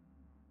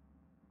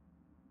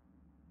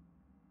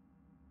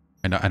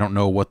 And I don't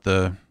know what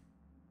the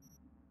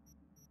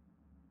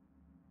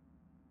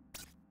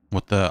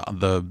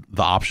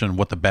option,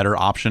 what the better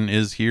option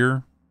is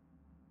here.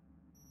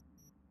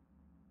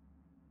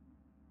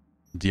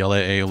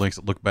 DLAA makes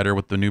it look better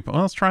with the new.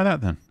 Well, let's try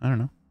that then. I don't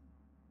know.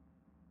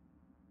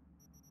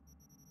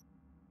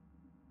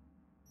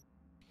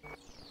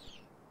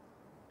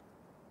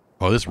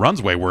 Oh, this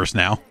runs way worse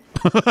now.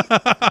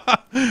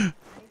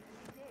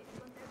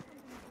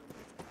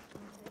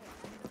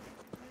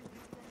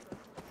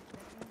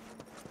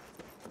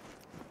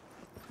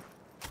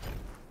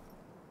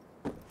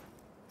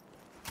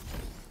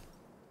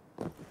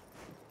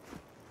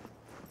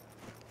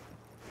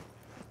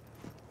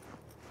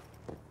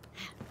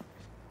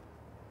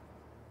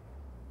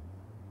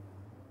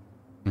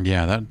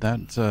 Yeah,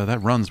 that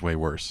runs way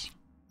worse.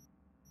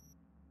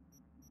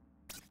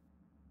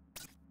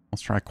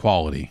 Let's try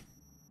quality.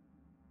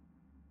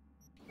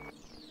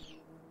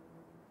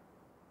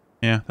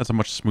 Yeah, that's a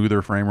much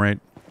smoother frame rate.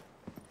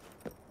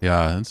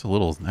 Yeah, it's a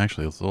little,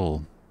 actually, it's a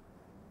little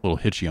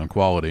hitchy on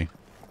quality.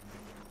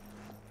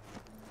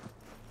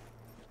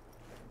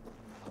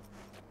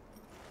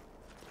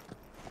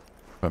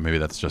 But maybe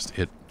that's just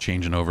it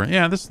changing over.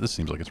 Yeah, this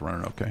seems like it's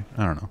running okay.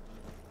 I don't know.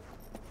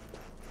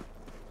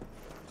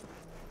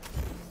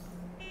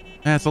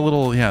 Yeah, it's a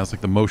little, yeah, it's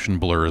like the motion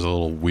blur is a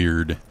little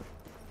weird.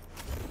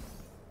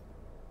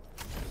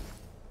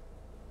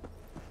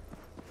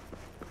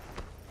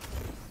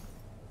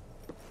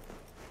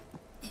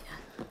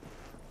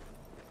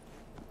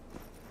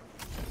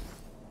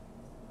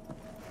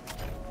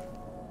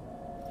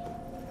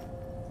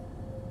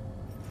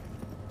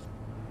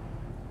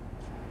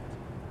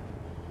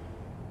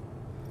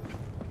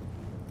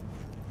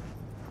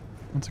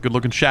 That's a good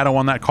looking shadow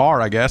on that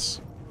car, I guess.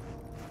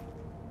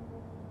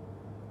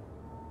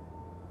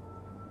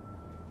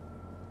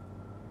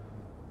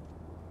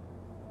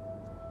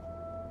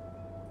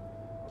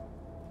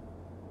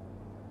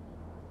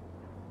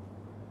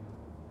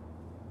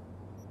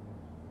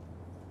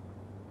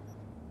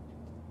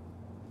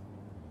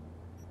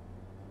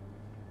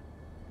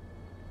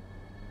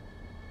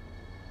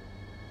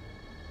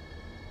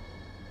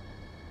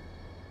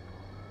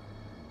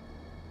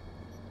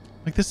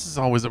 Like, this is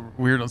always a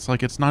weird, it's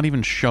like it's not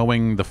even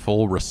showing the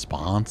full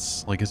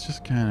response. Like, it's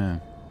just kind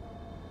of...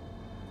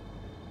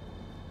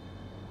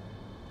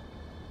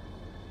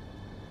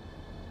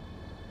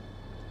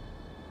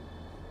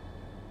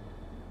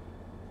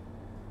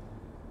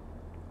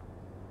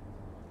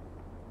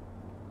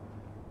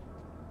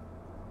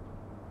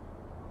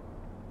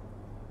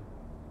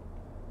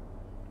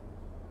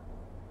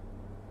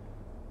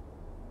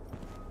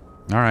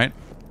 All right.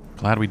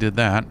 Glad we did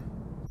that.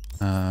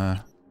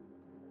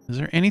 Is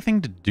there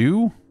anything to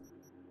do?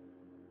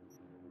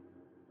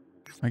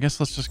 I guess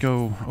let's just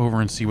go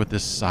over and see what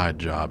this side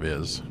job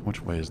is.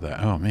 Which way is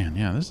that? Oh, man.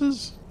 Yeah, this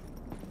is...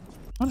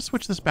 I want to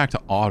switch this back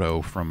to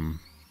auto from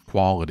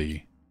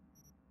quality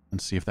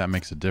and see if that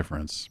makes a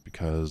difference,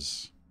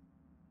 because...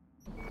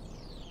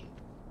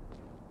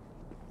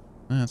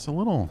 it's a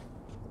little...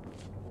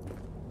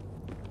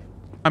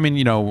 I mean,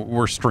 you know,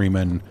 we're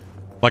streaming.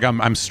 Like,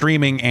 I'm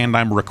streaming and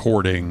I'm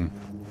recording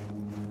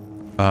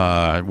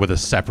with a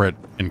separate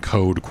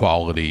encode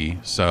quality,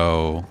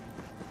 so...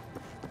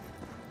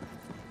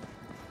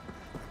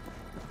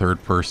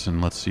 Third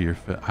person, let's see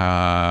if...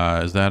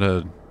 is that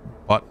a...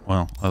 What?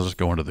 Well, I'll just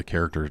go into the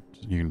character.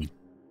 You can...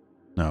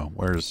 No,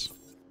 where's...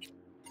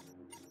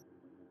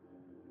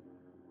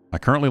 I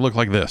currently look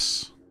like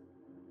this.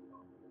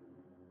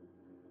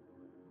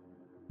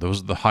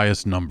 Those are the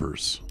highest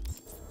numbers.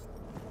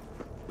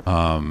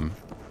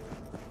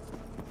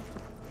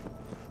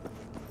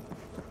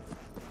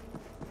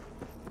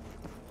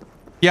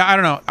 Yeah, I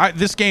don't know.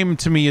 This game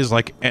to me is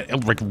like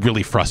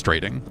really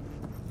frustrating.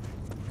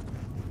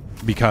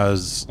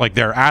 Because like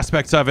there are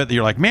aspects of it that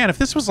you're like, man, if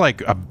this was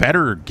like a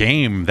better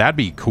game, that'd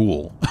be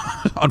cool.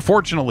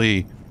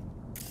 Unfortunately,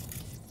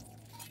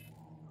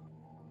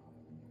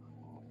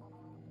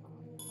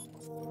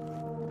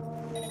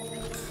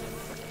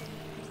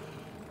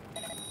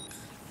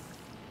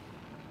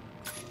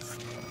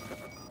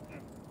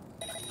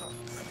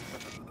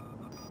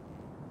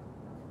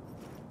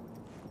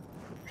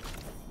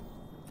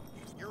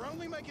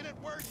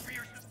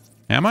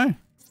 am I?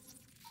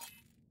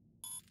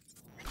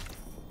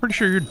 Pretty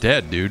sure you're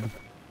dead, dude.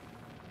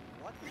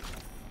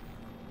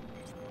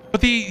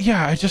 But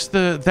I just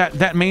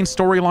that main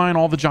storyline,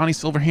 all the Johnny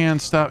Silverhand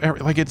stuff,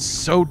 like it's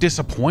so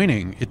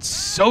disappointing. It's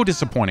so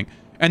disappointing.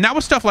 And that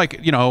was stuff like,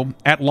 you know,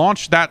 at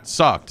launch that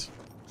sucked.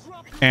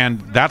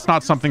 And that's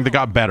not something that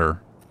got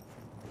better.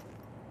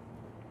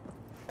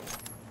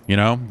 You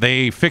know,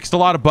 they fixed a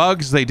lot of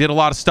bugs, they did a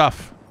lot of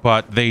stuff,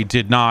 but they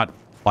did not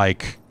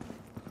like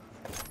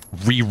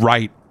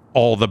rewrite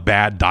all the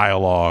bad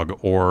dialogue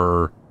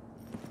or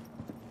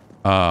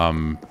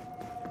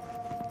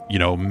you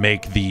know,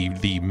 make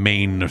the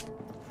main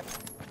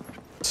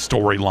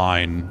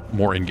storyline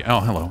more in. Oh,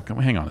 hello. Can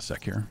we hang on a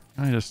sec here?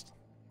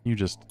 You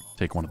just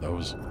take one of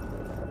those.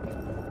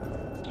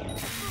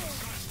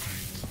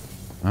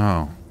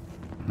 Oh,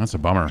 that's a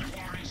bummer.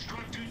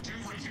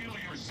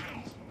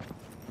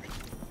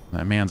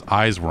 That man's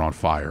eyes were on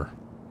fire.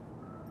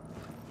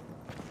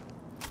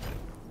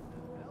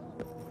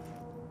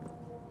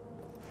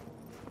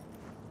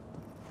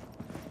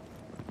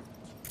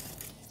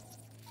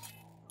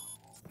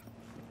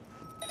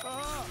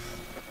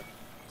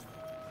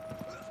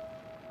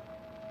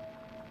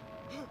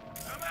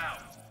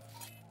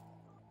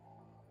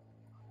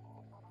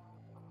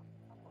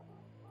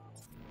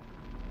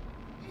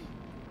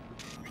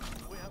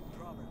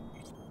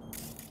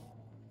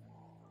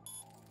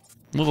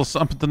 A little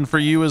something for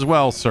you as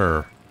well,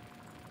 sir.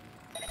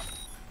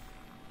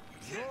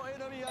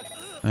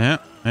 Yeah,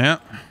 yeah,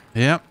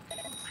 yeah,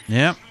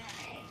 yeah,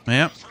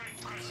 yeah.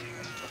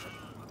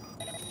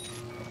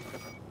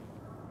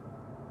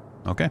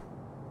 Okay.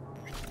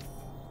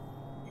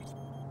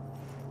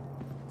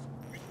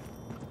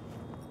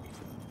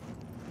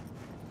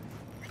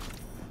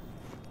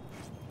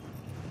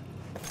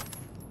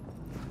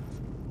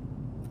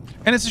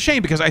 And it's a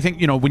shame because I think,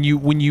 you know, when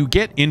you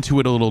get into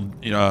it a little,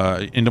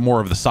 into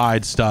more of the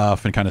side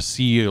stuff and kind of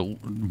see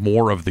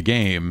more of the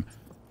game,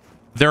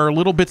 there are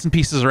little bits and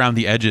pieces around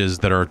the edges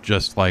that are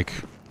just like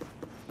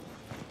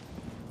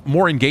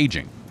more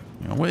engaging,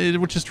 you know,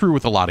 which is true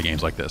with a lot of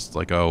games like this. It's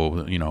like,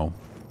 oh, you know,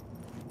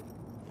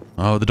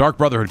 oh, the Dark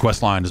Brotherhood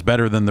quest line is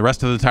better than the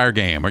rest of the entire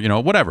game, or, you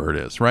know, whatever it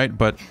is, right?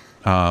 But,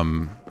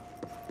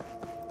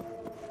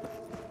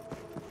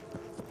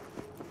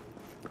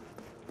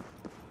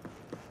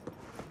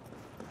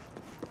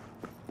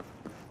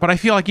 but I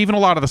feel like even a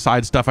lot of the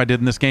side stuff I did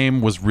in this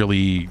game was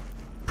really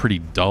pretty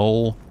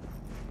dull.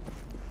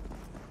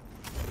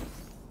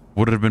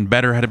 Would it have been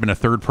better had it been a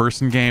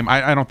third-person game?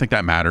 I don't think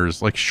that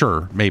matters. Like,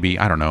 sure, maybe.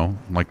 I don't know.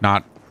 Like,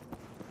 not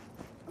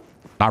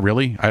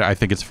really. I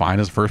think it's fine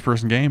as a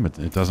first-person game.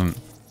 It doesn't...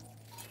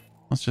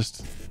 Let's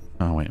just...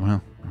 Oh, wait.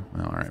 Well,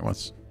 all right.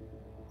 Let's...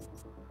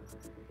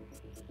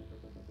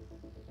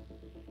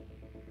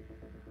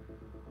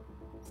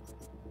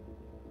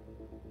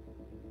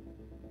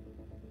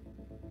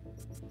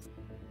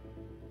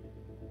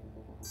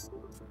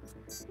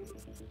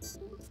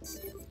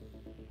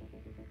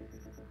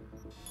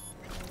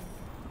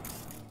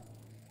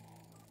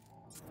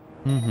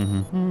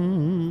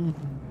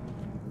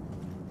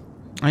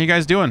 How you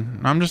guys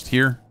doing? I'm just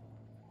here.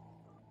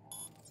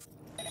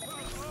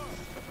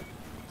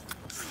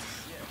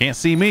 Can't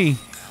see me.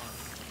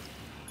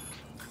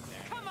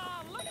 Come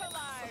on, look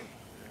alive.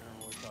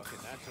 We're talking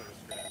that sort of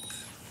scratch.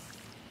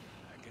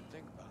 I can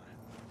think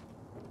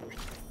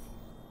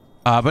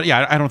about it. But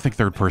yeah, I don't think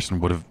third person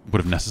would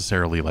have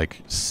necessarily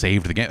like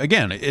saved the game.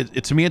 Again,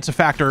 it to me it's a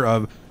factor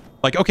of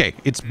like, okay,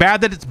 it's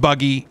bad that it's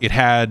buggy. It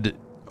had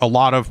a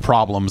lot of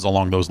problems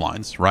along those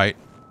lines, right?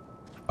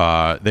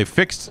 They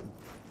fixed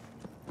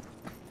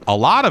a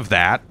lot of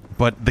that,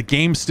 but the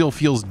game still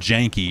feels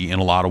janky in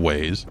a lot of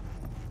ways.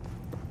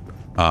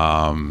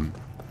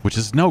 Which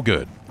is no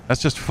good.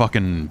 That's just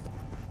fucking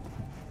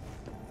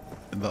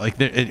like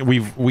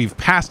we've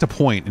passed a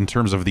point in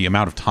terms of the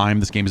amount of time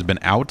this game has been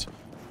out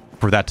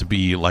for that to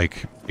be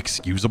like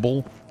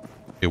excusable.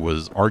 It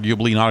was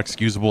arguably not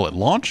excusable at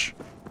launch,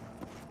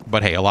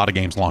 but hey, a lot of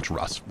games launch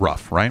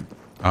rough, right?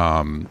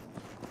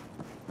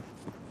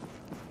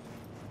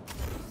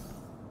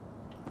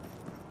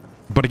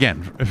 But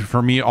again,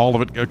 for me, all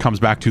of it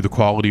comes back to the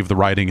quality of the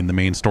writing and the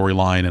main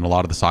storyline and a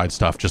lot of the side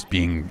stuff just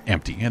being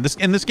empty. And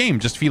this game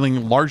just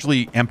feeling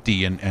largely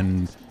empty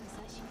and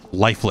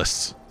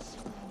lifeless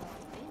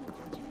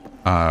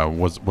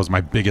was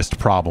my biggest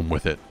problem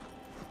with it.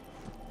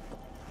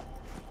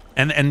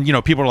 And you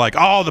know, people are like,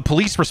 oh, the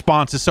police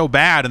response is so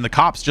bad and the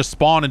cops just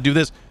spawn and do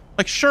this.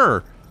 Like,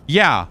 sure,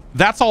 yeah,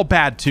 that's all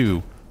bad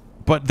too.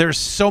 But there's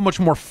so much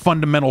more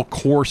fundamental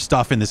core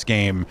stuff in this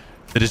game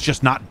that is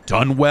just not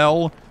done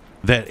well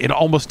that it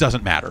almost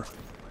doesn't matter.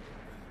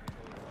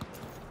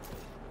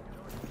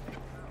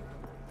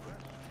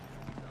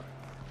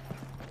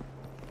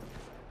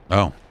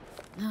 Oh.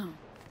 No.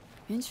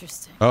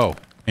 Interesting. Oh,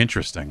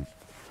 interesting.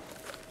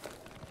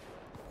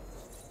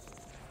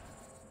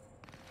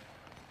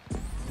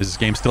 Is this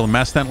game still a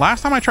mess then?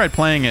 Last time I tried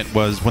playing it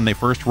was when they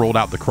first rolled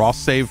out the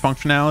cross-save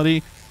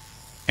functionality.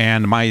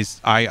 And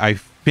I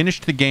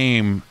finished the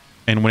game,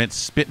 and when it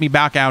spit me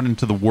back out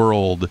into the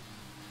world,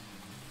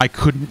 I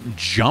couldn't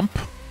jump.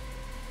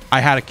 I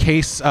had a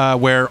case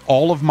where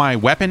all of my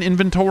weapon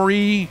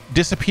inventory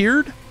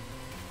disappeared.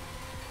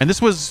 And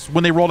this was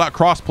when they rolled out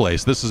crossplay.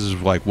 So this is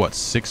like, what,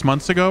 6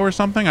 months ago or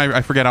something?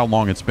 I forget how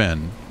long it's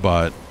been.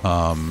 But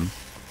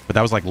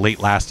that was like late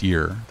last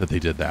year that they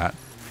did that.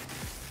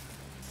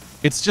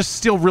 It's just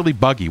still really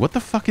buggy. What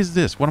the fuck is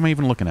this? What am I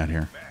even looking at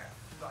here?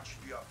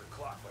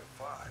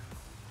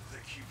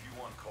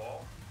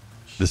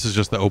 This is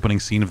just the opening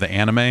scene of the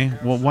anime?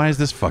 Well, why is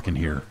this fucking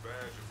here?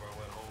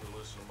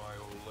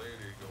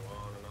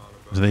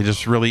 Do they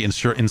just really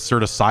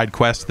insert a side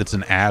quest that's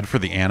an ad for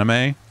the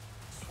anime?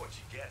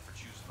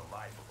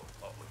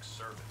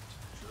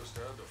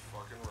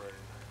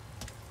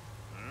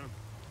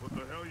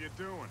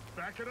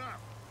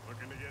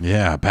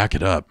 Yeah, back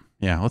it up.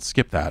 Yeah, let's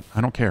skip that.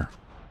 I don't care.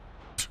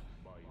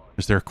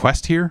 Is there a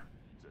quest here?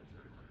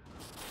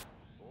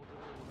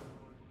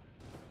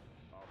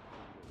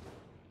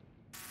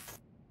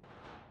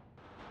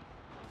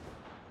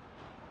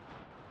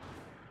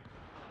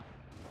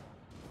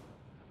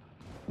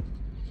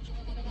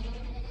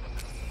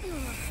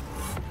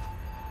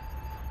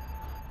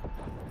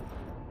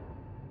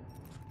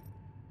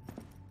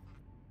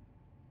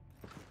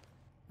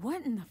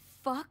 What in the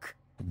fuck?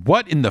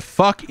 What in the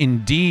fuck,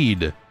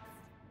 indeed?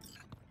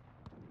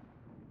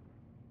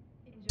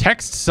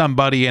 Text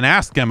somebody and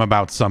ask them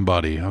about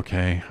somebody.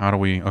 Okay, how do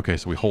we... Okay,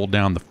 so we hold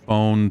down the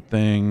phone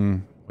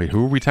thing. Wait,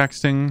 who are we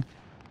texting?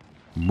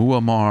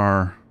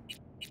 Muammar.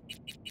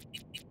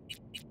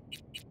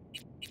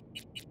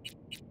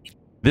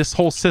 This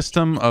whole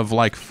system of,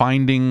 like,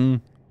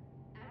 finding...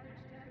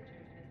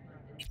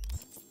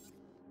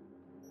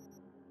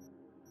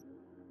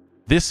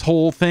 This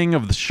whole thing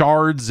of the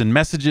shards and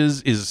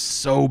messages is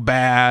so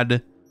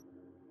bad.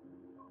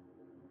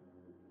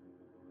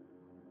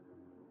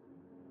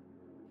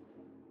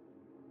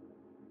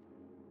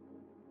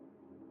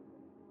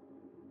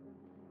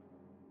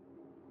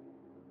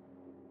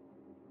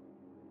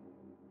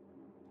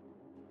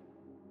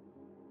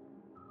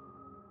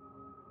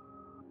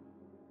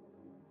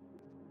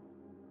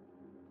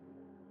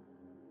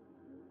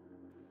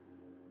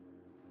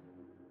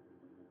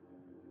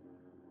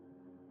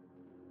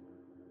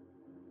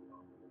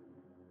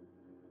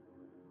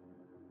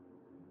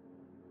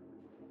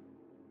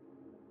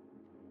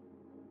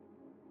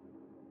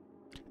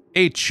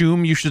 Hey,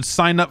 Choom, you should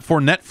sign up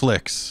for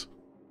Netflix.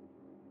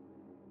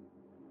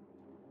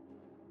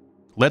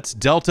 Let's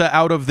Delta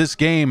out of this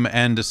game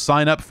and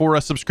sign up for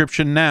a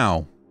subscription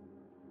now.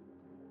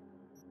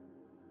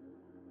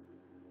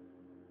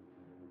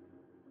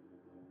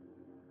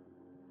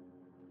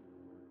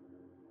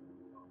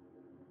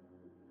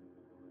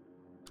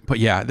 But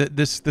yeah,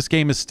 this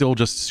game is still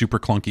just super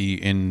clunky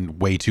in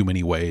way too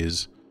many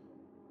ways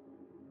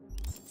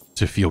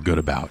to feel good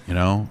about, you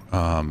know?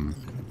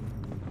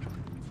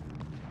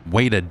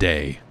 Wait a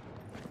day.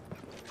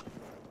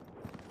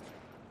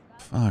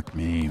 Fuck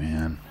me,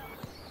 man.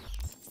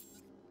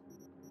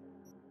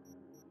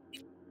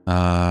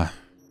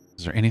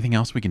 Is there anything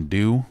else we can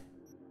do?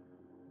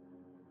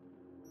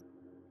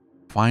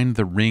 Find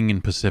the ring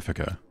in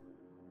Pacifica.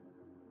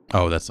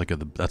 Oh, that's like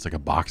a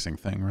boxing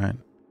thing, right?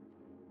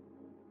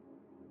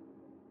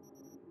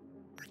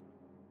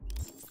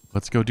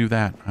 Let's go do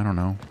that. I don't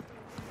know.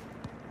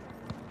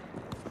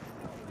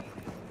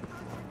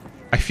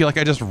 I feel like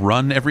I just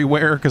run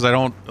everywhere because I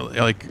don't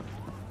like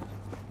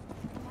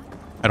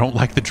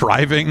the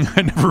driving.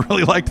 I never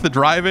really liked the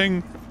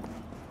driving.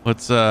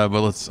 But let's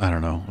I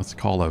don't know. Let's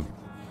call a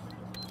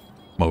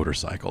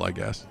motorcycle, I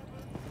guess.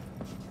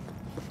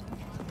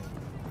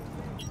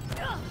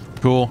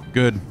 Cool,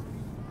 good. The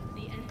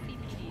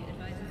NCPD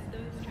advises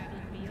those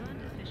traveling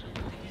beyond official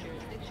police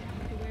jurisdiction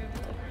to wear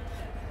bulletproof vests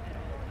at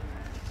all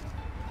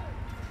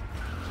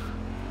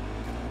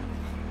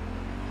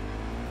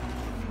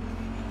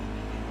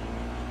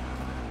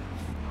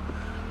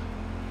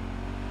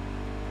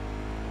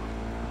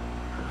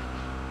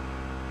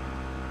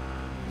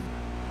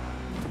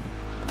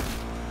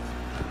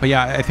But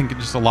yeah, I think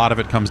just a lot of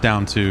it comes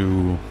down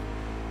to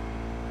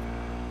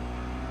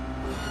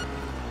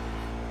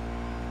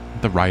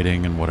the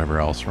writing and whatever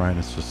else, right?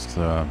 It's just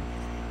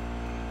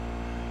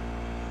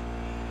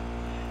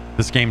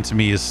this game to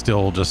me is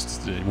still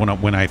just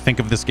when I think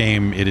of this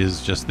game, it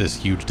is just this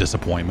huge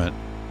disappointment.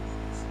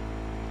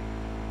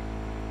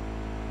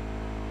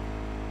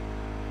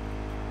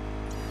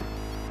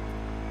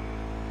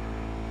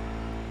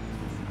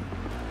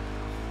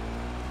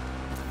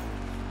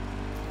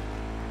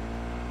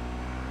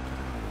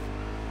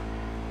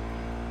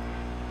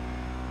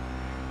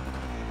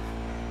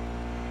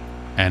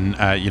 And,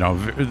 you know,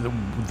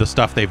 the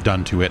stuff they've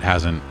done to it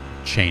hasn't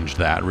changed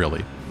that,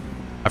 really.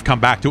 I've come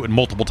back to it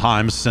multiple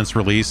times since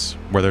release,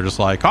 where they're just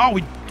like, oh,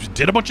 we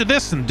did a bunch of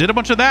this and did a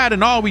bunch of that,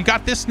 and oh, we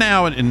got this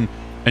now. And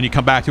you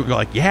come back to it and go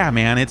like, yeah,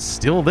 man, it's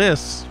still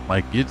this.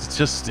 Like,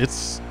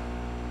 it's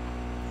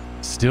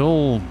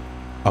still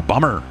a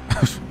bummer.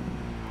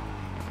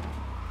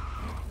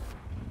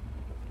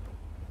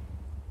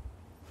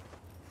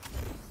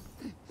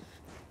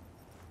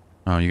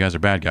 Oh, you guys are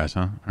bad guys,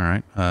 huh? All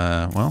right.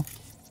 Well...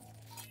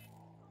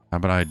 How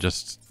about I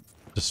just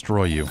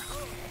destroy you?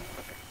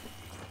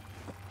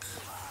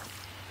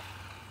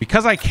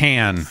 Because I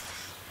can.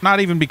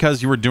 Not even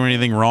because you were doing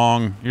anything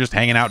wrong. You're just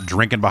hanging out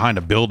drinking behind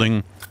a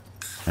building.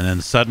 And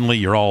then suddenly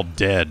you're all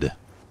dead.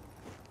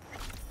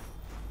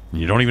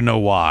 And you don't even know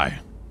why.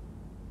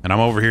 And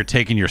I'm over here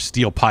taking your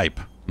steel pipe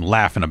and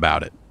laughing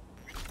about it.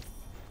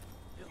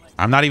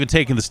 I'm not even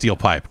taking the steel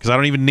pipe because I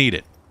don't even need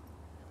it.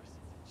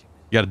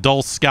 You got a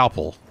dull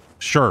scalpel.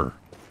 Sure.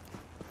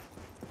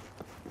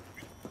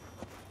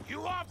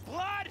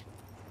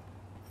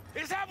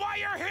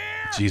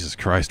 Jesus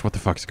Christ, what the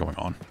fuck is going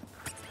on?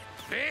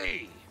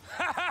 Hey!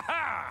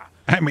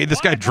 I made this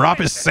guy drop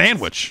his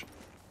sandwich.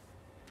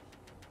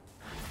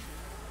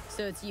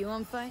 So it's you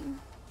I'm fighting?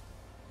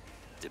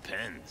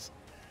 Depends.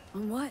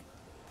 On what?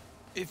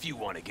 If you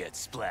want to get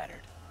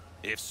splattered.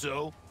 If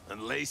so,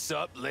 then lace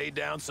up, lay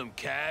down some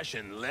cash,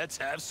 and let's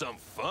have some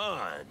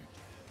fun.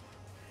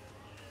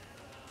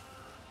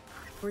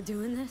 We're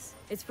doing this?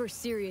 It's for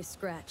serious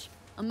scratch.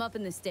 I'm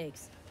upping the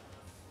stakes.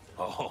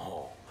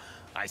 Oh,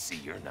 I see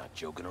you're not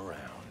joking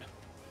around.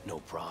 No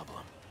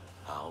problem.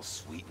 I'll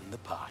sweeten the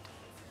pot.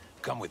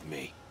 Come with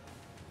me.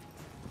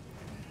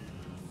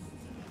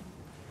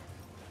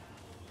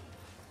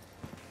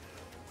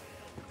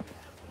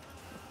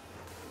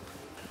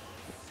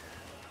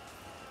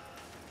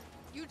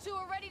 You two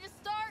are ready to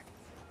start?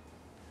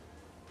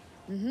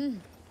 Mm-hmm.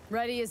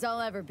 Ready as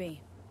I'll ever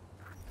be.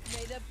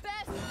 May the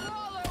best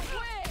brawler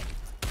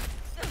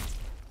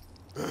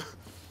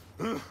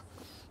win!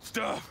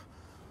 Stop!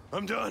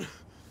 I'm done.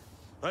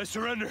 I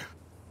surrender.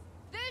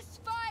 This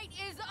fight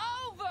is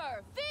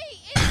over! V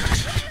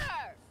is the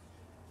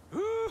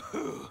winner!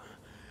 Ooh,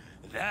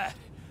 that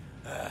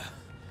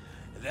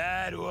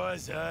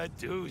was a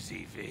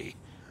doozy, V.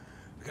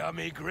 Got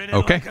me grinning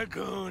like a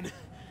goon.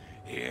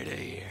 Ear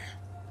to ear.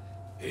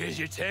 Here's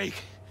your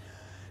take.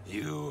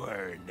 You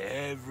earned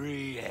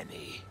every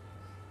penny.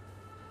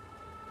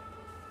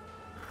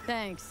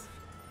 Thanks.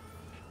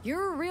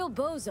 You're a real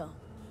bozo.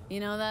 You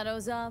know that,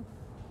 Ozab?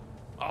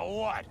 A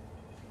what?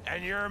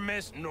 And you're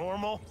Miss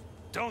Normal?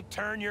 Don't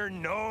turn your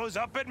nose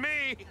up at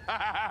me!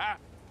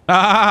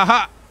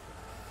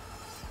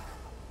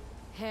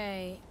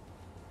 Hey,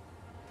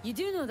 you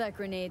do know that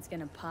grenade's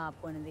gonna pop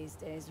one of these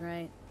days,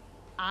 right?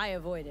 I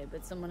avoided,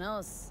 but someone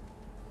else...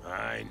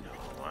 I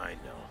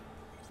know.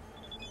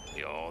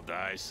 You all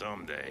die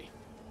someday.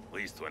 At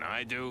least when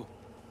I do,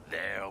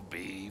 there'll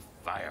be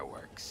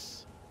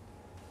fireworks.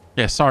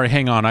 Yeah, sorry,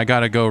 hang on. I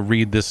gotta go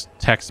read this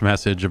text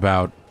message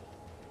about...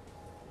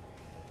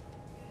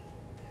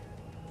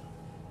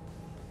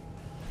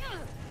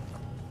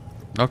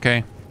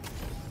 Okay.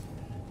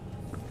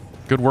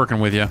 Good working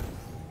with you.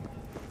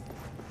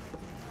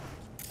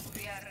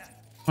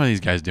 What are these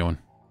guys doing?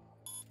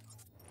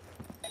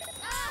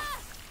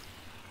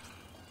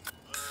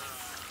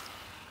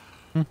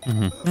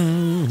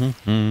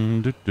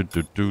 Найду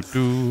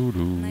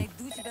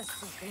тебя,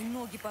 сука, и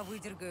ноги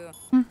повыдергаю.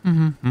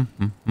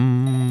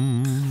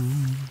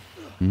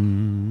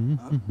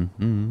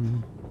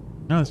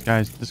 No,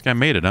 this guy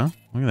made it, huh?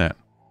 Look at that.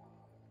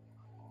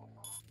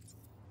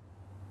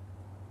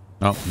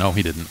 Oh, no,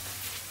 he didn't.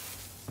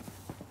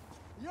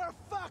 You're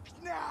fucked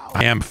now.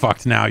 I am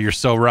fucked now. You're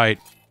so right.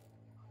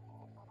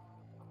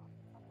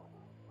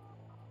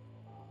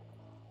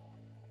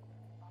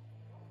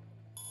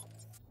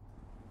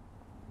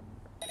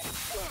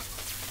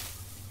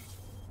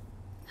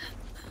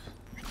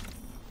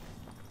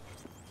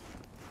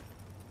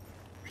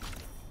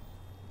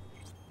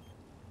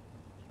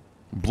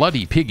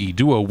 Bloody Piggy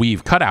Duo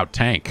Weave Cutout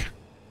Tank.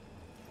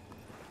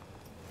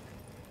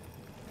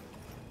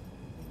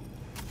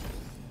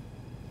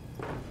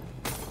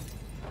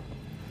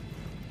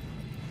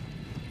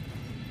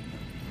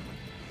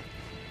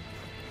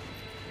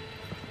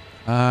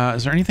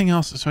 Is there anything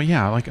else? So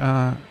yeah, like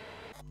oh,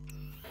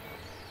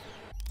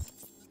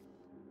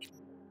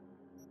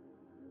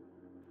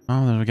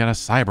 then we got a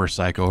cyber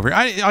psycho over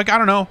here. I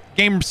don't know.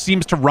 Game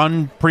seems to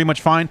run pretty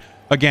much fine.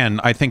 Again,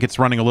 I think it's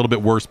running a little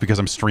bit worse because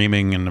I'm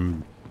streaming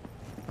and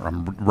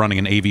I'm running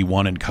an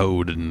AV1 in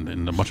code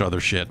and a bunch of other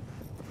shit.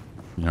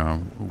 You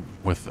know,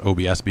 with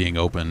OBS being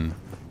open.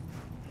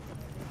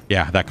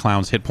 Yeah, that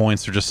clown's hit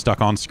points are just stuck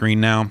on screen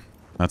now.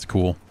 That's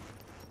cool.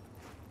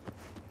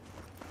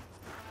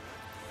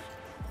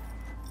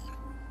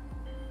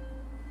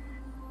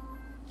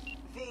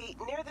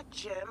 Near the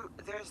gym,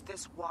 there's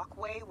this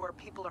walkway where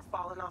people are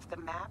falling off the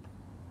map.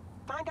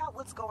 Find out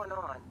what's going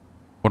on.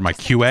 What am I,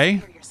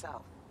 QA?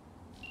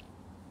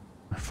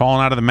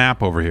 Falling out of the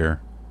map over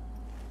here.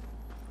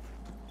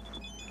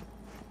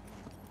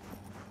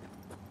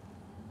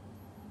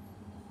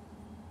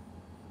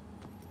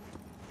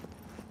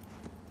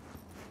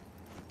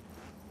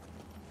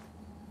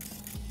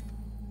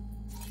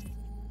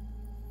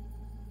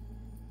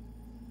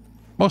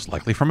 Most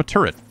likely from a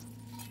turret.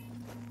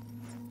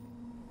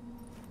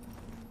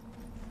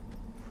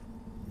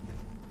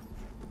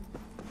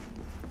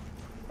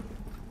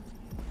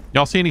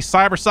 Y'all see any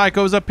cyber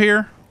psychos up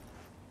here?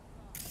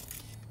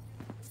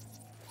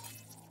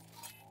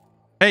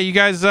 Hey, you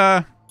guys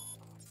know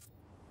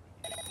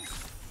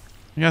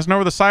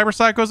where the cyber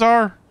psychos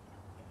are?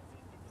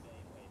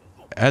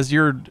 As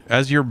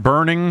you're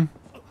burning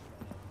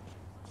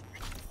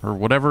or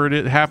whatever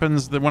it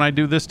happens that when I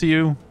do this to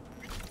you.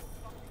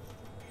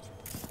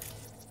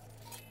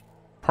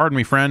 Pardon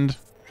me, friend.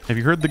 Have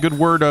you heard the good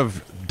word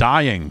of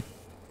dying?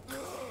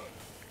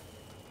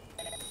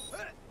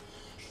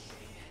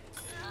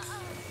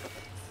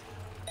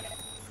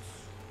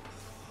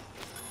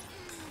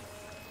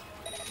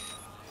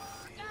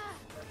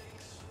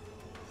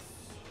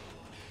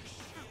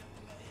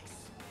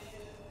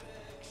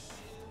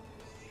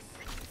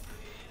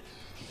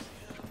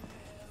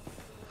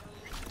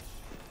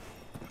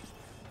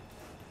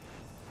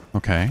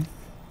 Okay.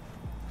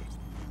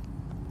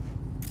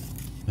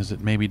 Is it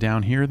maybe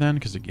down here then?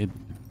 Because it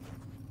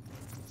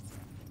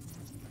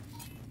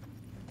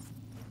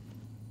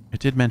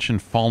did mention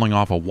falling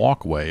off a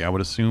walkway. I would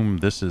assume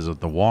this is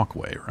the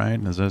walkway, right?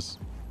 Is this...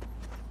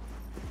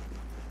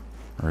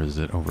 Or is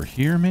it over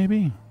here,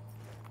 maybe?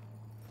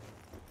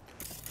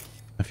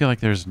 I feel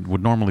like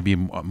would normally be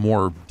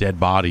more dead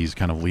bodies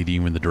kind of leading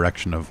you in the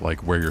direction of,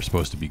 like, where you're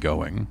supposed to be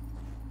going.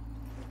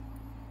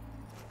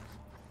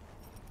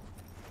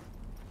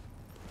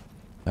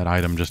 That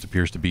item just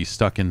appears to be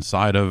stuck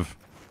inside of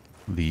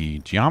the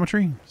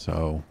geometry,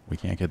 so we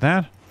can't get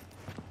that.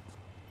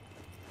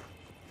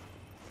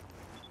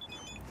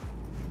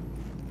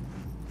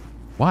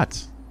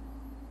 What?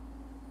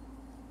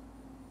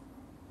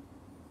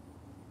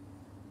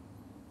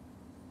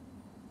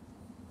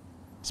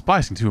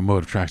 Splicing to a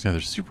mode of tracks together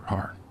is super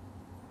hard.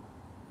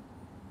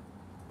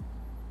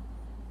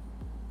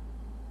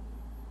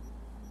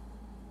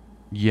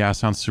 Yeah,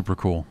 sounds super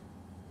cool.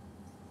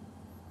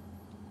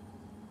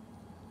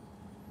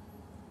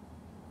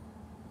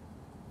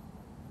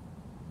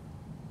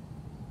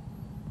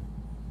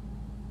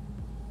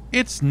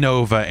 It's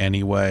Nova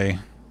anyway.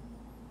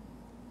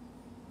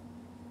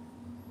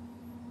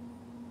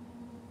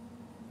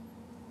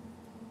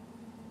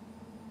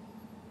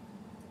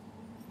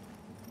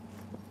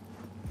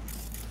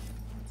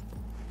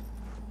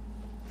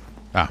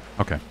 Ah,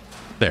 okay.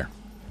 There.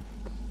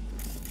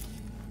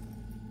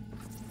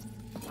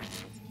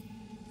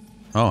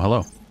 Oh,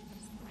 hello.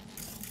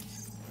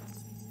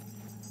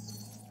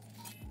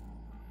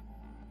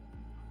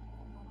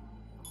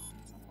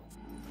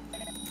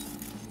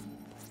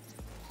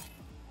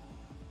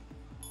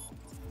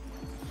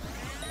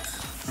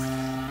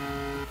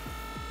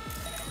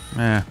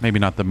 Maybe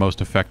not the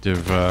most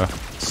effective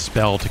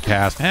spell to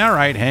cast. All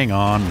right, hang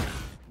on.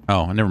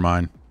 Oh, never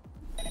mind.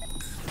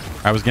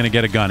 I was going to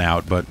get a gun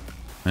out, but...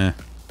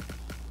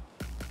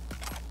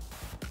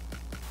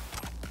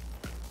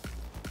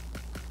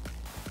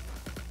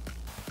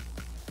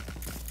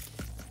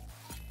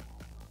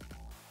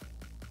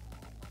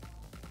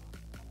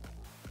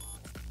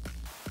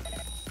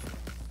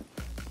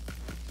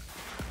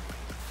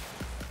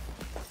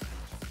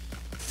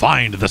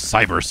 Find the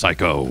Cyber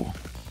Psycho.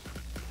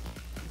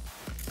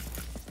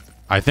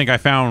 I think I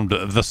found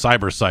the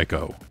Cyber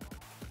Psycho.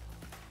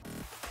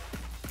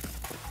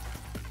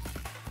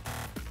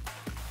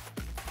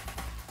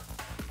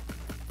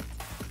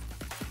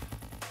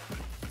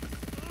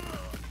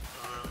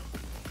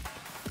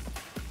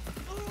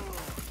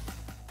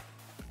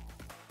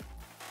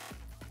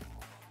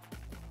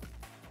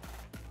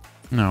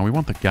 No, we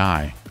want the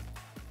guy.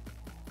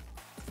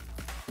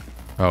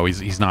 Oh,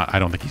 he's not. I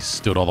don't think he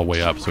stood all the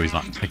way up, so he's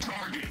not.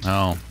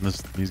 No,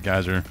 these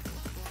guys are.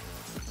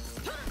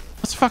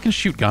 Let's fucking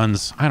shoot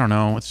guns. I don't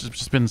know. It's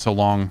just been so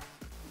long.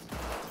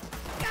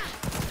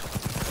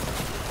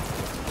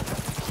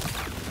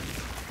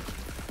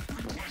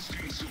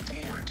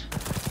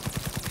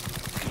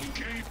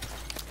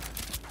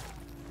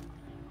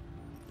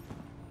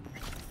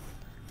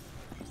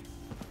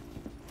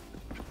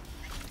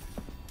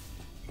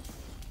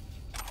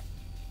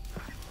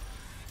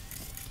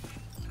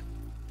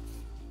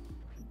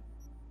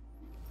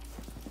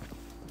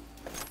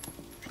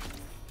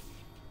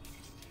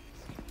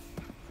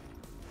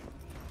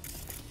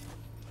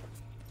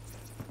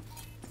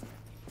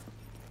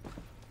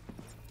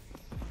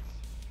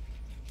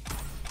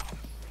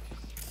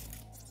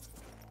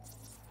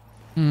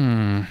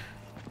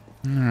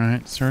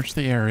 Alright, search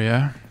the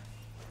area.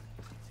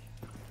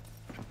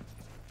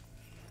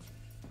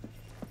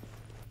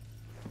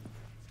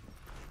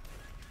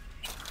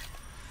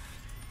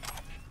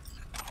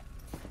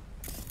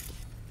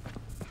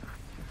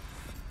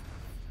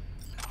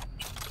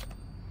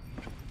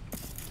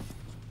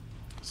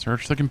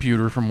 Search the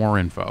computer for more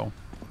info.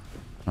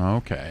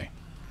 Okay.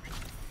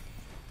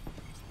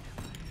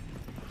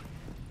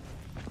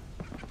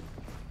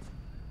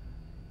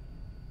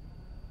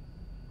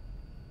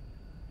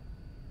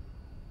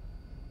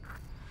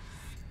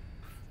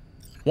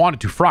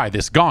 Wanted to fry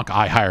this gonk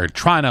I hired,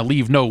 trying to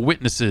leave no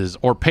witnesses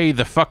or pay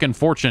the fucking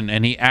fortune,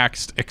 and he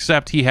axed,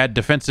 except he had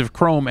defensive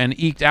chrome and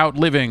eked out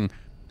living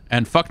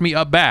and fucked me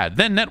up bad.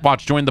 Then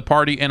Netwatch joined the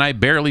party and I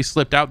barely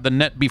slipped out the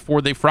net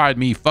before they fried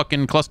me.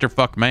 Fucking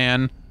clusterfuck,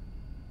 man.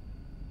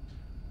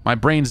 My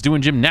brain's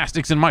doing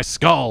gymnastics in my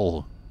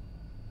skull.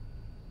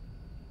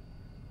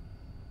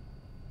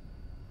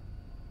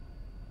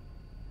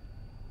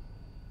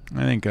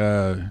 I think, you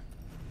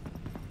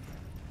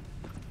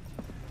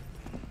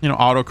know,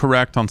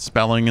 autocorrect on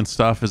spelling and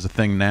stuff is a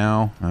thing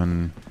now,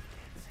 and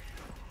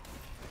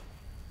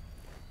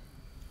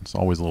it's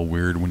always a little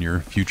weird when your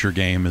future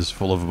game is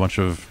full of a bunch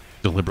of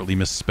deliberately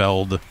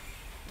misspelled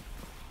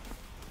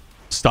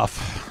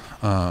stuff.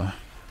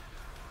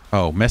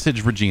 Oh,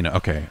 message Regina.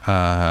 Okay.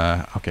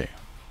 Okay.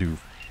 Do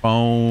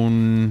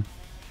phone.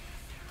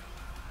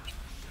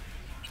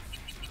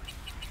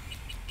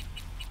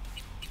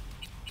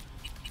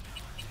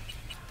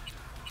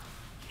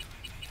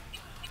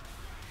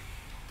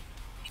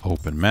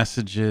 Open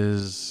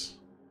messages.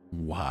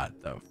 What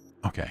the...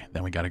 Okay,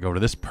 then we got to go to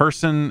this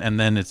person, and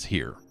then it's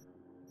here.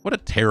 What a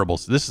terrible...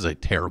 This is a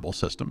terrible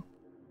system.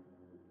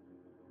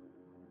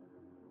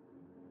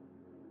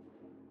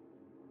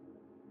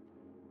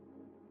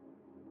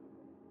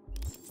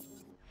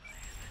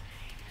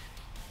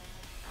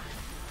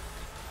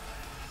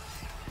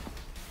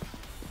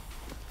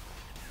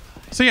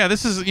 So yeah,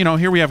 this is, you know,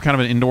 here we have kind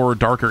of an indoor,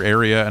 darker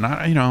area, and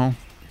I, you know...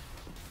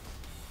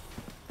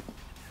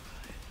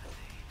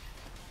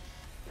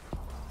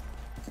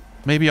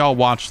 Maybe I'll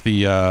watch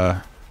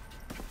the,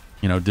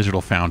 you know,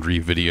 Digital Foundry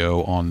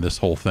video on this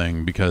whole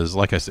thing, because,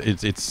 like I said,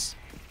 it's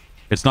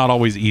not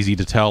always easy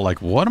to tell,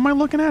 like, what am I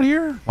looking at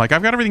here? Like,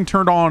 I've got everything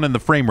turned on, and the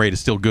frame rate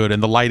is still good,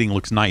 and the lighting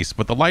looks nice,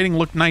 but the lighting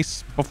looked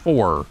nice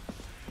before.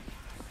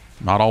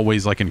 Not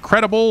always, like,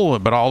 incredible,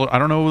 but I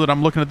don't know that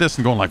I'm looking at this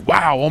and going, like,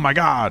 wow, oh my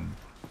god.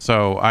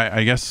 So,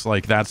 I guess,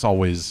 like, that's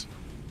always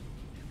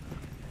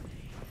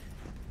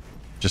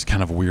just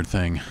kind of a weird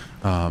thing.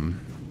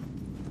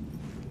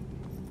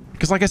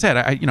 Because, like I said,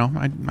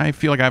 I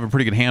feel like I have a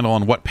pretty good handle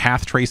on what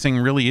path tracing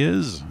really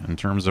is in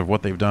terms of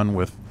what they've done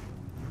with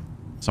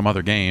some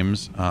other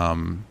games.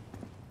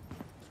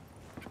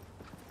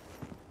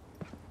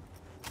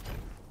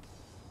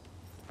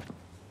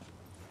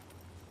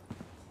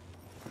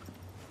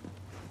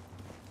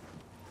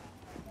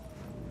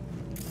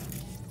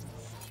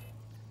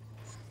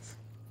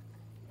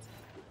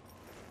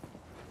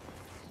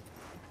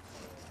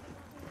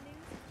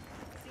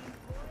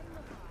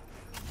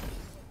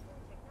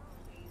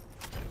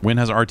 When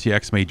has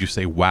RTX made you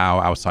say wow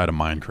outside of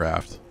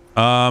Minecraft?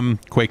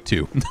 Quake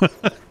 2.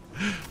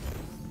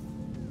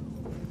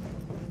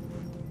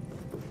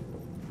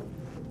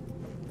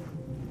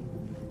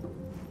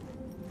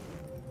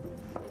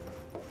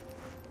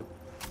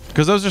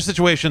 Because those are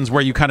situations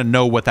where you kind of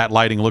know what that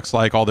lighting looks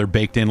like, all their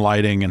baked-in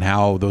lighting, and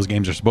how those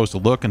games are supposed to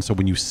look. And so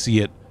when you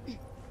see it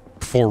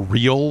for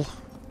real,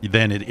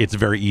 then it's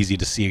very easy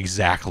to see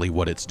exactly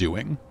what it's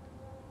doing.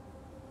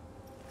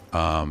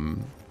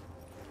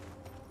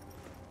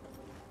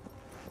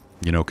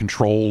 You know,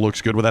 Control looks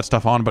good with that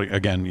stuff on, but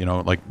again, you know,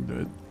 like,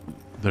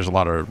 there's a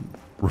lot of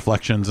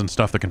reflections and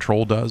stuff that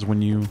Control does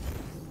when you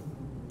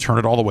turn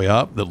it all the way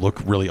up that look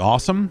really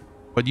awesome.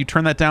 But you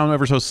turn that down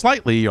ever so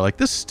slightly, you're like,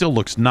 this still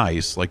looks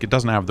nice. Like, it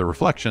doesn't have the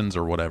reflections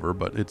or whatever,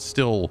 but it's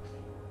still...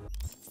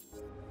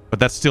 But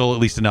that's still at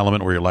least an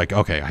element where you're like,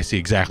 okay, I see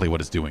exactly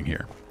what it's doing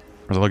here.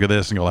 Whereas I look at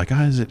this and go like,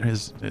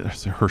 is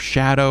her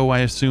shadow, I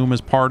assume, is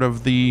part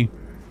of the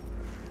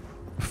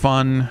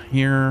fun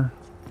here?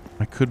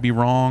 I could be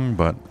wrong,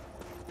 but...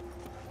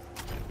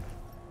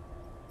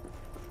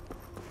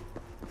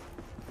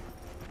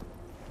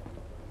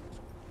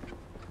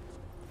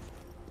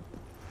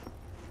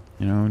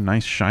 You know,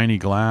 nice shiny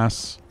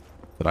glass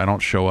that I don't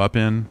show up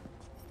in.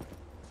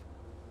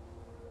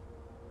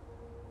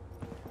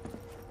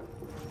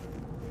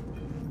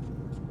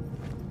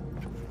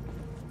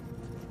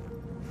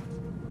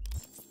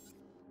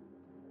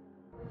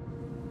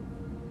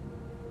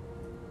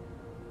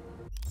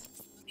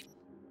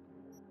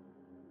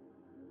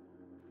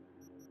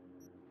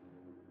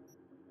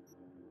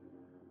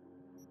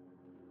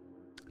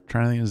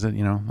 Trying to think, is that,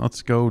 you know,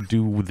 let's go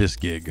do this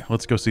gig.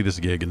 Let's go see this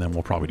gig, and then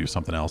we'll probably do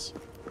something else.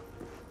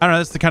 I don't know.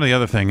 That's the kind of the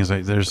other thing is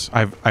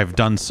I've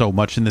done so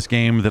much in this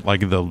game that,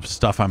 like, the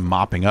stuff I'm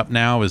mopping up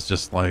now is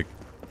just like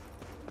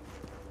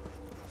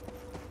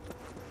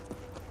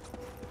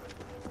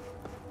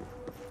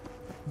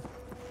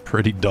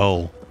pretty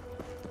dull.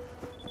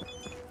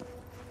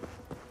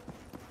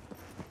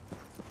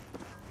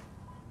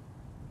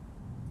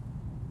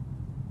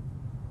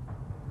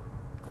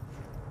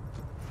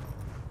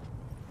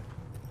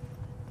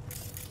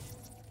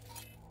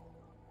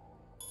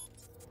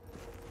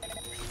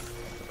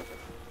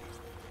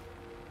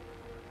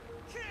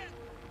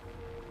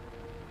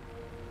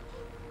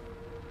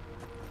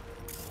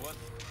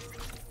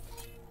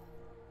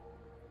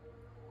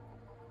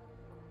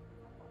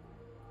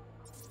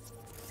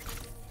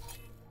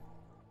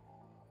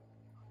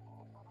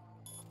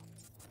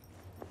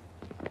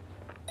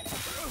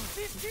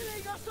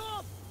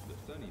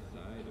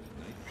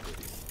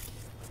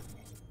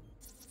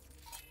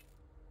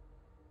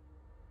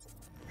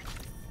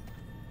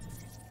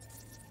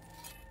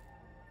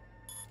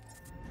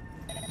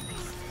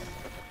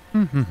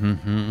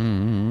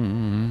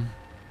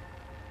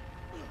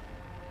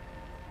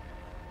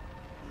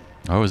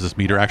 Oh, is this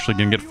meter actually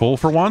gonna get full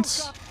for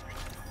once?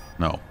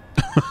 No.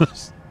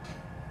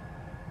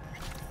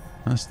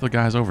 That's the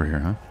guys over here,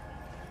 huh?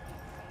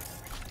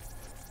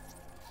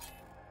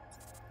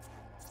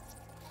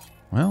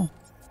 Well,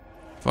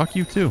 fuck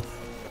you too.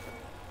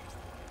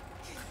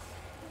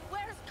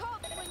 Where's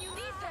cops when you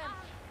need them?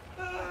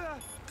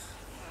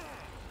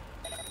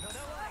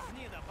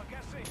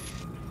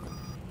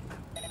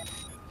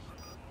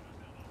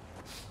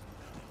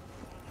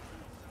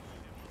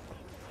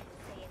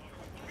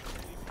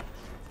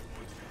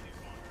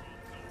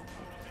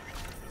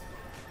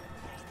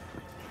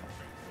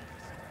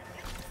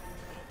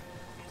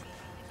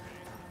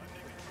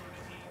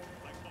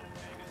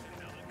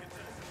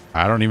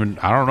 I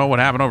don't know what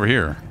happened over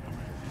here.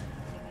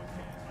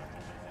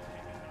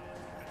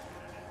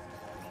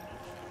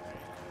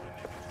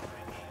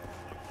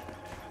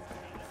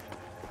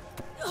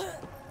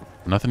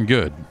 Nothing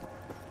good.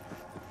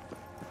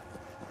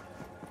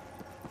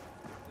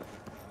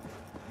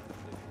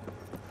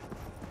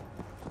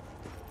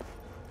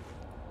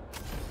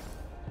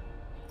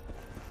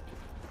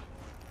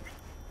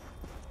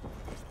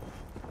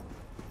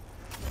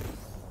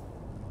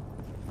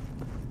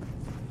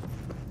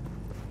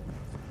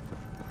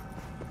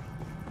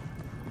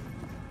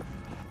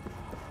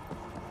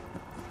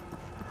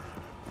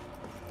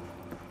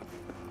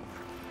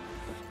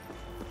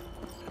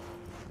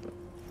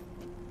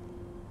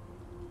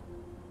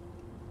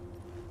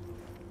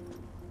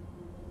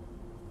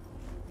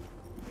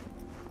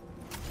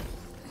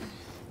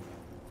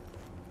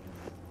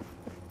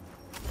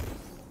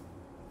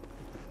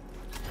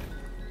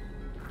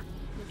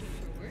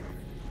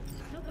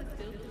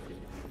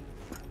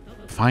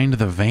 Find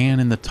the van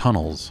in the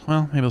tunnels.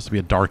 Well, maybe this will be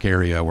a dark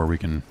area where we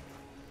can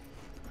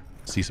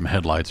see some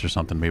headlights or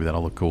something. Maybe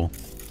that'll look cool.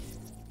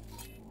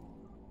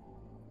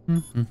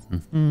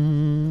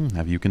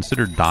 Have you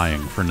considered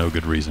dying for no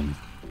good reason?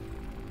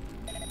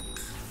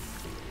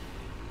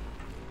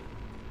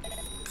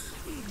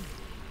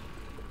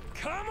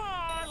 Come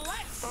on,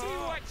 let's see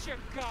what you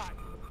got.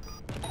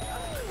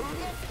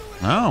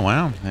 Oh,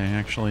 wow. They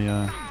actually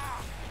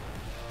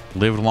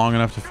lived long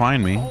enough to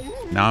find me.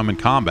 Now I'm in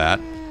combat.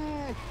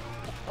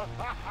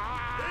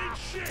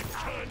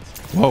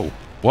 Whoa.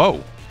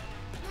 Whoa.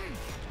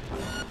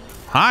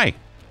 Hi.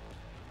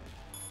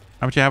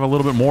 How about you have a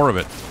little bit more of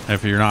it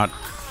if you're not...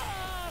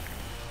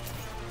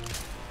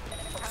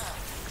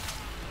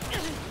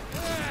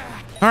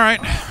 All right.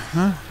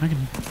 I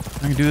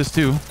can do this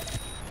too.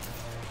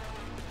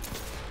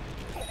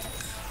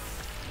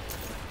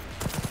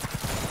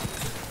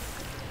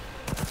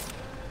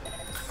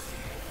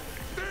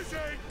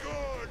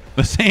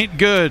 This ain't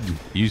good.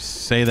 You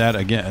say that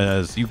again,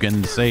 as you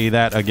can say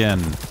that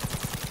again.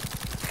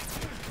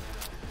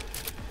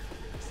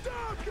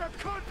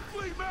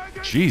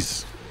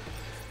 Jeez.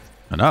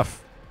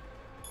 Enough.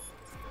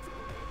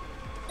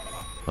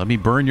 Let me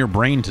burn your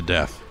brain to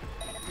death.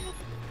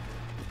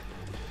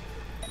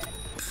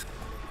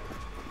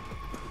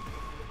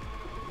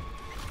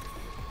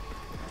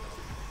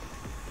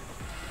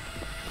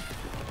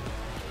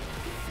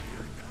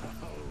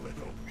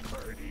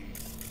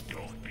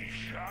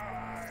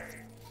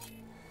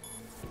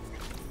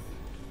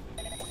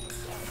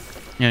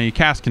 You know, you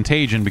cast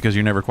Contagion because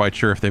you're never quite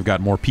sure if they've got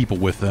more people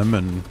with them,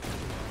 and...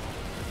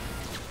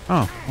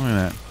 Oh, look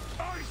at that.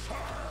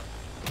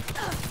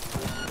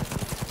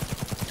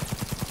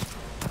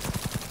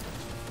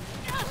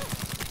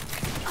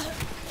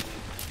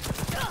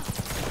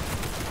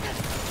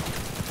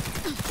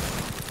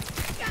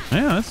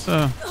 Yeah, that's,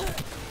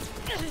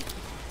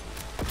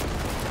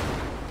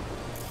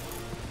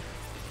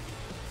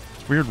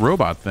 this weird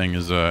robot thing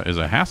is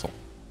a hassle.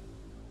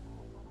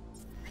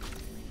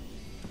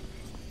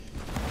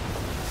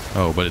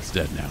 Oh, but it's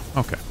dead now.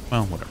 Okay,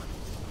 well, whatever.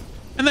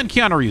 And then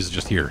Keanu Reeves is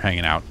just here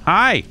hanging out.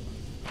 Hi!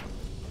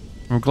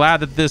 I'm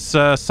glad that this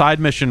side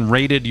mission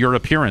rated your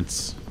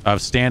appearance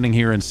of standing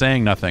here and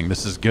saying nothing.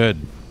 This is good.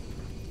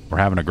 We're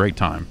having a great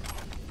time.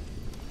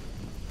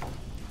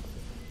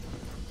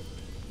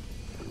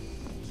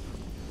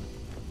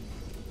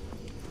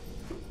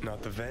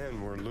 Not the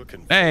van we're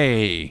looking for.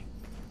 Hey!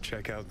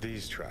 Check out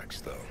these tracks,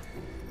 though.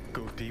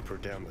 Go deeper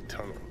down the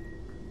tunnel.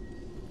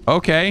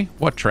 Okay,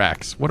 what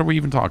tracks? What are we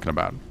even talking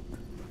about?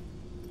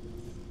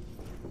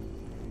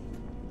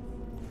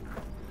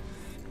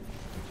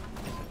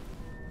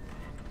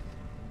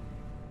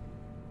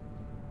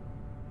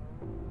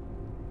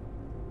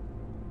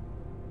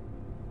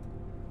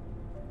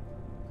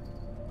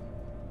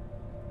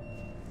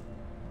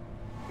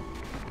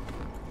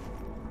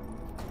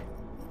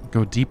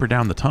 Go deeper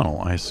down the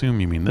tunnel. I assume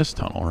you mean this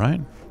tunnel, right?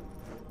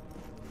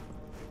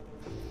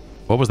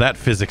 What was that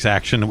physics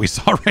action that we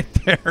saw right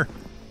there?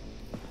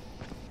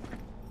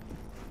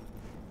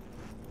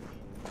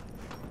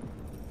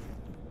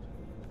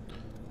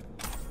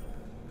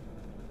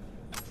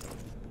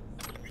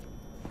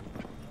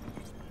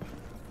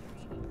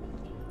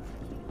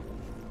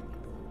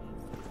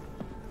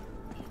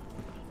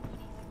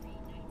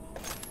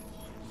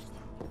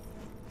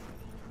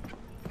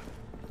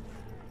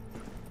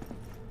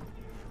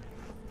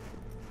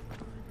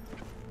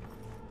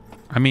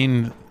 I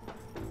mean,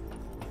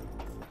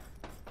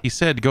 he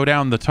said go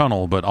down the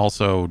tunnel, but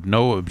also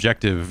no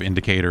objective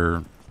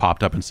indicator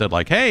popped up and said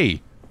like,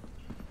 hey,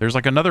 there's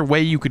like another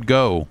way you could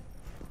go.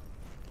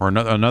 Or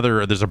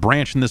another there's a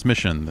branch in this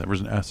mission. There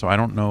was, so I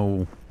don't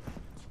know.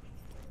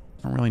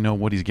 I don't really know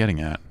what he's getting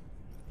at.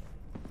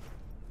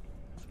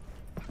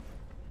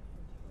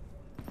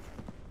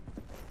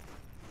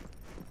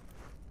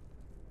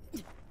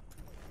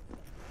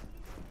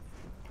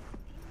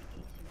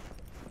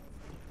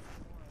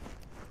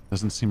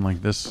 Doesn't seem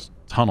like this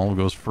tunnel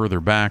goes further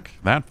back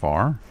that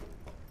far.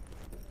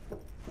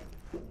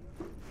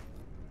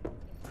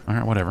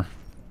 Alright, whatever.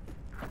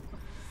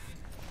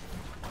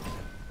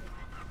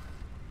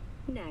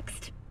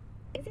 Next.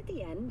 Is it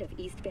the end of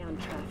eastbound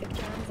traffic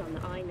jams on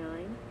the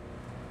I-9?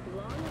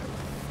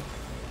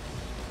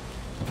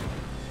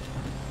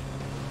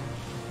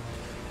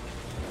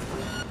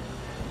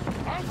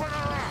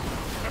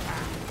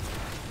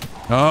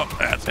 Oh,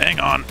 that's, hang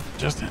on.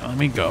 Just let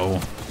me go.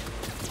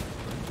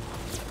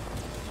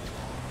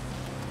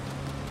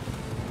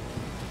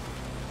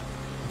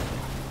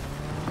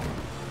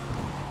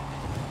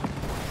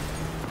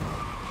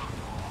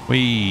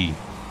 Whee.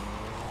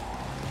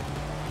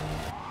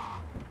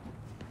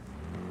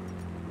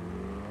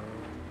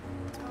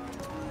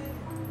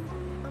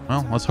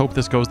 Well, let's hope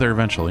this goes there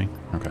eventually.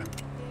 Okay.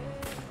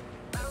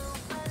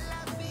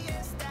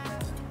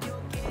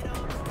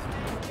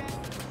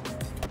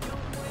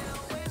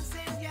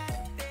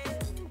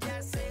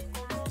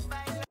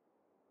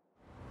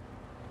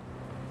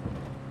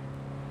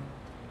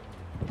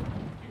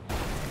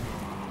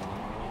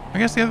 I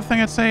guess the other thing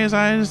I'd say is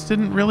I just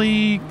didn't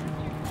really...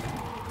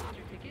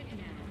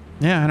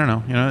 Yeah, I don't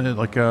know. You know,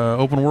 like a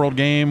open world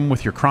game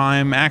with your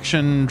crime,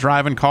 action,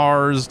 driving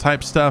cars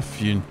type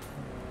stuff.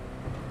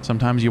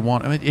 Sometimes you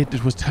want... I mean,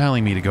 it was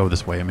telling me to go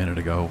this way a minute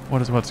ago.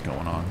 What's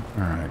going on?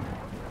 All right.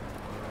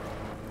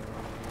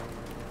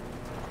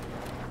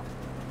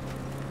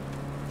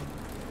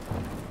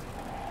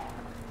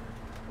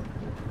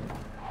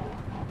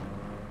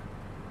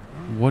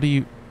 What do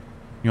you...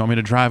 You want me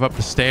to drive up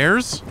the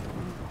stairs?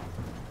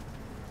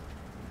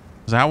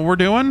 Is that what we're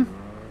doing?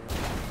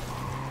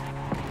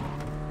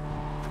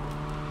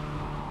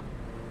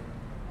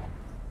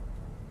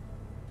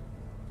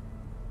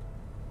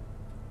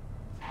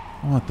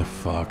 What the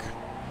fuck?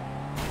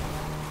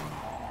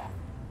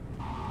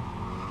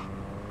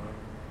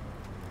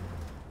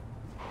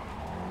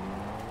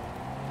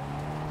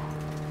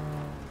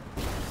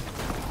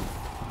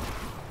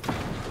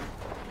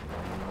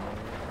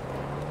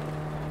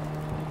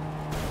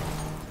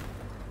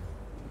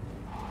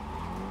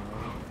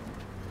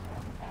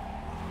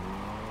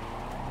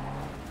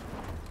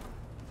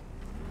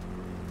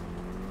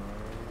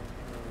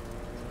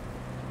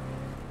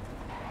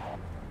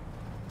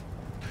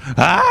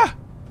 Ah!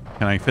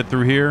 Can I fit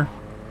through here?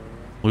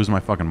 Lose my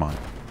fucking mind.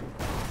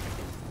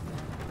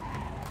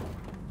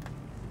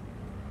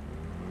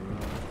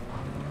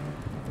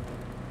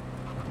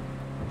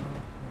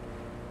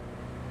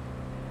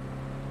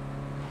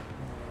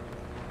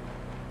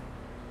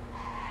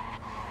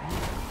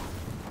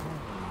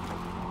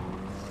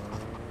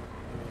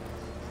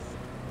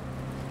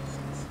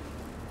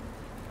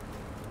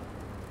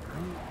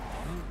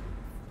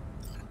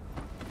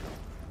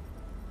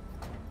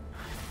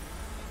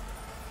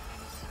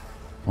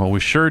 Well, we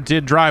sure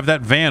did drive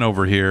that van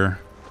over here.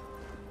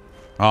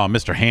 Oh,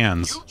 Mr.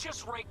 Hands. You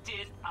just raked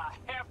in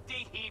a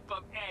hefty heap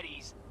of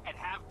eddies and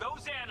have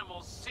those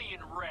animals seeing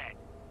red.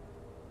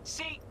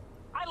 See,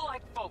 I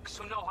like folks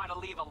who know how to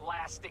leave a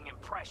lasting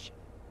impression.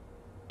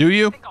 Do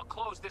you? I think I'll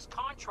close this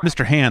contract.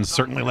 Mr. Hands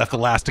certainly left a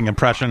lasting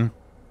impression.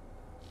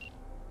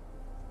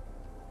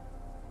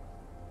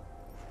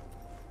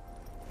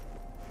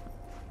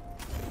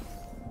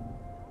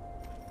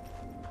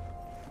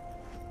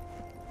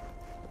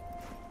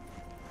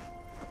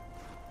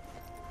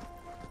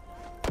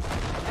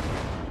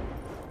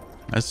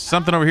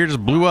 Something over here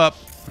just blew up.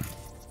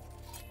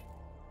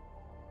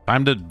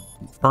 Time to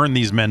burn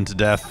these men to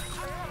death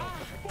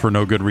for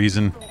no good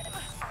reason.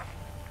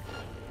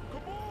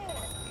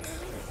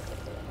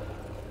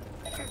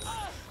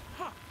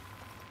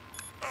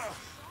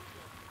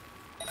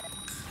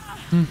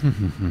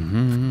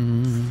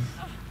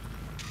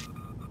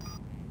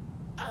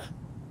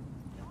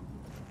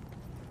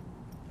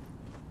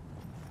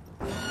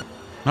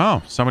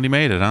 Oh, somebody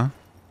made it, huh?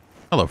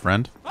 Hello,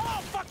 friend. Oh,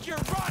 fuck, you're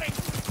rotting!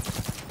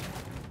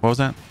 What was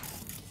that?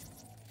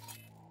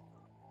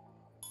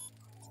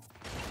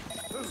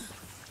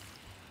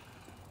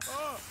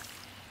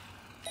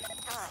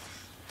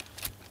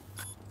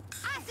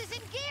 Asses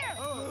in gear!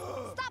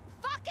 Stop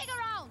fucking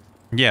around!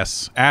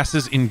 Yes,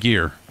 asses in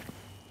gear.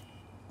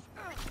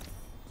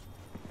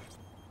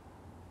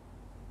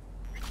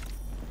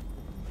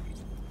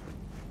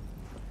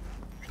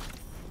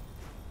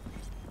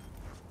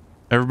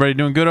 Everybody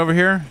doing good over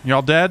here?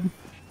 Y'all dead?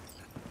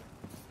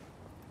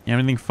 You have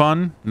anything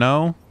fun?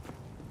 No?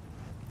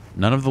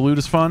 None of the loot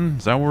is fun?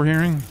 Is that what we're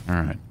hearing?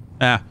 Alright.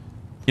 Ah,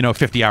 you know,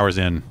 50 hours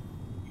in.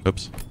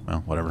 Oops.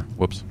 Well, whatever.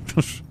 Whoops.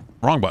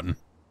 Wrong button.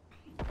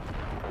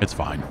 It's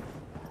fine.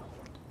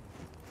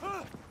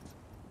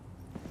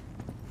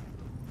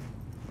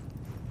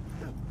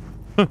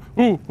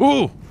 Ooh,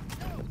 ooh!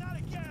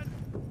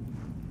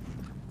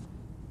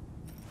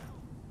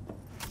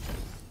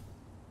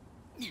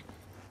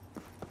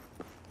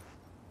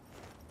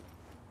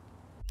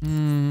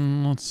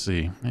 Let's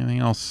see. Anything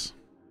else?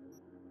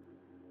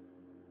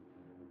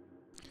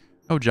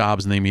 No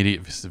jobs in the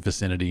immediate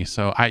vicinity.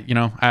 So I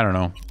don't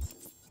know.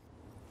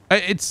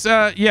 It's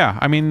yeah.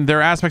 I mean, there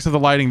are aspects of the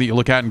lighting that you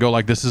look at and go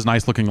like, "This is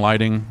nice looking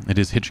lighting." It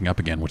is hitching up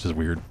again, which is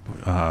weird.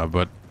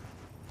 But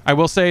I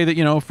will say that,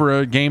 you know, for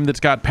a game that's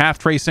got path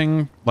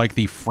tracing, like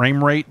the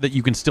frame rate that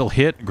you can still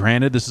hit.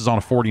 Granted, this is on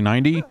a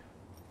 4090.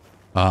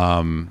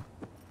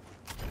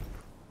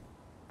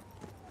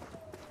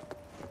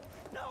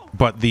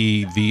 But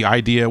the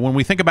idea, when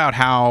we think about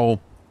how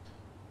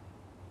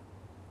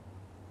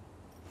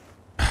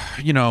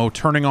you know,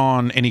 turning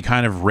on any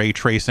kind of ray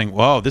tracing.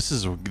 Whoa,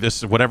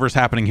 this whatever's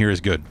happening here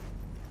is good.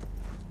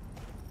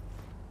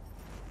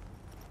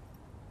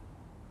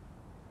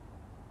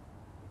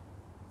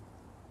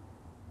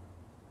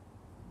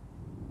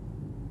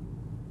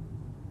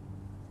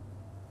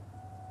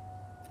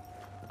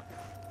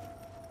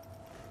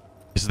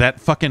 Is that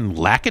fucking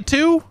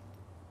Lakitu?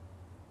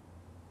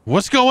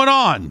 What's going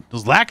on?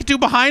 Is Lakitu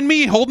behind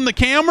me holding the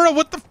camera?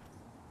 What the...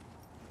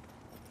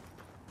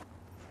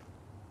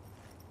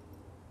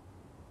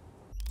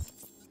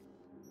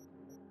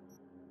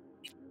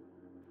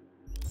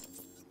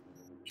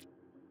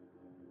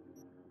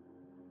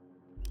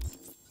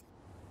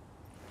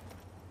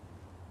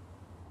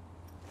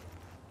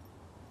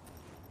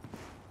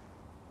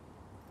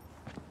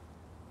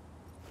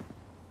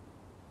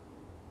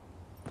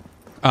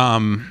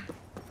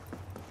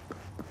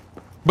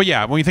 But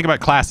yeah, when you think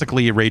about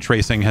classically, ray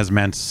tracing has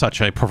meant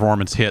such a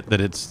performance hit that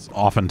it's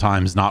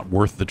oftentimes not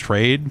worth the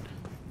trade.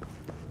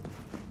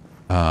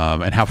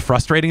 And how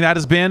frustrating that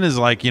has been is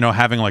like, you know,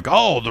 having like,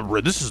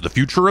 oh, this is the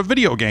future of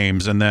video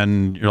games. And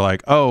then you're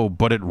like, oh,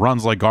 but it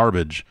runs like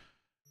garbage.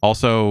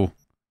 Also,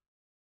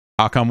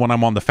 how come when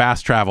I'm on the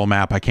fast travel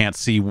map, I can't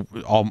see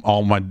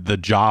all the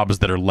jobs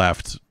that are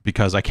left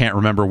because I can't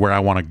remember where I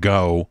want to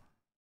go?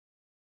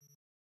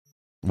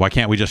 Why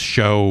can't we just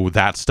show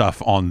that stuff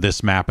on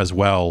this map as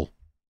well?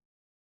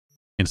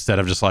 Instead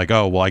of just like,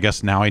 oh, well, I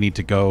guess now I need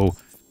to go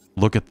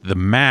look at the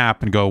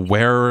map and go,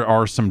 where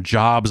are some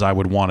jobs I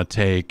would want to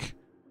take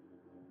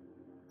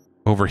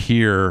over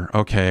here?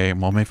 Okay,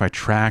 well, maybe if I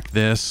track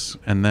this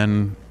and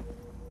then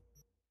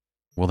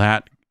will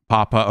that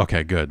pop up?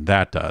 Okay, good.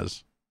 That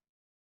does.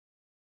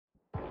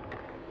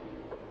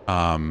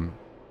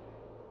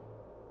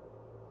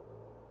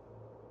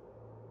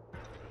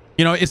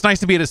 You know, it's nice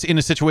to be in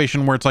a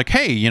situation where it's like,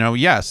 hey, you know,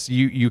 yes,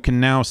 you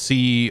can now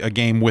see a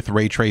game with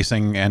ray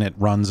tracing and it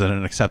runs at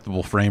an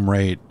acceptable frame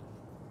rate.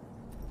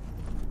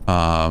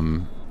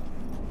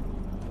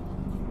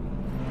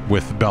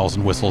 With bells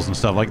and whistles and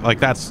stuff like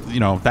that's, you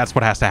know, that's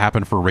what has to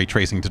happen for ray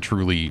tracing to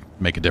truly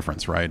make a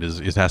difference, right? Is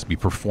it has to be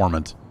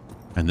performant.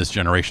 And this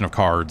generation of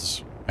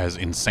cards, as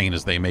insane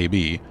as they may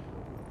be,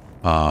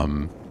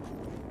 you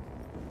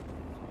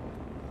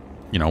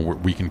know,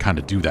 we can kind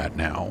of do that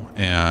now.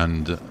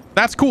 And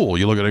that's cool.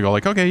 You look at it and go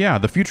like, okay, yeah,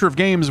 the future of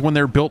games when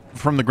they're built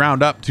from the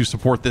ground up to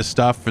support this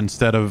stuff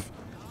instead of,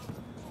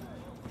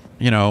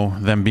 you know,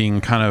 them being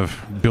kind of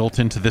built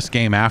into this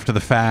game after the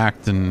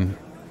fact and,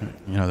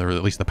 you know,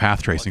 at least the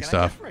path tracing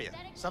stuff.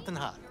 Something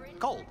hot,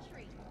 cold,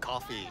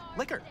 coffee,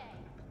 liquor.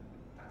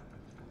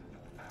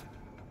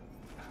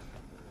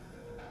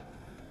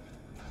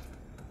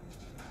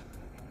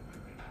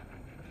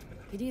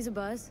 Could use a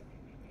buzz.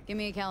 Give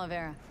me a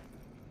Calavera.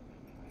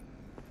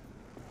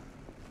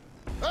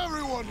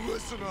 Everyone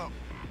listen up.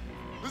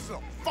 This is a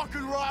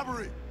fucking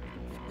robbery.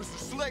 Mr.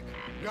 Slick,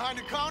 behind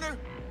the counter?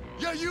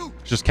 Yeah, you.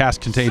 Just cast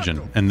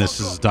Contagion, and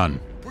this is done.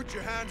 Put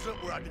your hands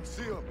up where I can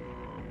see them.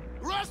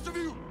 The rest of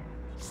you,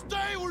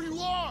 stay where you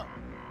are.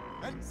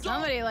 And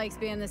somebody likes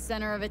being the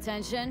center of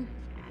attention.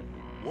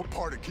 What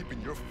part of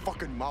keeping your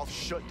fucking mouth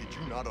shut did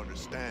you not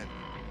understand?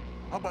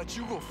 How about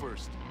you go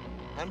first?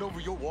 Hand over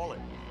your wallet.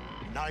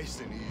 Nice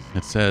and easy.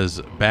 It says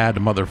bad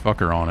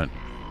motherfucker on it.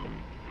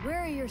 Where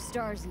are your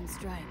stars and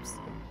stripes?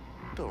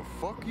 The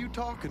fuck you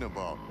talking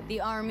about?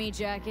 The army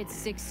jackets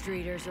 6th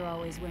Streeters are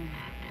always wearing.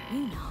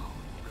 You know,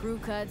 crew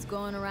cuts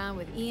going around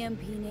with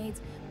EMP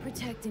nades,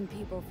 protecting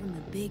people from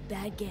the big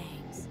bad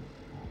gangs.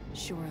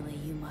 Surely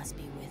you must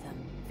be with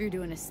them if you're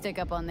doing a stick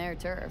up on their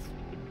turf.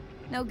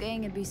 No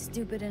gang would be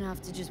stupid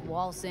enough to just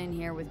waltz in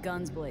here with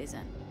guns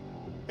blazing.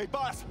 Hey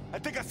boss, I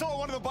think I saw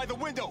one of them by the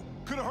window.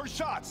 Could have heard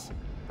shots.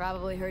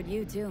 Probably heard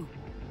you too.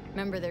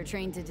 Remember, they're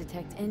trained to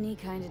detect any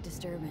kind of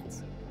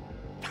disturbance.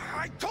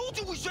 I told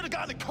you we should have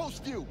gotten a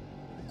coast view.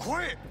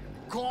 Quiet,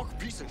 gawk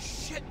piece of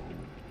shit.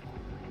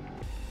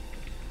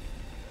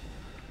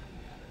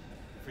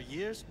 For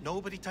years,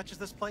 nobody touches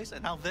this place,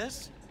 and now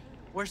this?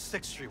 Where's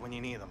 6th Street when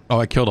you need them? Oh,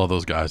 I killed all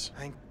those guys.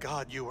 Thank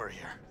God you were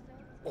here.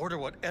 Order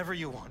whatever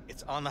you want.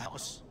 It's on the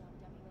house.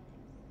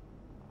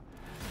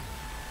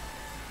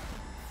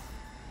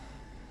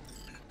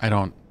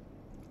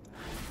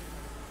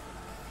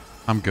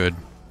 I'm good.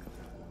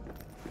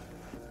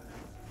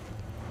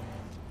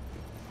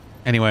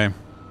 Anyway.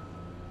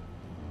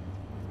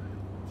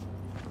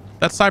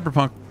 That's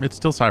Cyberpunk. It's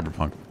still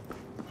Cyberpunk.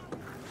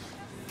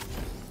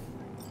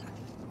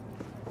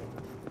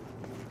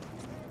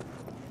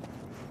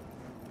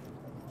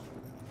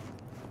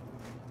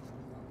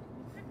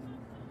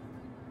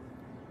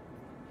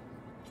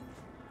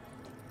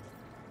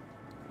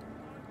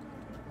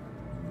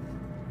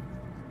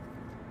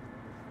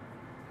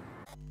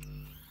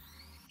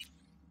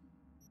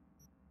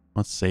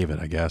 Let's save it,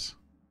 I guess.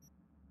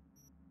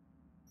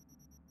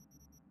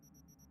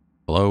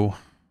 Hello?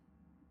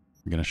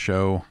 I'm gonna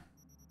show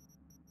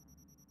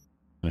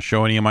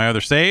any of my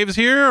other saves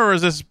here, or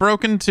is this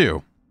broken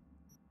too?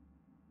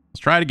 Let's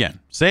try it again.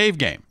 Save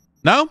game.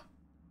 No?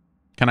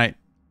 Can I?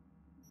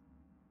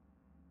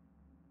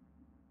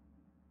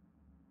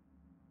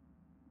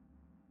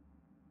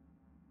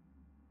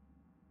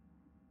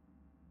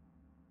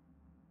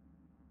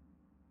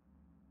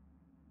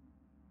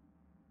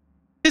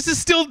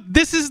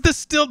 this is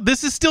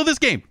still this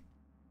game.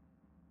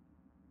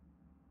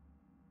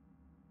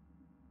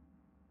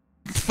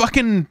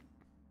 Fucking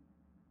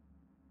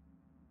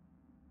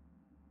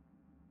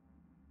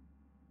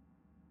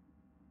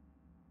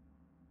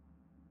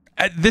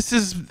this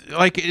is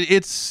like,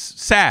 it's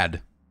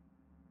sad.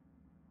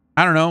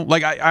 I don't know.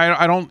 Like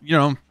I don't, you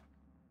know.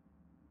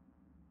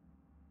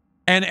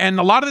 And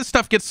a lot of this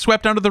stuff gets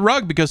swept under the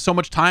rug because so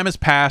much time has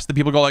passed that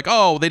people go like,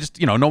 oh, they just,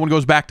 you know, no one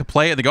goes back to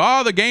play it. They go,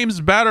 oh, the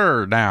game's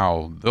better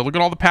now. They'll look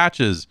at all the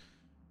patches.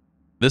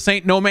 This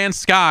ain't No Man's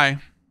Sky.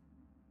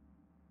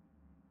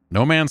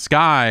 No Man's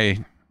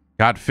Sky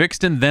got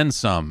fixed and then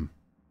some.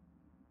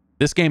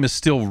 This game is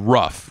still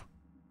rough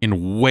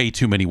in way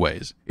too many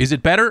ways. Is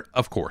it better?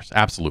 Of course.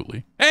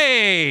 Absolutely.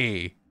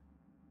 Hey!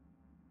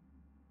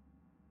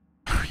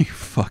 Are you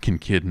fucking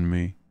kidding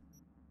me?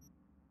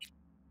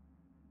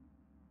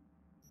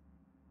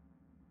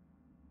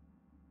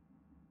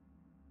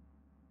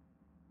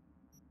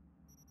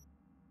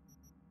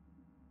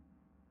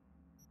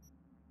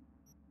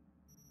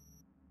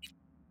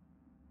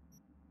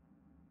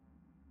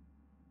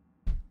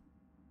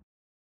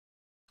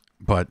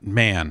 But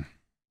man,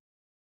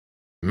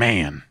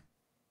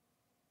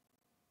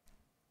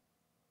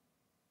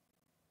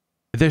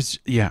 there's,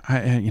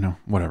 yeah, you know,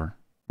 whatever.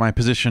 My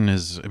position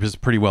is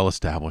pretty well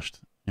established.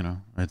 You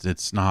know,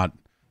 it's not,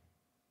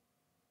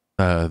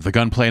 the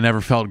gunplay never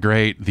felt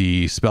great.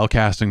 The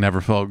spellcasting never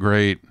felt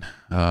great.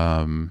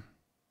 There's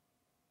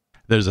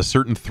a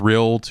certain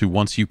thrill to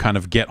once you kind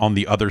of get on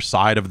the other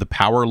side of the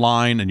power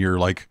line and you're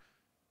like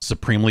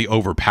supremely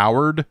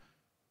overpowered.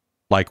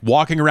 Like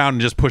walking around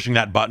and just pushing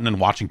that button and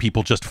watching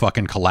people just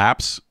fucking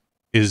collapse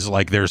is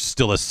like, there's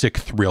still a sick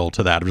thrill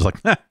to that. It was like,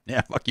 yeah,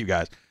 fuck you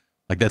guys.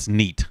 Like that's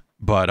neat.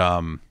 But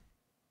I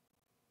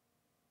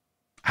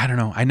don't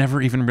know. I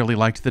never even really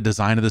liked the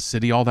design of the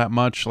city all that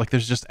much. Like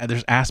there's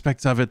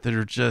aspects of it that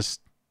are just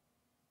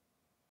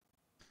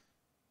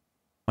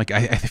like,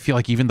 I feel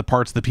like even the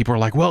parts that people are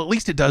like, well, at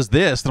least it does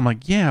this. And I'm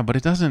like, yeah, but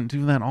it doesn't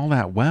do that all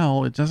that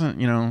well. It doesn't,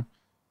 you know.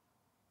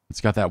 It's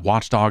got that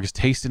Watch Dogs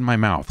taste in my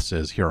mouth,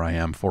 says Here I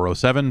Am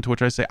 407, to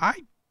which I say,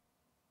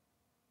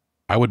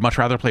 I would much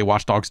rather play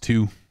Watch Dogs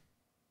 2.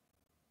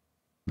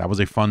 That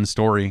was a fun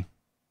story.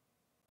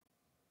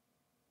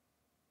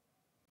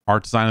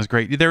 Art design is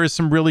great. There is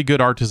some really good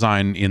art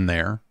design in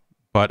there,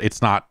 but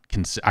it's not,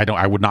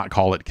 I would not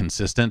call it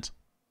consistent.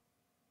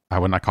 I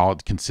would not call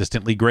it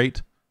consistently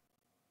great.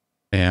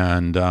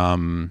 And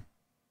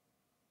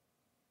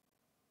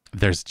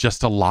there's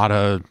just a lot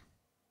of,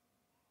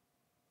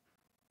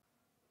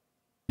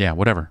 yeah,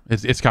 whatever.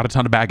 It's got a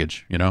ton of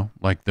baggage, you know.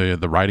 Like the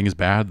writing is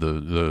bad.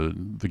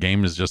 The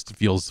game is just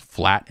feels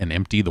flat and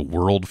empty. The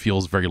world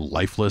feels very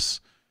lifeless.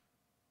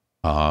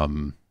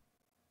 And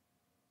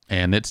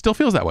it still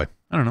feels that way.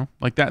 I don't know.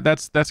 Like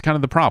that's kind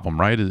of the problem,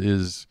 right?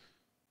 Is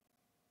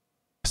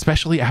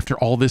especially after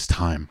all this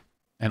time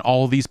and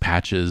all these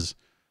patches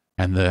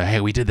and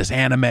hey, we did this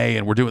anime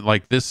and we're doing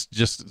like this,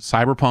 just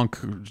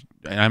Cyberpunk.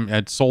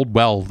 It's sold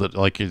well that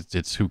like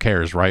it's who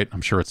cares, right?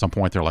 I'm sure at some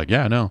point they're like,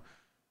 yeah, no.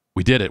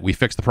 We did it. We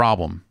fixed the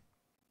problem.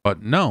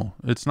 But no,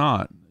 it's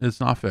not. It's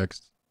not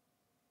fixed.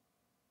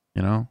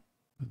 You know,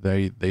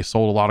 they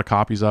sold a lot of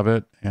copies of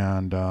it,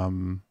 and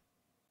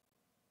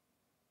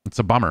it's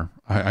a bummer.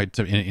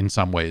 In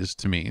some ways,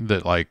 to me,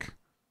 that like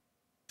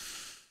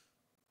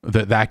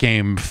that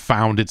game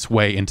found its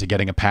way into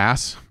getting a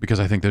pass,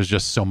 because I think there's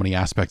just so many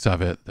aspects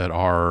of it that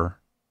are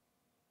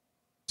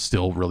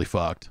still really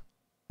fucked.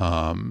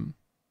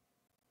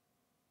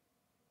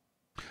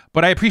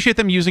 But I appreciate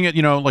them using it,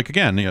 you know, like,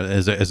 again, you know,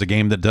 as a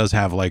game that does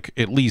have, like,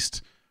 at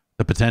least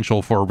the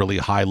potential for a really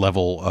high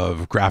level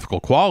of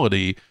graphical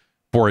quality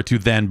for it to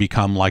then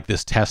become, like,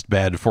 this test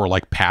bed for,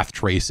 like, path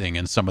tracing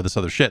and some of this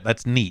other shit.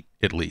 That's neat,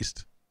 at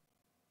least.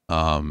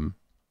 And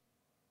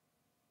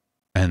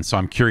so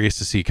I'm curious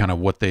to see kind of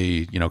what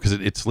they, you know, because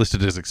it's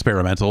listed as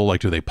experimental.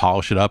 Like, do they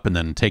polish it up and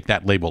then take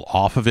that label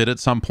off of it at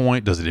some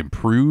point? Does it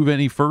improve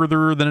any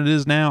further than it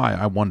is now?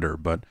 I wonder,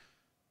 but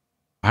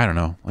I don't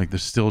know. Like,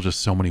 there's still just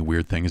so many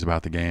weird things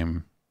about the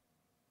game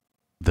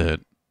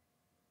that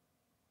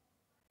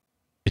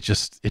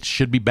it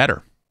should be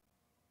better.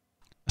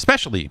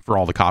 Especially for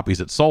all the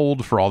copies it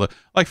sold, for all the,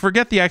 like,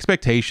 forget the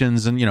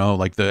expectations and, you know,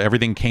 like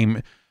everything came,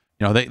 you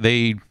know,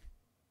 they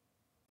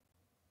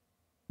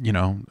you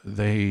know,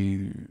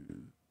 they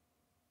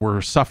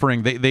were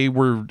suffering. They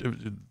were,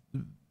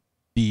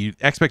 the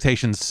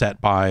expectations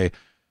set by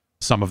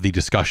some of the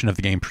discussion of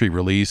the game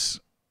pre-release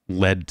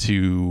led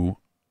to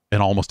an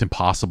almost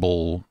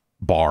impossible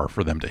bar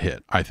for them to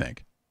hit, I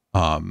think.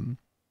 And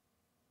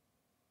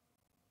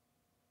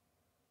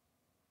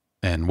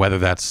whether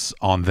that's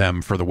on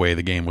them for the way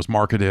the game was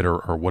marketed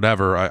or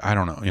whatever, I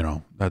don't know. You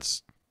know,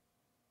 that's,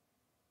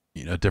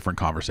 you know, a different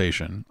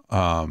conversation.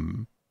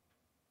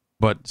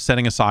 But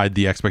setting aside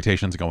the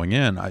expectations going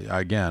in,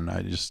 I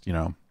just, you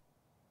know,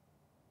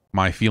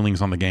 my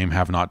feelings on the game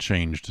have not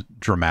changed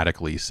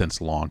dramatically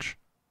since launch.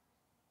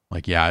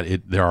 Like, yeah,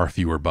 there are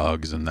fewer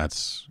bugs, and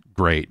that's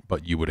great,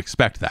 but you would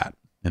expect that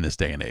in this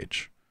day and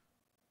age.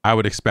 I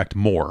would expect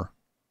more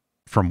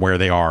from where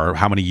they are,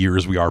 how many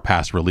years we are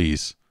past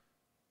release,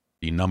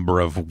 the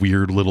number of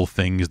weird little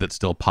things that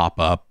still pop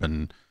up,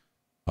 and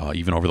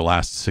even over the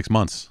last 6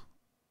 months,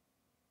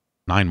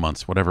 9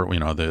 months, whatever, you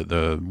know,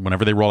 the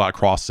whenever they roll out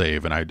cross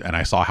save, and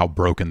I saw how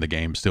broken the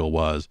game still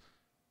was,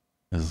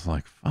 it's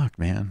like, fuck,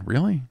 man,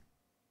 really?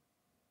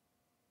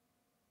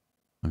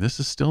 This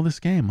is still this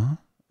game, huh?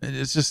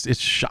 It's just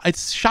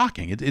it's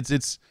shocking.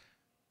 It's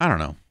I don't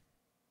know.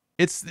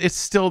 It's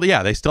still,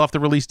 yeah, they still have to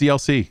release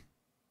DLC,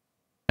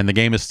 and the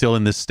game is still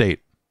in this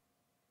state.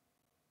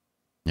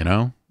 You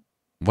know,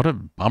 what a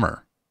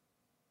bummer.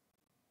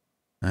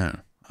 Yeah.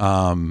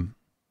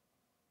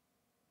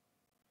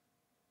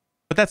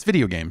 But that's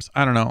video games.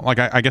 I don't know. Like,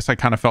 I guess I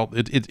kind of felt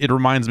it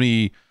reminds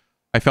me,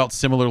 I felt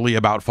similarly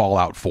about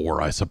Fallout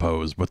 4, I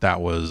suppose, but that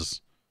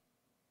was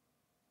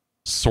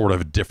sort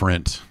of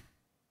different.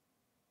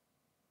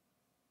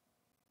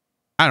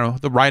 I don't know.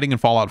 The writing in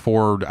Fallout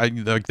 4,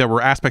 there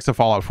were aspects of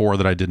Fallout 4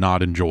 that I did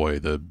not enjoy.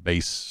 The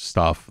base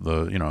stuff,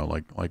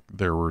 like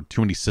there were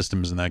too many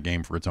systems in that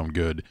game for its own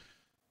good.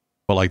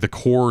 But like the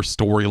core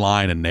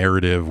storyline and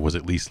narrative was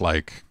at least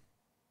like,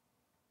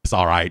 it's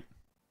all right,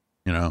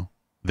 you know.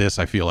 This,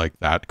 I feel like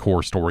that core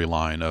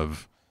storyline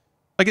of,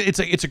 like, it's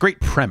a great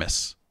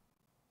premise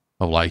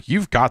of, like,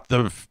 you've got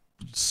the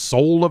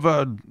soul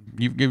of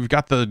you've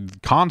got the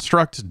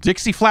construct.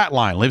 Dixie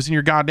Flatline lives in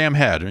your goddamn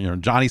head. You know,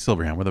 Johnny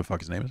Silverhand, what the fuck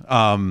his name is.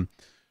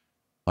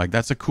 Like,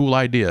 that's a cool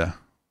idea.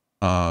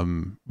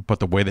 But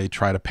the way they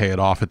try to pay it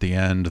off at the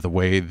end, the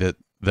way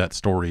that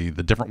story,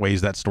 the different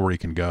ways that story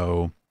can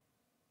go,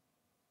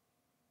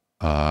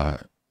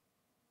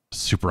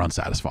 super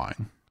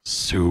unsatisfying.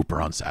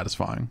 Super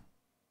unsatisfying.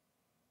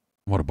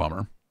 What a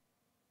bummer.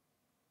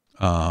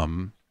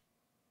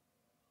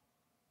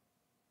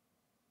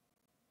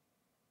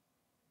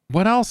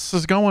 What else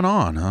is going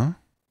on, huh?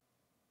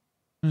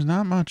 There's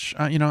not much,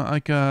 you know,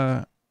 like,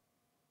 I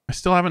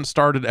still haven't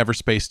started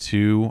Everspace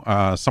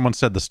 2. Someone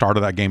said the start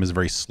of that game is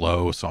very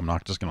slow, so I'm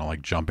not just gonna,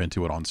 like, jump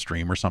into it on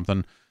stream or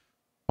something.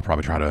 I'll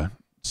probably try to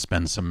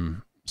spend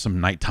some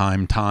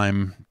nighttime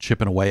time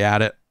chipping away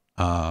at it.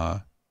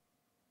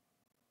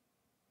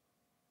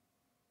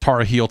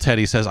 Tara Heel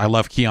Teddy says, I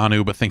love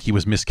Keanu, but think he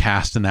was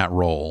miscast in that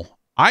role.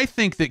 I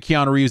think that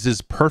Keanu Reeves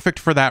is perfect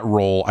for that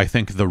role. I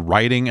think the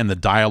writing and the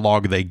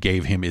dialogue they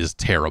gave him is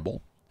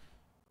terrible.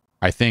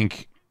 I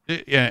think,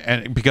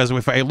 and because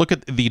if I look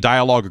at the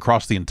dialogue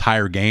across the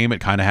entire game, it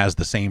kind of has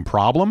the same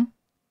problem.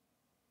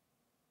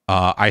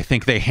 I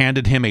think they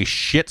handed him a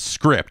shit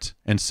script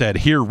and said,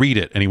 here, read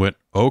it. And he went,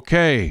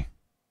 okay.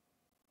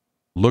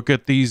 Look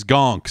at these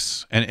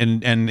gonks.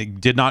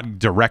 And did not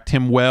direct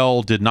him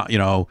well, did not, you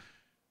know,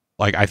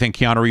 like, I think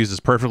Keanu Reeves is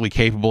perfectly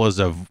capable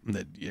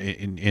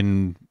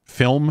in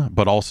film,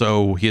 but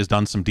also he has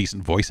done some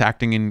decent voice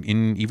acting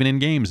even in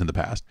games in the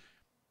past.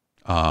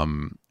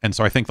 And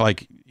so I think,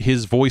 like,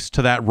 his voice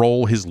to that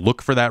role, his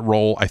look for that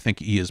role, I think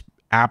he is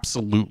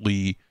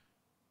absolutely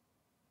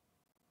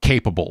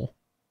capable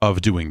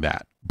of doing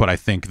that. But I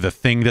think the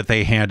thing that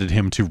they handed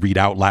him to read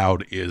out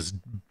loud is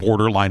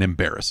borderline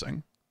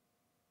embarrassing.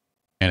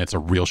 And it's a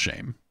real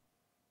shame.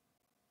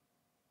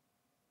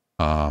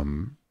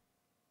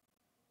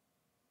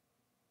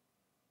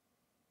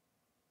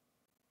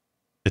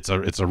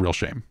 It's a real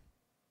shame.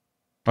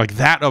 Like,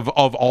 that of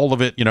all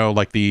of it, you know,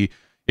 like,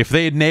 if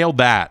they had nailed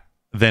that,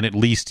 then at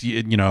least,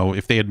 you know,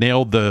 if they had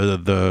nailed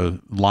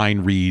the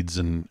line reads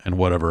and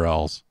whatever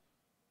else,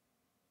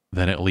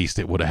 then at least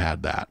it would have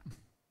had that.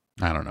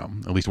 I don't know.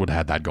 At least it would have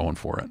had that going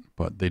for it.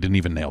 But they didn't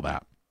even nail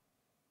that.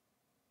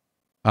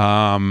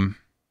 Let's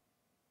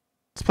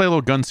play a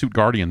little GunSuit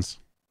Guardians.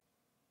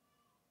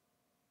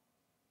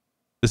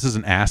 This is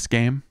an ass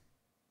game.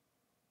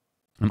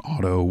 An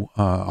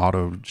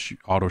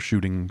auto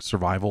shooting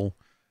survival.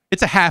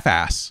 It's a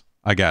half-ass,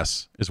 I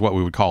guess, is what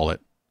we would call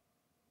it.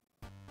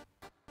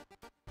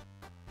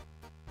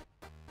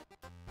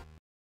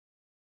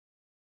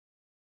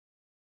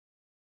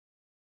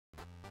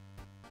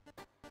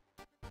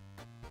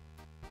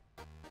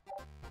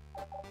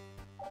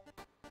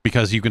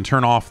 Because you can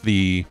turn off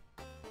the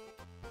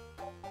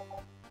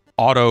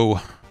auto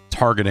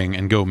targeting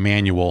and go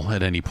manual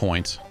at any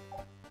point.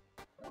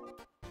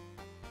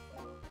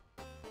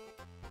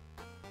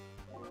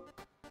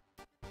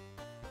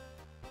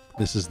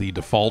 This is the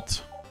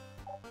default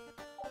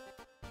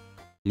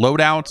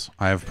loadout.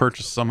 I have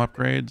purchased some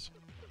upgrades.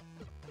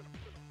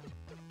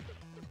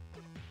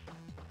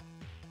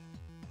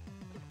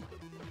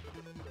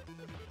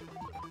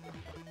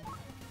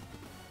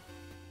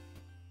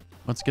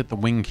 Let's get the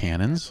wing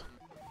cannons.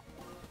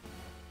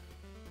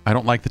 I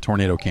don't like the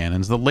tornado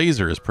cannons. The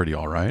laser is pretty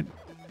all right.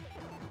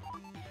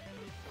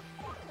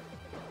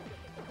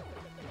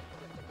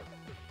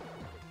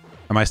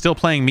 Am I still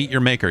playing Meet Your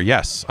Maker?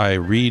 Yes, I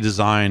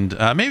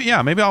redesigned.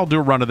 Maybe I'll do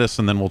a run of this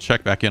and then we'll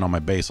check back in on my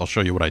base. I'll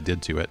show you what I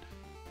did to it.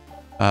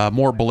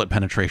 More bullet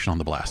penetration on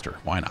the blaster.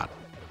 Why not?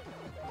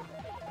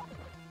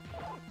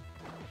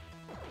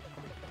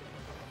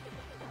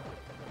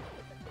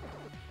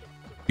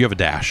 You have a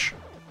dash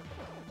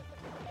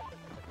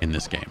in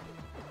this game.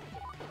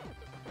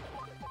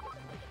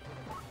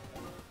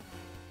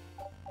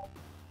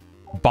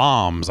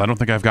 bombs. I don't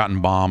think I've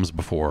gotten bombs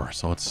before,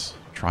 so let's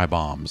try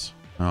bombs.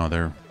 Oh,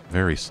 they're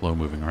very slow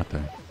moving, aren't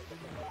they?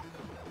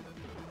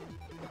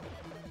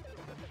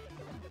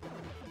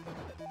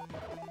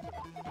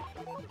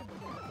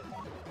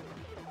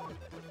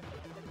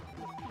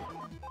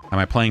 Am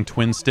I playing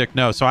twin stick?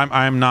 No, so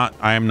I am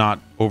not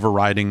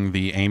overriding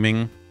the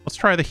aiming. Let's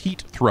try the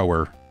heat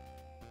thrower.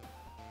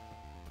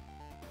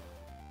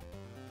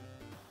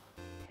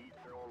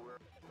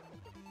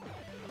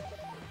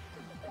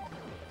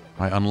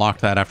 I unlocked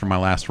that after my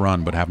last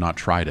run, but have not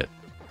tried it.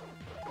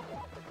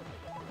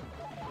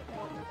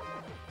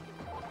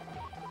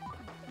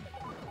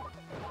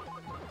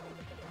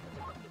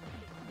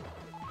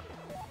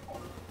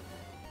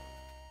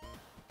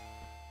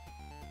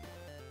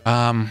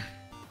 Um,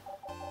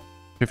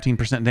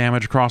 15%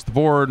 damage across the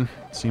board.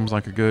 Seems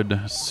like a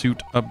good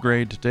suit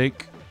upgrade to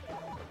take.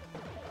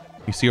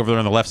 You see over there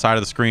on the left side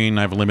of the screen,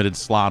 I have limited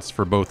slots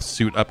for both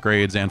suit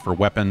upgrades and for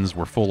weapons.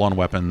 We're full on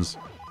weapons,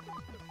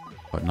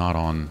 but not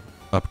on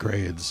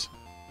upgrades.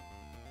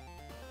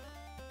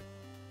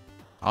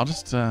 I'll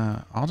just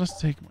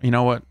take, you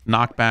know what?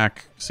 Knockback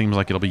seems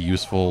like it'll be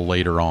useful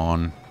later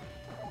on.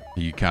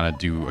 You kind of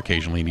do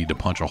occasionally need to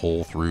punch a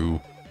hole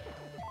through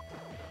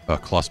a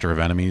cluster of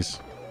enemies.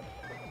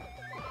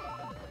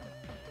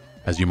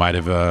 As you might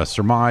have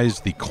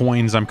surmised, the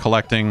coins I'm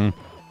collecting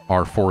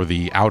are for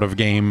the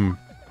out-of-game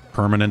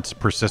permanent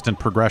persistent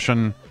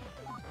progression,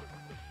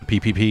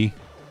 PPP.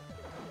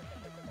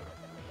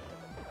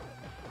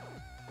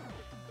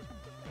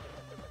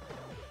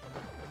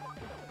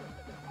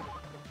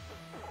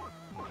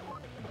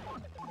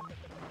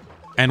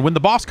 And when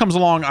the boss comes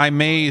along, I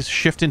may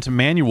shift into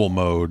manual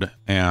mode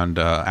and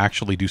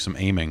actually do some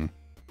aiming.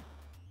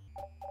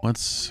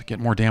 Let's get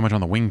more damage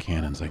on the wing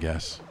cannons, I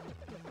guess.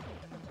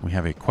 We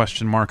have a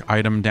question mark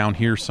item down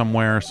here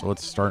somewhere, so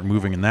let's start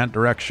moving in that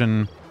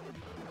direction.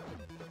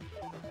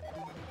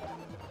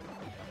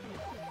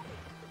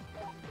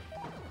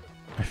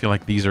 I feel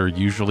like these are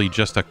usually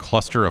just a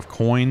cluster of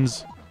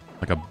coins,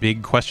 like a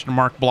big question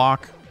mark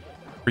block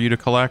for you to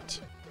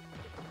collect.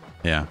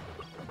 Yeah.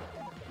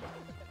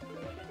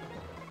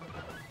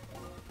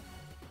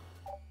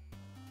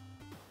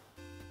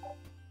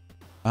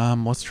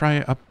 Let's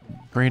try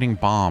upgrading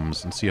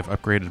bombs and see if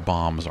upgraded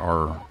bombs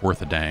are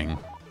worth a dang.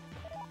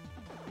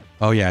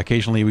 Oh yeah,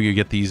 occasionally we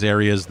get these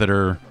areas that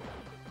are,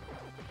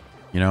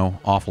 you know,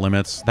 off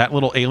limits. That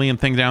little alien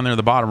thing down there at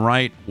the bottom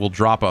right will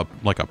drop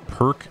like a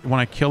perk when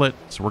I kill it,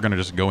 so we're going to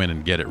just go in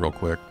and get it real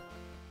quick.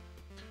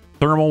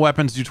 Thermal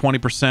weapons do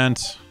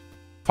 20%.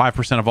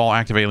 5% of all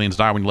active aliens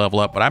die when you level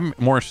up, but I'm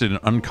more interested in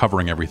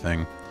uncovering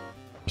everything.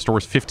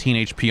 Restores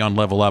 15 HP on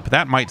level up.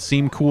 That might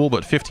seem cool,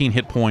 but 15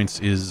 hit points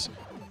is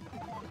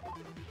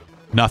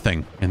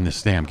nothing in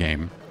this damn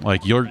game.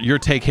 Like, your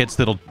take hits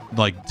that'll,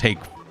 like, take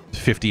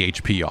 50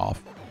 HP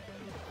off.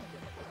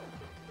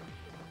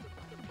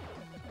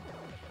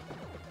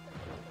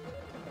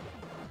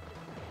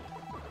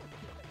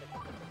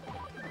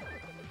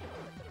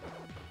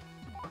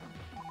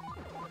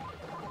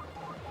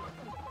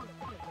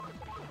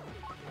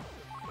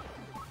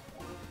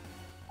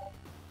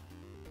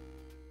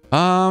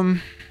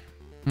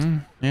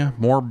 Yeah,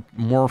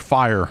 more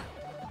fire.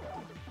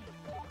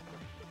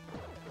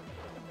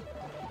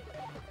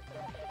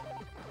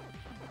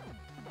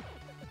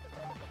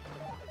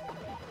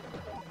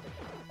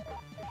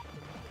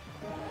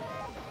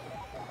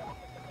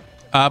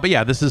 But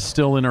yeah, this is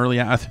still in early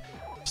access.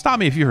 Stop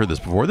me if you heard this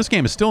before. This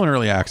game is still in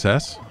early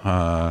access.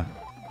 And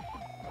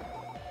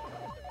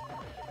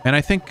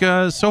I think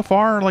so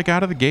far, like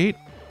out of the gate,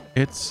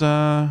 it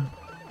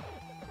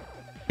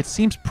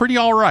seems pretty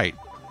all right.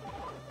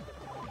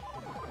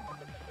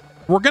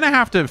 We're going to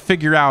have to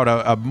figure out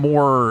a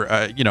more,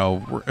 you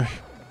know, we're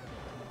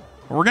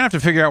going to have to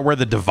figure out where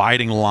the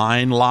dividing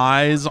line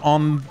lies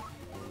on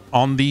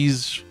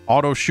these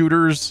auto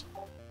shooters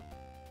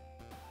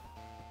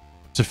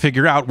to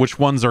figure out which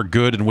ones are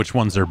good and which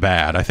ones are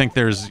bad. I think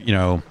there's, you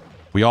know,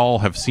 we all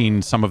have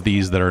seen some of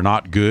these that are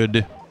not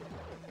good,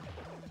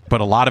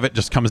 but a lot of it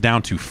just comes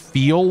down to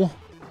feel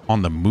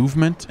on the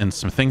movement and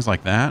some things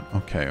like that.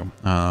 Okay.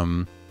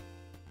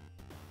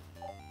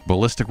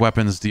 Ballistic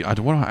weapons.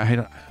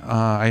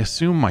 I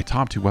assume my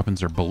top two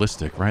weapons are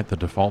ballistic, right? The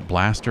default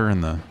blaster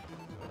and the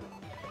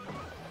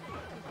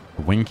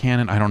wing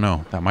cannon. I don't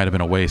know. That might have been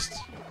a waste.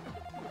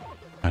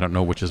 I don't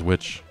know which is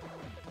which.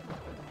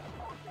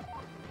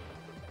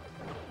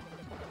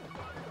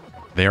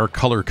 They are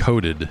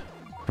color-coded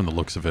from the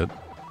looks of it.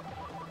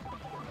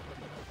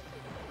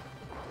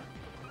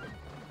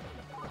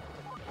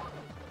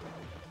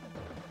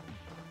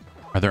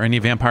 Are there any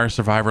Vampire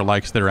Survivor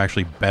likes that are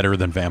actually better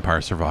than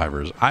Vampire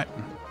Survivors?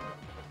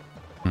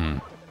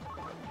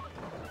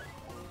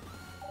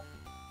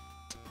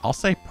 I'll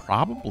say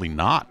probably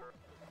not.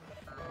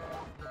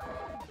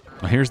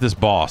 Now here's this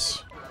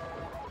boss.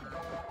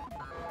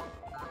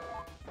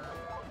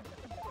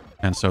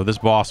 And so this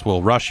boss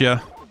will rush you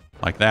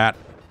like that.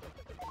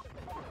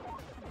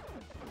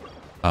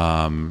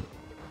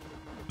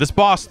 This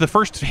boss, the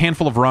first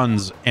handful of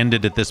runs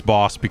ended at this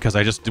boss because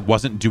I just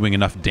wasn't doing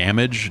enough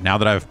damage. Now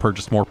that I've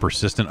purchased more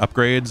persistent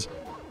upgrades,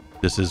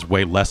 this is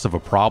way less of a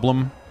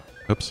problem.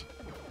 Oops.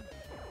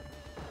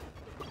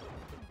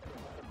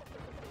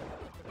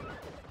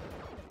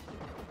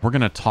 We're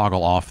gonna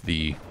toggle off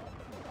the...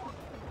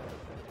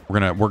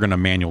 We're gonna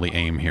manually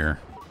aim here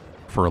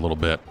for a little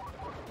bit.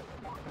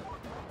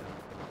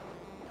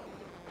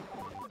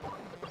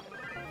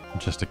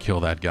 Just to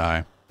kill that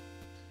guy.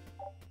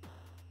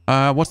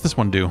 What's this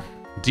one do?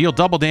 Deal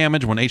double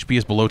damage when HP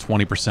is below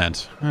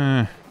 20%.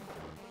 I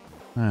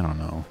don't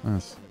know.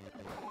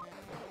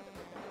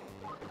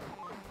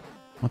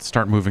 Let's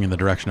start moving in the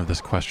direction of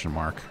this question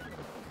mark.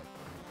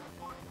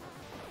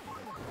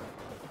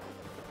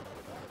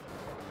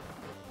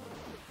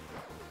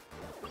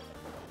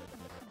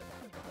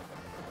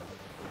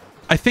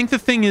 I think the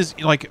thing is,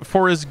 like,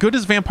 for as good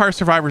as Vampire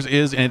Survivors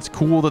is, and it's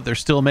cool that they're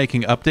still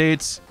making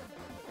updates,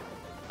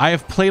 I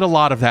have played a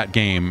lot of that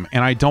game,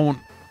 and I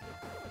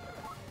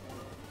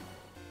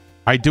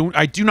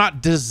do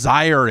not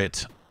desire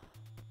it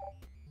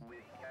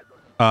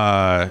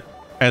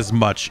as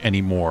much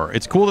anymore.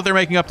 It's cool that they're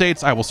making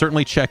updates. I will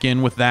certainly check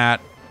in with that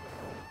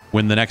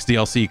when the next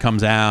DLC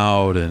comes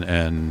out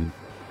and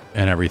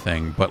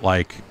everything. But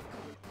like,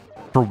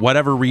 for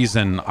whatever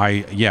reason,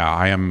 I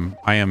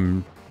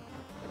am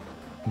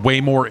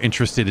way more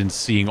interested in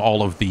seeing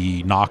all of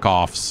the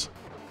knockoffs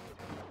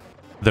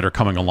that are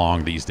coming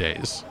along these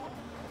days.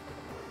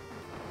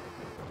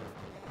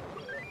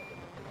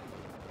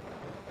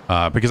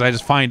 Because I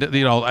just find,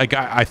 you know, like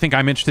I think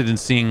I'm interested in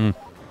seeing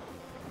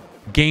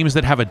games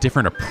that have a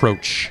different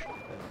approach,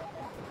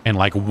 and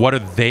like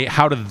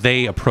how do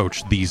they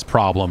approach these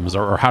problems,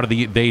 or how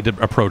do they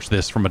approach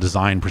this from a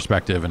design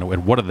perspective,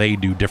 and what do they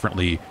do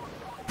differently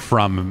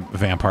from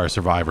Vampire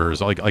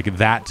Survivors? Like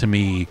that to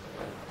me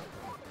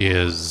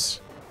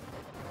is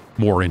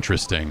more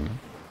interesting.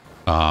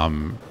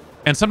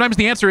 And sometimes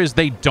the answer is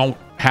they don't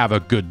have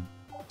a good,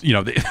 you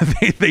know,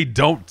 they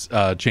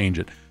don't change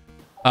it.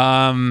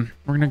 We're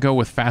gonna go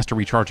with faster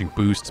recharging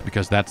boosts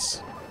because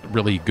that's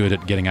really good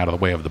at getting out of the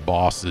way of the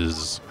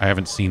bosses. I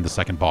haven't seen the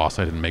second boss.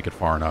 I didn't make it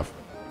far enough.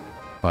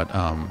 But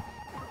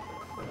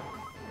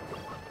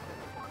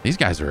these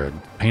guys are a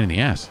pain in the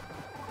ass.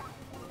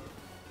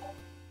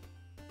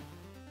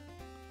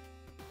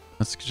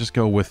 Let's just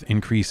go with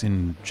increase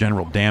in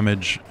general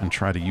damage and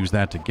try to use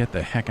that to get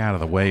the heck out of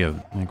the way of...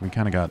 I think we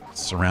kind of got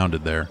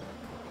surrounded there.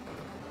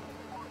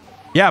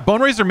 Yeah,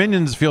 Bone Razor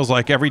Minions feels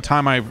like every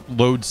time I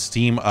load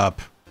Steam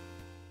up,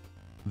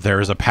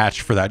 there is a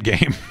patch for that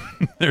game.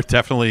 They're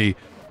definitely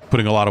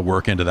putting a lot of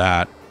work into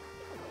that.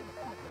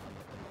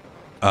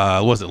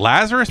 Was it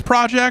Lazarus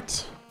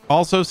Project?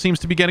 Also seems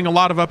to be getting a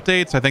lot of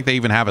updates. I think they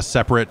even have a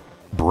separate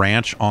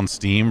branch on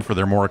Steam for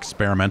their more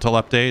experimental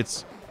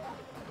updates.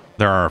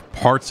 There are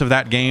parts of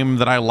that game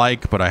that I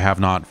like, but I have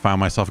not found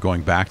myself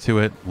going back to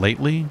it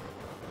lately.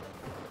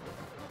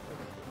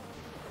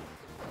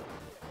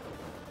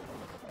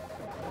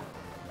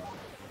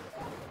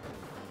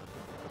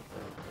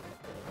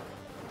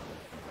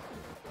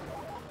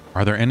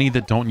 Are there any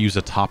that don't use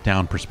a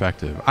top-down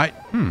perspective?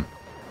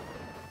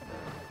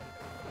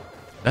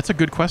 That's a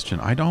good question.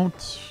 I don't...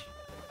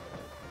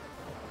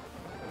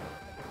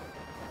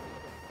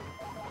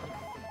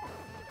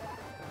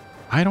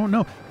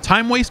 know.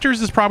 Time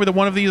Wasters is probably the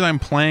one of these I'm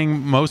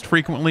playing most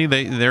frequently.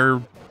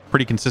 They're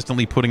pretty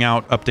consistently putting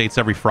out updates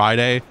every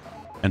Friday,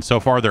 and so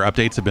far their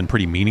updates have been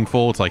pretty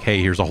meaningful. It's like, hey,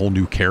 here's a whole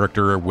new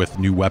character with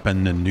new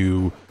weapon and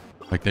new...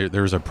 Like,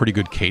 there's a pretty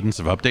good cadence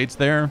of updates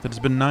there that has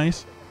been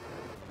nice.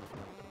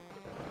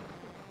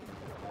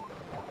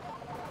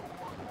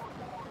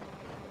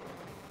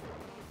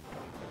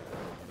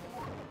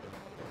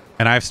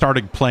 And I've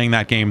started playing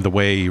that game the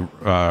way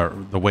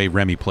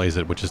Remy plays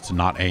it, which is to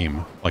not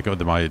aim. Like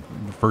my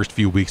first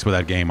few weeks with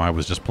that game, I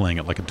was just playing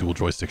it like a dual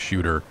joystick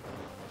shooter.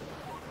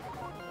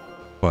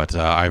 But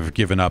I've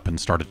given up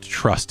and started to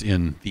trust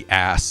in the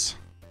ass.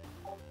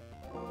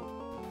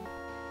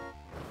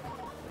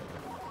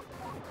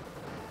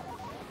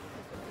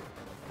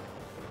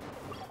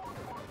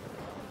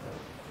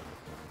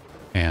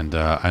 And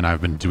I've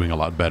been doing a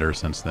lot better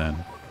since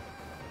then.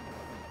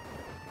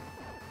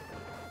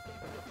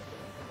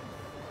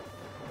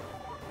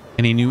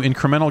 Any new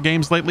incremental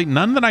games lately?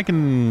 None that I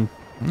can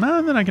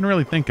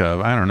really think of.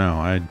 I don't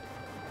know.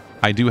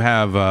 I do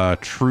have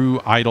True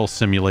Idle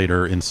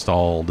Simulator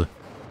installed,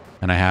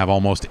 and I have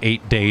almost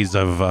 8 days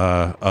of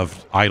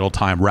idle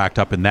time racked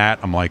up in that.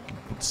 I'm like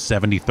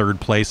 73rd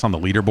place on the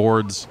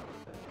leaderboards,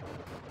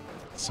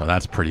 so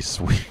that's pretty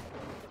sweet.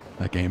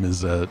 That game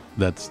is that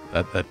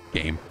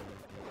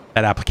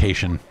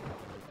application,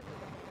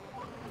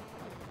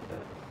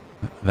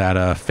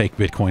 that fake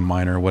Bitcoin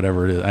miner,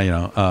 whatever it is, you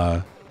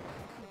know.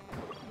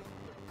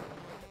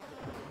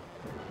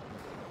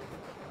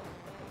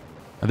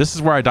 This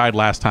is where I died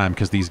last time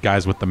because these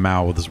guys with the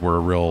mouths were a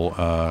real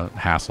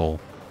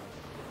hassle.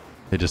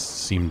 They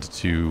just seemed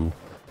to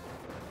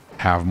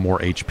have more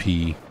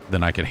HP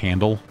than I could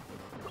handle.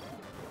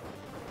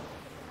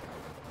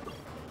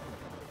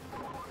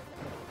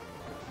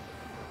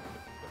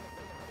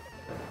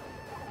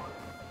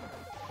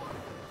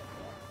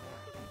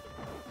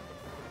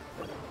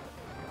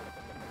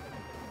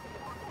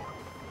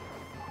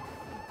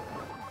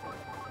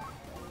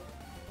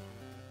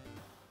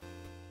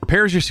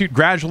 repairs your suit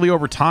gradually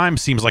over time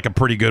seems like a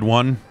pretty good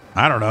one.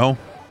 I don't know.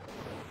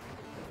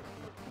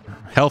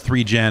 Health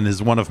regen is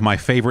one of my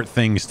favorite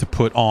things to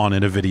put on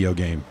in a video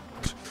game.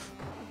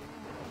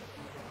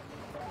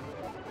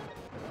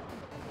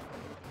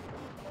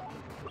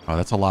 Oh,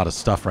 that's a lot of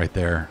stuff right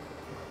there.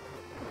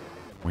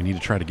 We need to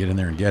try to get in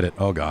there and get it.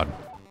 Oh, God.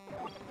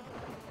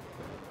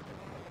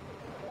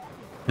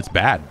 It's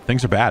bad.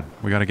 Things are bad.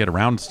 We got to get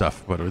around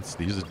stuff, but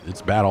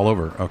it's bad all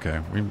over.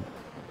 Okay.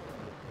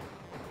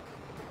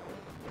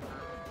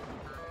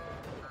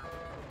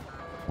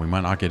 We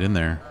might not get in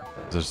there.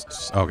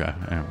 Just okay.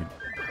 Yeah,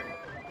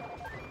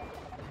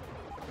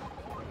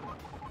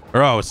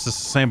 oh, it's just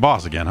the same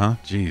boss again, huh?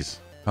 Jeez.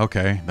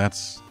 Okay,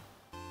 that's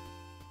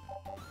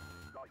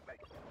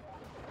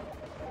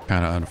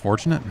kind of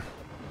unfortunate.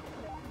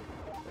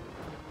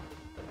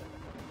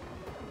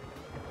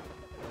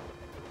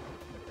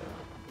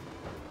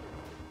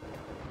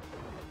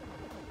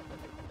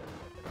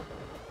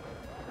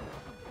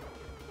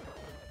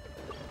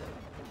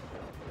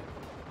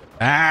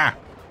 Ah!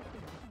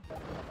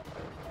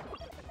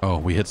 Oh,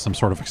 we hit some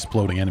sort of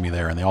exploding enemy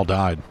there, and they all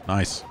died.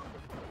 Nice.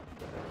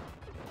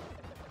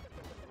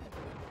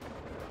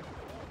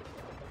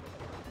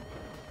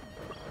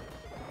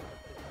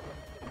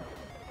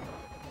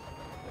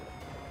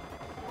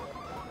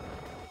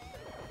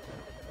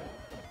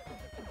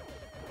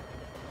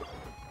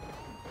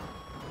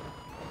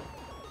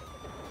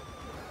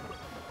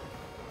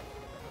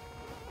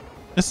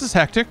 This is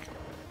hectic.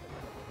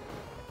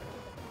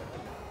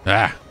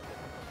 Ah.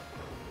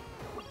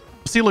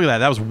 See, look at that.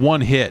 That was one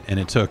hit, and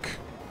it took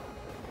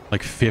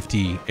like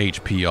 50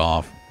 HP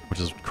off, which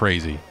is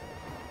crazy.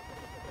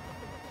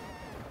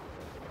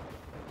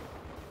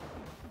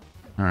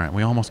 All right,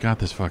 we almost got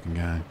this fucking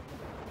guy.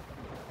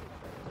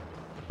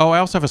 Oh, I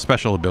also have a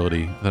special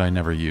ability that I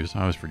never use.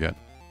 I always forget.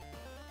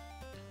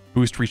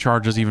 Boost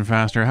recharges even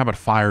faster. How about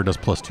fire does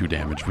 +2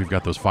 damage? We've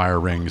got those fire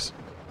rings.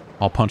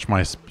 I'll punch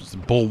my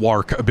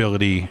bulwark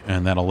ability,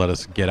 and that'll let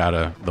us get out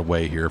of the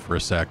way here for a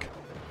sec.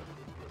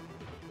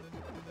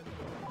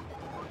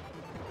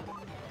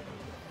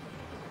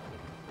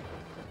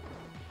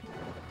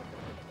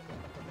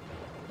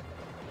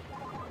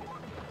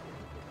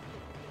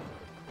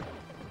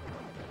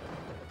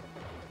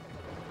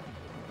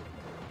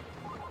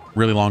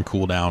 Really long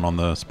cooldown on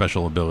the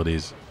special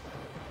abilities.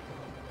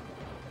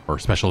 Or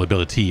special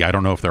ability. I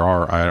don't know if there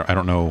are. I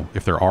don't know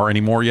if there are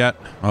any more yet.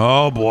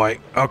 Oh boy.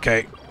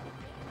 Okay.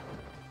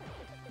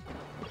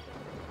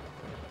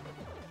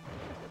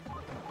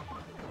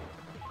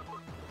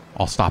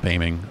 I'll stop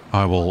aiming.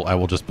 I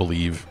will just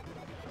believe.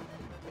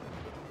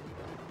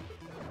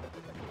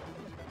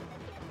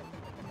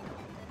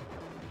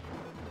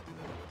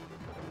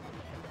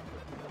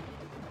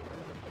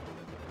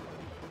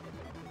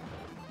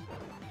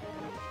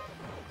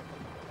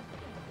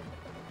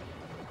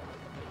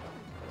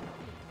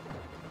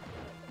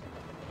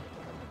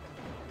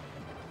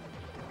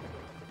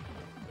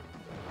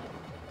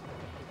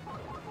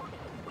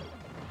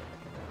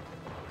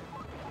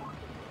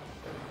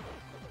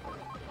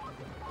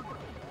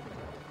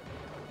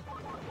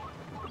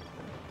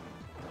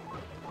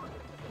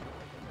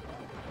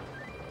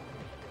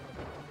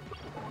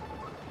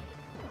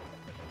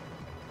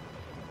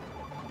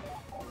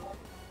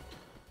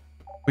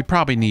 We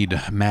probably need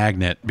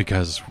magnet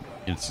because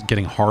it's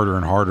getting harder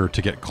and harder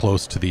to get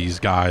close to these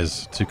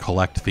guys to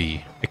collect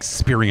the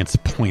experience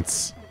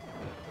points.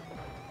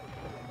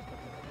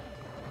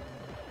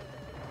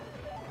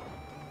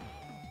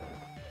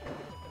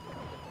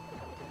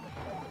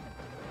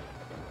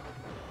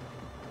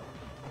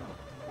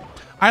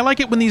 I like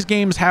it when these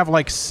games have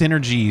like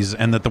synergies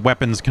and that the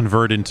weapons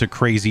convert into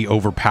crazy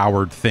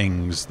overpowered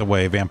things, the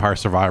way Vampire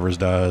Survivors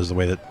does, the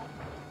way that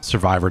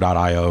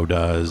Survivor.io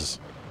does.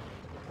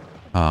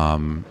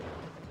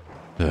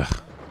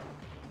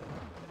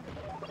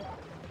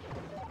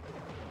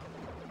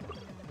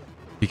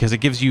 Because it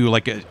gives you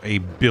like a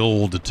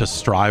build to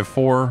strive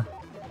for.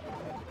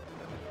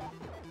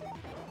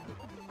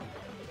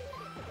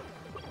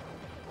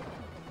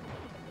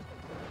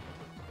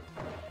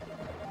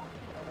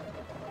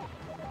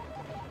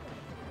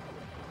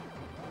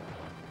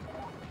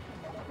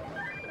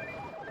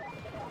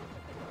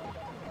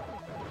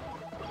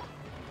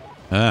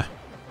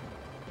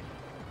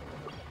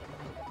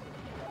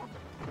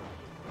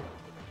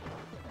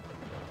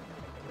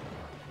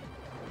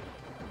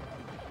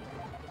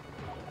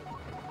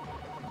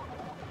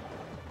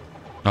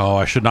 Oh,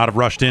 I should not have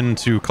rushed in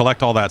to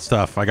collect all that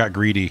stuff. I got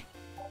greedy.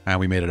 And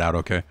we made it out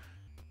okay.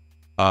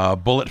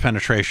 Bullet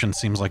penetration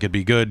seems like it'd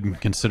be good,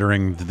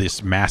 considering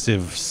this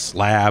massive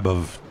slab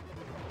of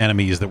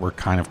enemies that we're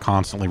kind of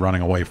constantly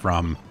running away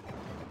from.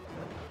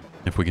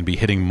 If we can be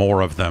hitting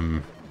more of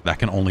them, that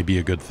can only be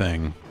a good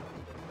thing.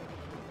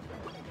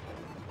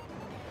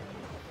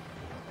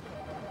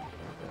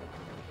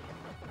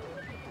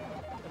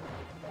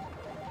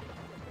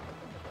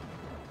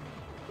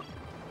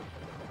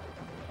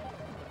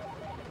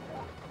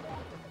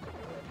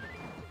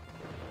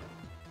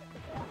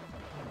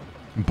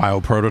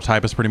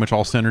 Bioprototype is pretty much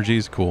all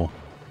synergies. Cool.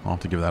 I'll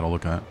have to give that a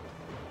look at.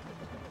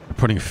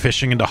 putting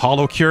fishing into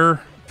Hollow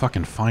Cure.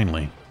 Fucking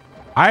finally.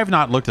 I have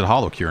not looked at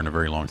Hollow Cure in a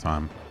very long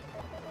time.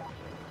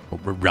 Well,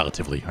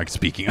 relatively, like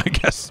speaking, I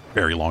guess.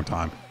 Very long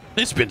time.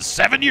 It's been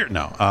 7 years.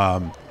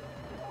 No.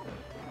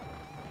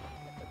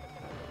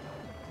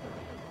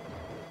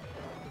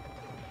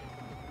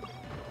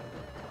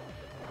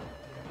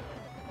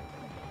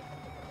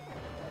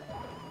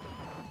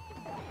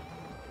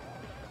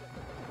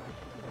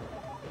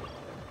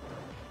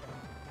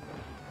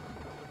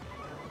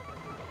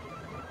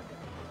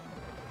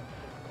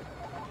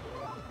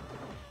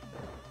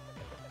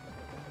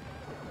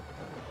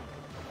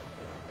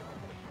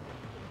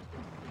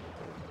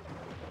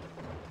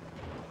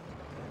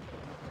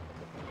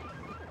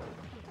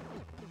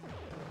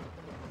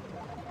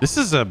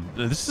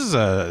 This is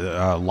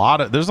a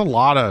lot of, there's a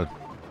lot of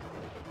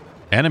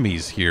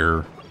enemies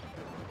here.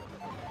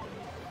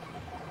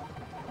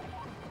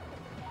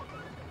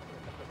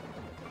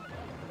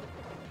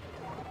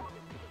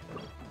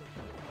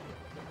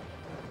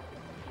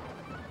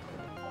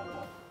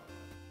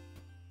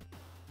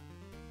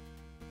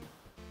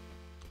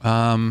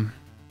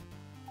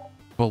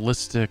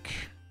 Ballistic.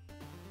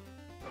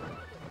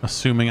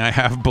 Assuming I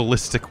have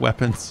ballistic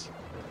weapons.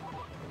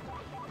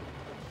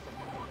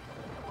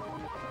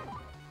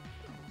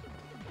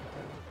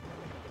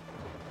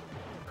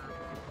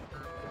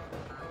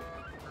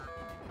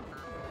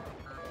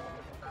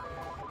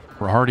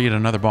 We're already at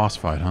another boss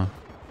fight, huh?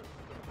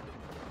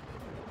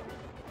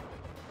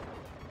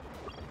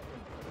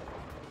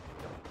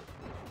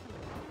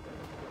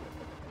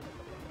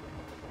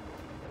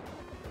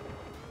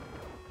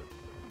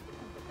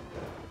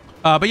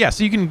 But yeah,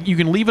 so you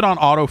can leave it on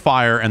auto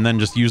fire and then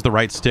just use the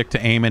right stick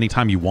to aim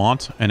anytime you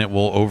want, and it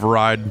will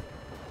override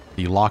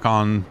the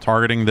lock-on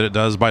targeting that it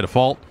does by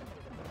default.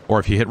 Or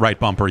if you hit right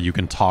bumper, you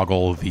can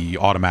toggle the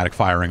automatic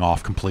firing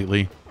off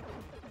completely.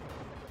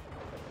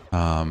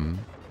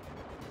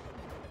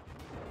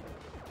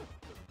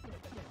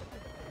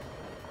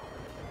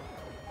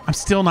 I'm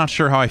still not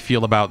sure how I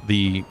feel about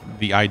the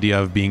idea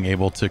of being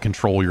able to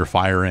control your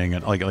firing,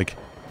 and like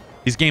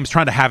these games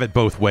trying to have it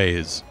both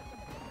ways.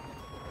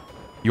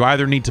 You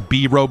either need to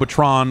be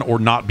Robotron or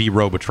not be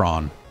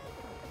Robotron.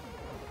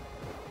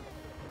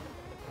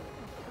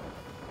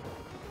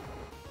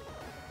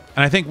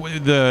 And I think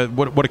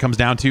what it comes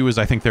down to is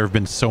I think there have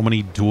been so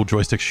many dual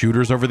joystick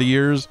shooters over the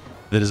years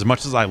that as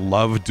much as I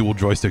love dual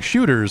joystick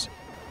shooters,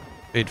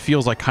 it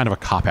feels like kind of a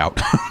cop-out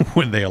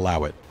when they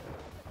allow it.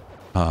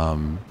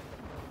 And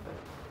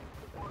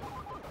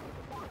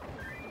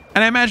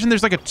I imagine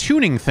there's like a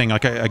tuning thing,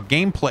 like a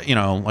gameplay, you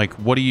know, like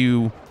what are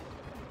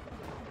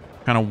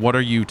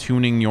you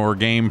tuning your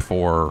game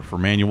for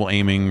manual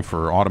aiming,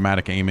 for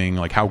automatic aiming?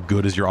 Like how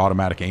good is your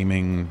automatic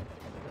aiming?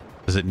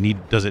 Does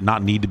it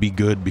not need to be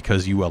good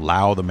because you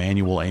allow the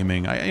manual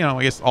aiming?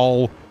 I guess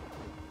all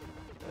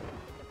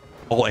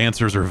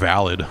answers are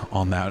valid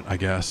on that, I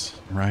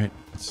guess, right?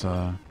 It's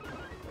oh,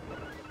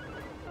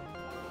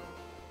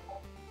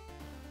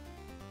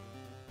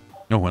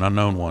 an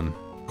unknown one.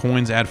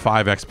 Coins add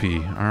 5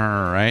 XP.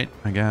 All right,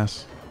 I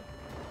guess.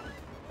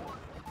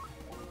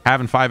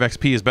 Having 5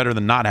 XP is better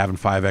than not having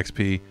 5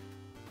 XP.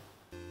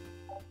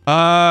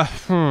 I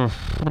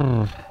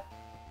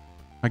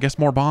guess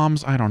more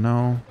bombs? I don't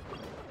know.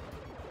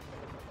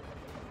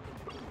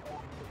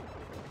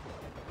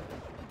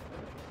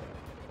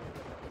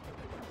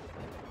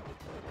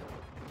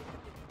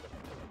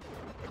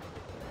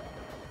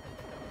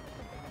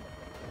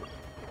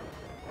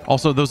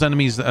 Also, those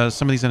enemies,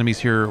 some of these enemies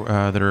here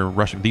that are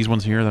rushing, these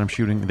ones here that I'm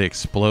shooting, they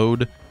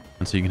explode.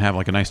 And so you can have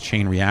like a nice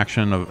chain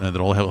reaction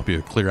that'll help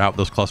you clear out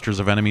those clusters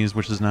of enemies,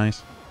 which is nice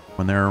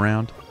when they're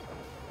around.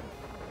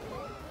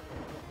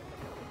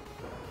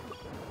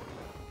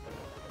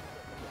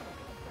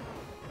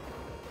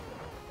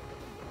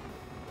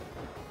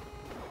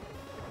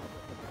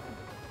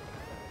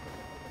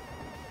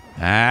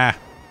 Ah.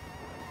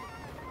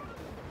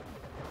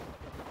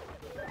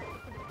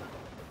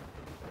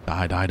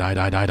 Die, die, die,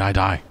 die, die, die,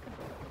 die.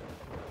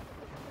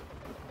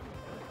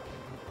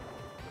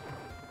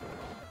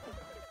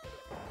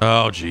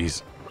 Oh,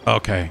 jeez.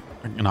 Okay.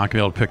 I'm not going to be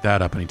able to pick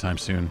that up anytime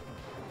soon.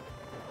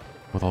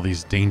 With all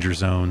these danger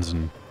zones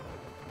and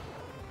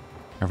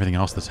everything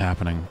else that's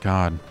happening.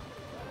 God.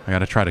 I got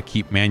to try to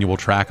keep manual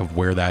track of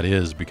where that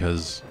is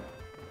because...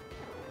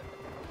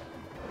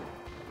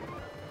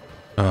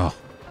 Oh.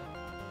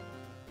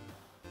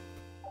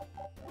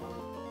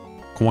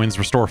 Coins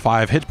restore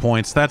 5 hit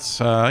points. That's,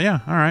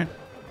 yeah, alright.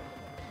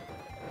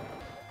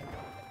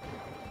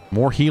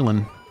 More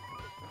healing.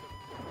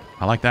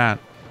 I like that.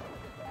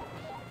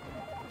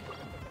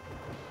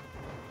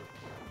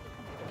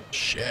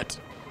 Shit.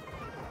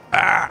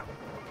 Ah!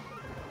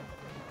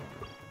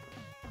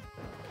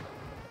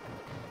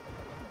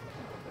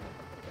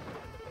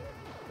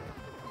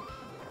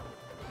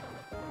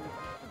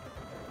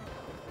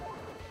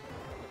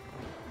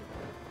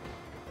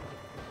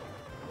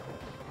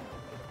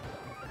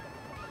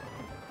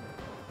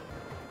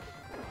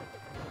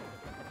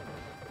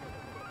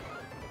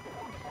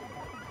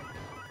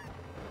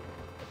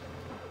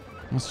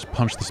 Let's just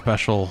punch the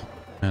special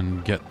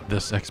and get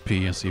this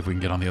XP and see if we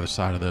can get on the other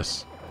side of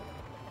this.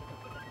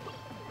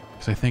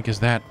 Because I think, was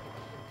that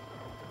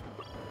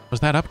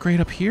upgrade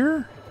up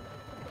here?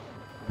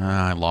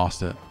 I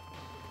lost it.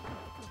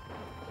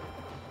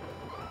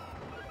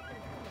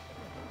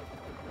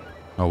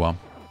 Oh well.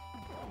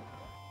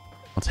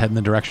 Let's head in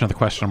the direction of the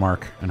question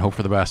mark and hope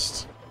for the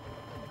best.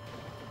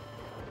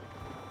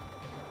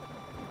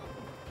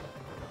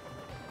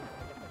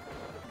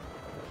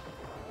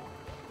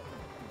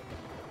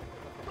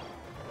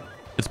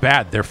 It's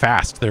bad. They're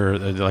fast. They're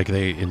like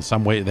in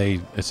some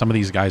way some of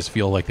these guys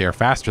feel like they are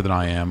faster than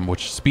I am,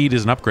 which speed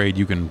is an upgrade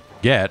you can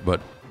get, but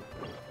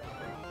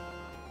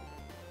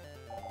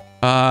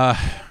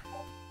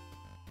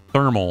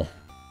thermal.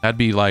 That'd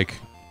be like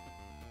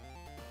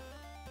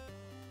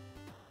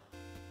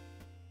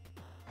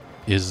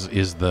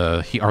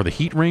are the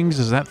heat rings,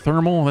 is that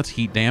thermal? That's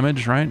heat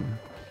damage, right?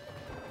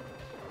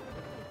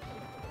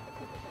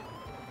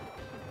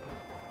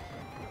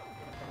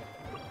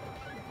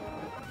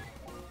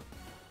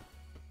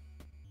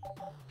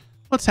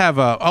 Let's have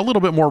a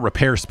little bit more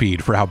repair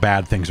speed for how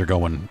bad things are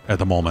going at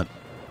the moment.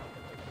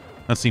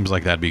 That seems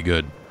like that'd be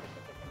good.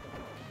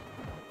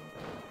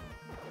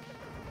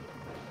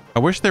 I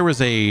wish there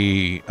was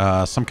a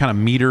some kind of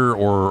meter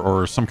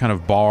or some kind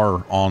of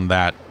bar on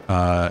that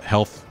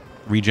health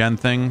regen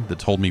thing that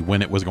told me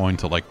when it was going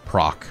to like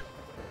proc.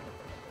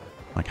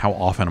 Like how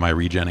often am I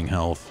regenning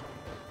health?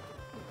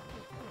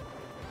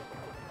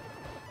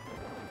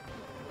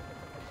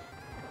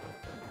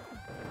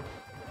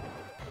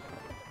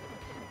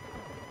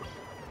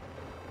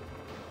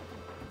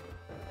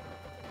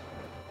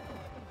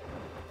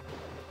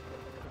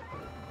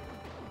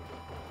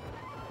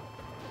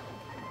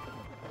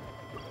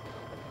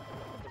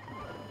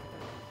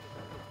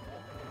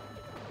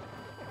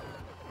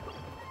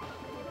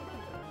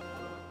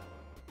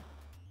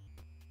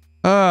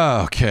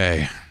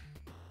 Okay.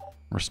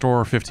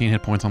 Restore 15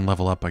 hit points on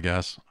level up, I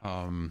guess.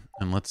 And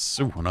let's...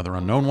 Ooh, another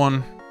unknown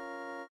one.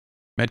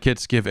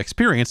 Medkits give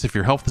experience if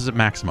your health is at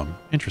maximum.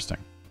 Interesting.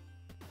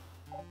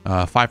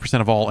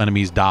 5% of all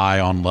enemies die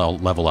on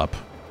level up.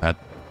 That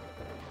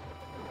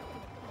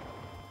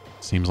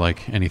seems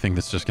like anything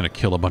that's just going to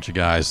kill a bunch of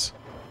guys.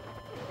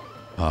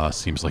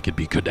 Seems like it'd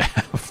be good to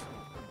have.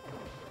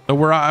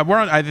 So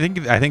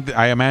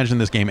I imagine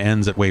this game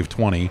ends at wave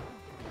 20.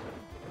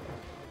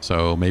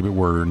 So maybe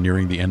we're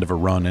nearing the end of a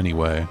run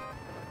anyway.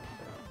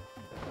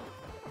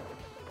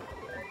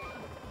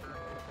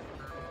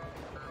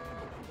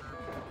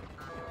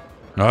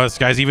 Oh, this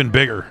guy's even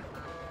bigger.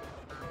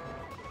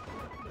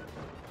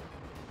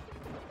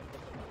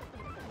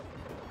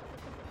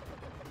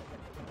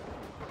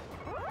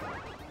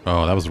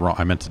 Oh, that was wrong.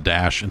 I meant to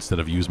dash instead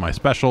of use my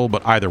special,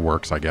 but either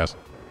works, I guess.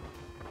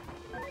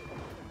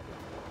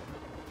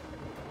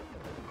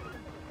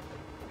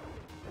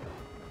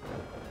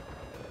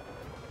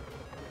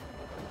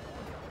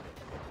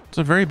 It's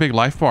a very big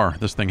life bar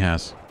this thing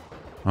has.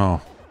 Oh.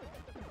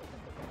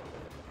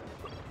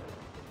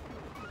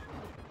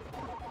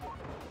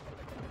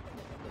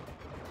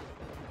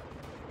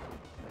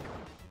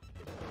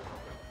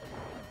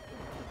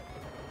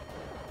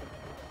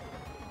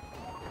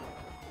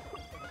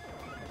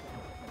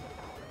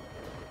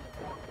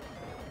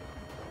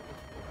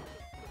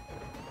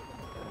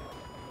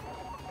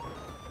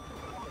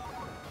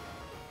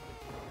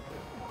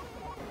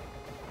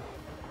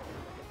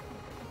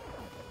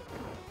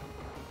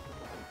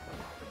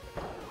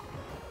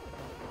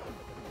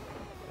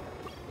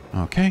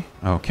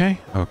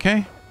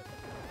 Okay.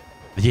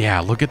 Yeah,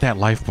 look at that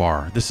life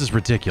bar. This is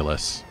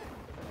ridiculous.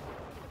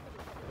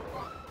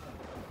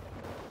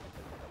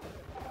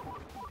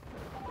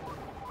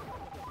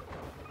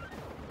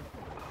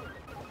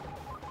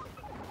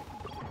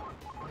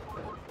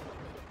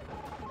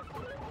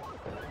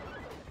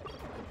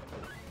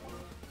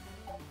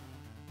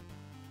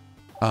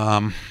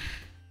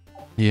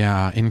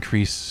 Yeah,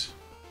 increase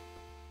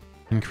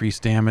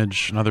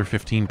damage, another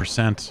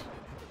 15%.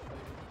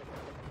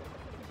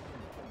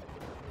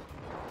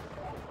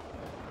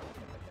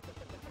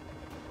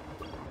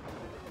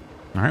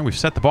 All right, we've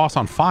set the boss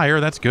on fire.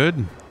 That's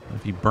good.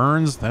 If he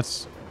burns,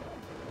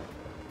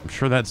 I'm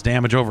sure that's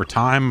damage over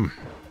time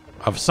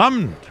to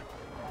some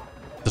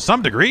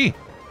degree.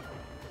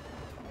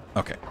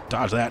 Okay,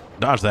 dodge that.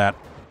 Dodge that.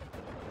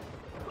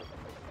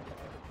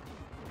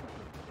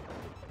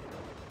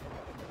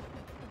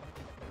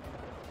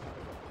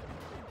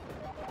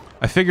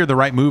 I figured the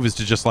right move is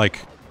to just like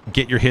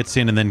get your hits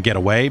in and then get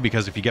away,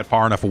 because if you get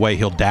far enough away,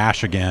 he'll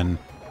dash again.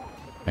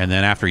 And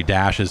then after he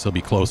dashes, he'll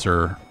be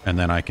closer, and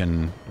then I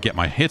can get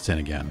my hits in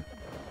again.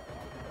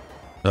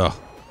 Ugh.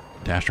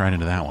 Dashed right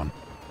into that one.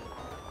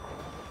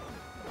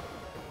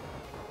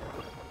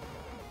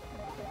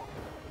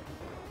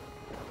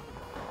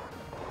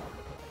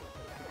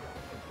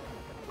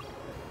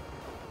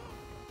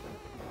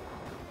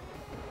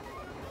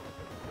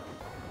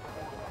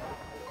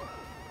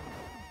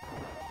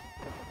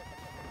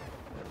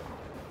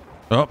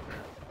 Oh.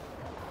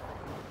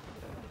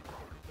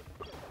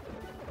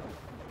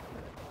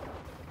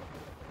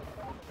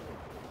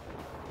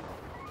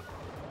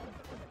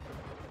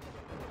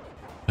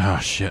 Oh,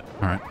 shit.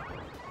 All right.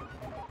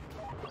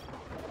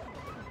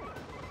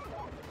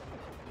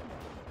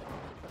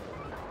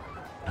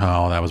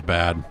 Oh, that was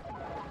bad.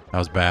 That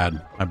was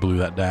bad. I blew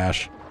that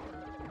dash.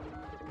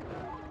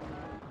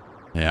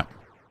 Yeah.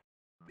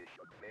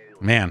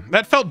 Man,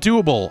 that felt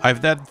doable.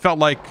 That felt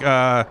like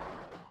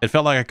it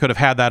felt like I could have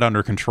had that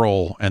under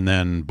control and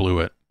then blew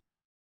it.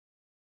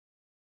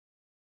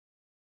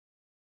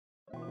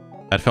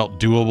 That felt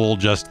doable,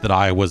 just that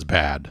I was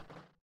bad.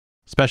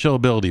 Special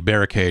ability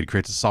barricade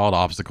creates a solid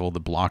obstacle that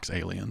blocks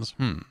aliens.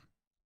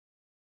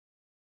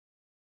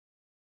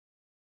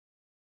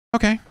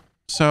 Okay,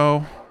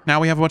 so now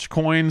we have a bunch of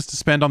coins to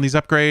spend on these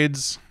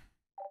upgrades.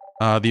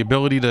 The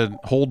ability to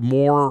hold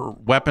more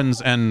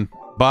weapons and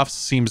buffs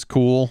seems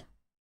cool.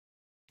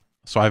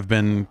 So I've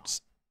been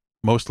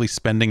mostly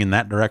spending in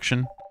that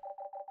direction.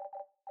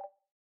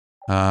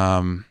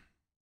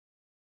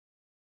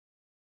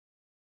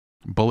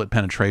 Bullet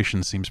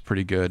penetration seems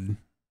pretty good.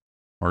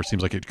 Or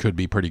seems like it could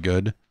be pretty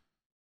good.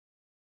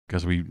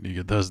 Because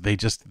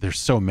there's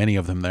so many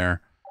of them there.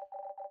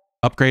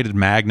 Upgraded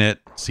magnet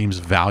seems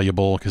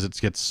valuable because it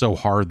gets so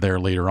hard there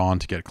later on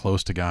to get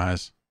close to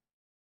guys.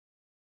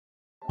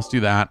 Let's do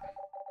that.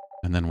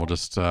 And then we'll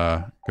just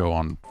go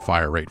on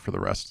fire rate for the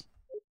rest.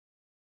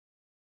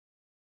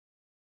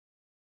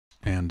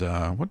 And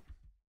what?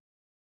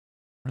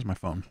 Where's my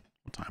phone?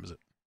 What time is it?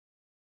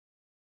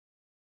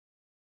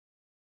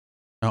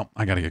 Oh,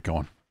 I gotta get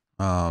going.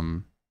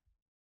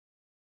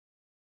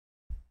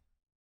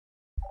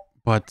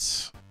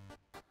 But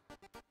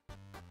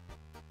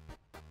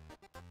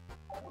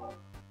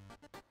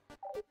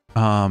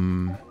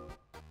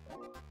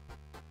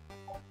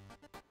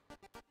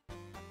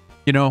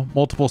you know,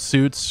 multiple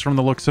suits from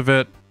the looks of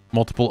it,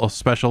 multiple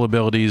special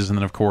abilities, and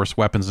then of course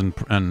weapons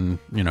and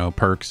you know,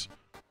 perks.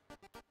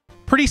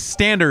 Pretty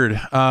standard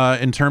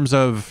in terms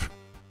of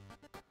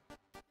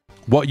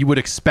what you would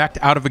expect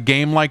out of a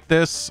game like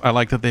this. I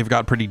like that they've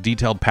got pretty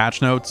detailed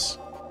patch notes.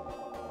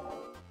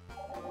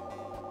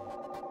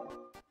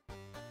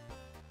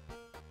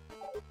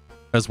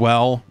 As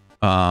well.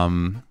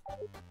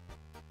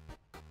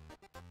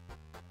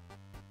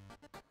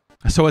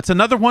 So it's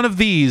another one of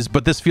these,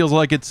 but this feels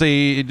like it's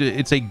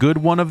a good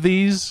one of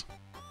these.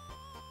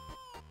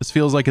 This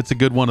feels like it's a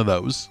good one of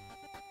those.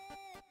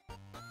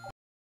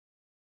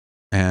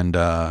 And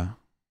that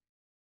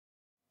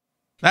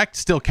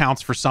still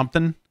counts for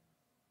something.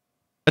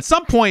 At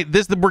some point,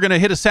 we're going to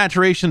hit a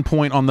saturation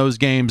point on those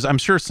games. I'm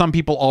sure some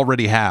people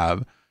already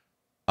have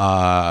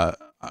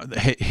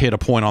hit a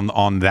point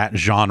on that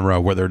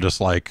genre where they're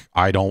just like,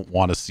 I don't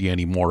want to see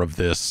any more of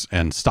this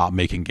and stop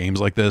making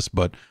games like this.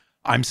 But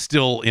I'm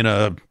still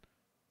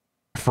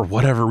for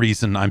whatever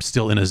reason, I'm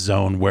still in a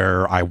zone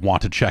where I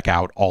want to check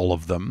out all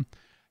of them.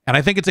 And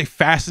I think it's a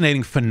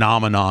fascinating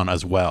phenomenon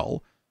as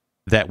well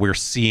that we're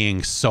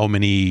seeing so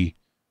many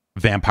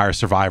Vampire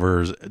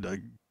Survivors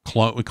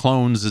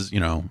clones, is, you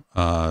know,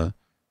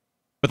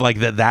 but like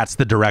that's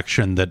the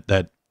direction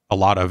that a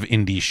lot of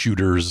indie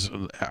shooters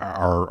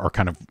are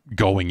kind of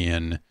going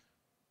in,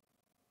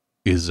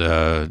 is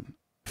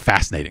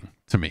fascinating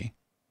to me.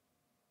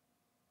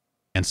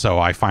 And so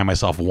I find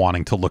myself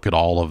wanting to look at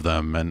all of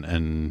them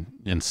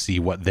and see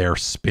what their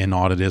spin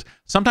on it is.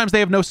 Sometimes they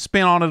have no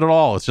spin on it at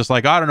all. It's just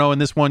like, I don't know, in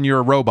this one you're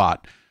a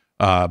robot.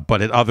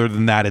 But other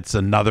than that, it's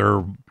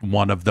another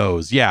one of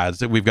those. Yeah,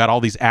 we've got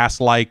all these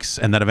ass likes,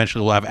 and then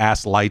eventually we'll have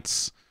ass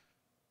lights,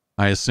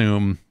 I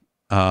assume.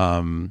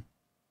 But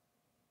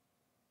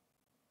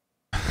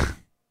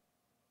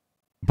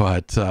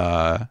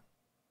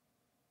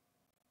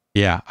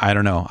yeah, I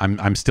don't know.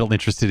 I'm still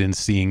interested in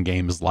seeing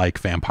games like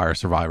Vampire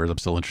Survivors. I'm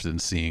still interested in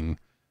seeing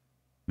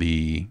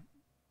the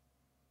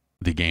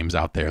games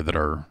out there that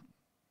are,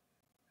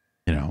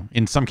 you know,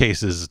 in some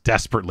cases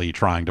desperately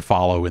trying to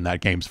follow in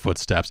that game's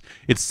footsteps.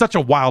 It's such a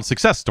wild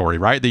success story,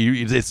 right?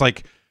 It's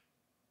like,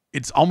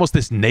 it's almost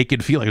this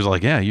naked feeling. It's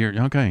like, yeah, you're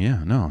okay.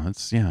 Yeah, no,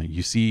 it's, yeah.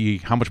 You see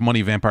how much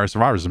money Vampire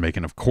Survivors are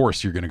making. Of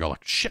course, you're going to go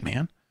like, shit,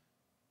 man,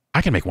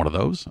 I can make one of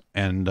those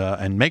and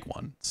make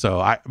one.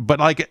 So but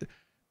like,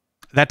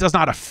 that does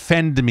not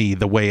offend me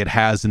the way it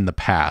has in the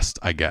past,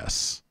 I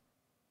guess.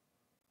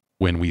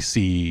 When we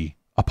see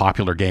a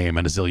popular game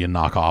and a zillion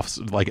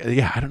knockoffs, like,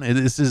 yeah, I don't know.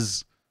 This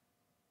is,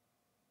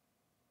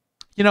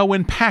 you know,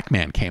 when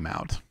Pac-Man came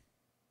out,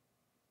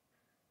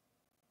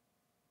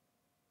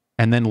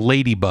 and then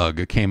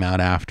Ladybug came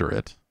out after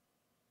it,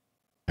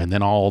 and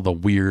then all the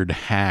weird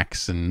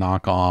hacks and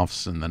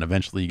knockoffs, and then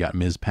eventually you got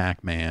Ms.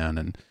 Pac-Man,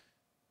 and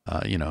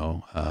you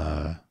know,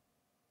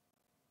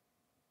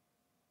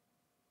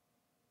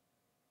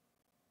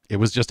 it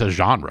was just a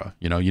genre.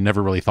 You know, you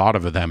never really thought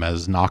of them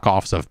as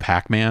knockoffs of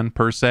Pac-Man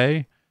per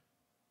se.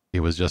 It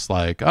was just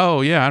like,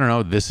 oh yeah, I don't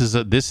know, this is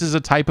a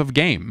type of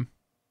game.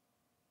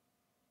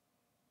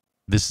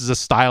 This is a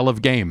style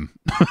of game.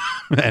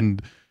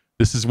 And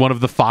this is one of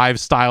the 5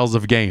 styles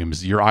of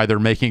games. You're either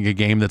making a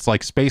game that's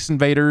like Space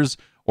Invaders,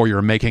 or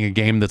you're making a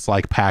game that's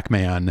like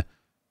Pac-Man.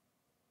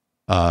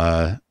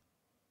 And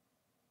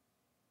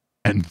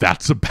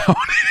that's about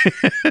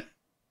it.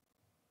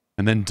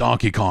 And then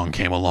Donkey Kong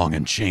came along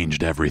and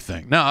changed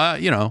everything.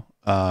 No,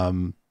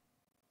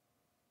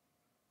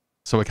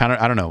 so it kind of,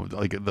 I don't know,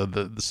 like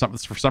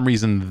for some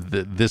reason,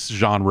 this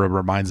genre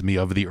reminds me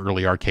of the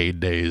early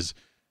arcade days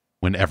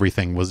when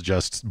everything was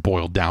just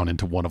boiled down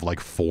into one of like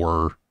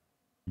 5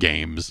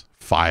 games.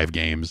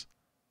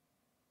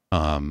 Yeah,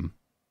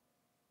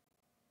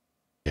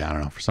 I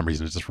don't know. For some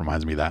reason, it just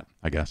reminds me of that,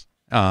 I guess.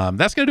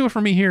 That's going to do it for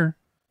me here.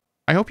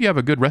 I hope you have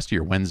a good rest of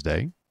your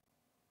Wednesday.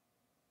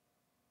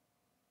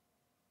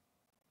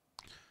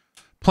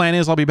 Plan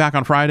is I'll be back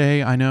on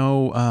Friday. I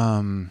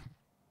know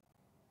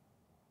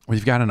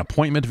we've got an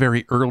appointment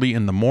very early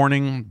in the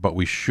morning, but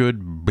we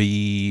should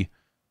be...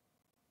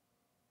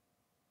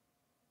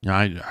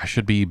 I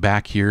should be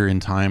back here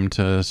in time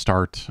to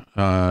start,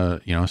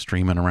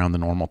 streaming around the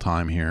normal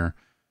time here.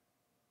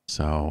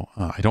 So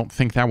I don't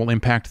think that will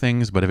impact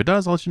things, but if it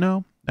does, I'll let you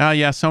know.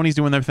 Yeah, Sony's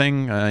doing their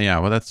thing.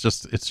 Well, it's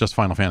just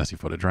Final Fantasy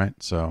footage, right?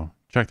 So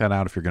check that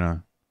out if you're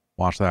gonna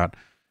watch that.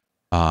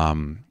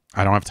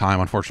 I don't have time,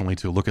 unfortunately,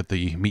 to look at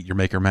the Meet Your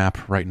Maker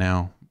map right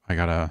now. I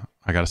gotta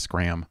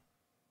scram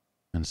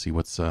and see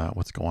what's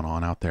going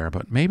on out there.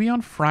 But maybe on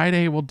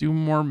Friday we'll do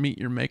more Meet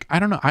Your Maker. I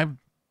don't know.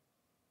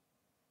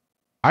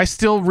 I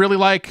still really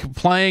like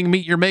playing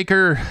Meet Your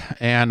Maker,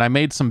 and I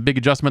made some big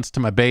adjustments to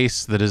my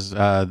base that is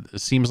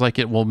seems like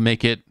it will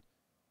make it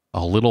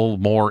a little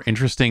more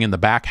interesting in the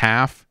back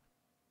half,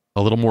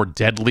 a little more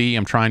deadly.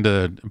 I'm trying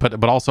to,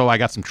 but also I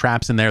got some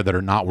traps in there that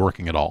are not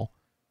working at all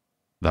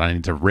that I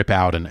need to rip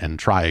out and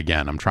try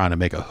again. I'm trying to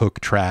make a hook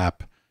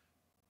trap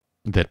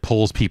that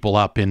pulls people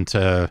up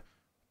into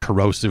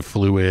corrosive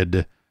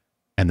fluid,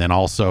 and then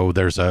also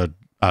there's a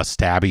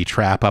stabby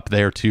trap up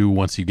there too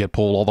once you get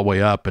pulled all the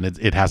way up, and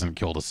it hasn't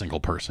killed a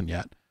single person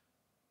yet.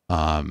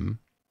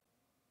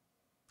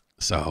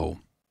 So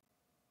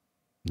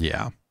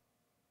yeah,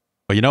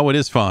 but it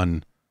is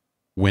fun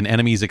when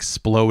enemies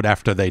explode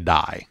after they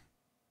die.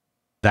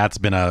 That's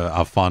been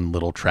a fun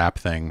little trap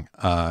thing.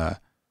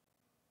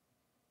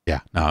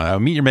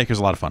 Meet Your Maker's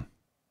a lot of fun.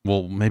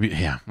 Well, maybe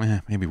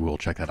we'll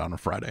check that out on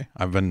Friday.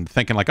 I've been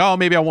thinking like, oh,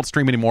 maybe I won't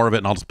stream any more of it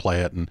and I'll just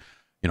play it, and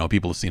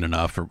people have seen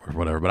enough or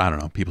whatever, but I don't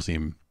know. People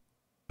seem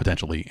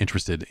potentially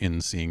interested in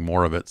seeing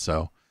more of it.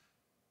 So,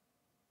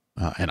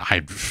 and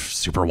I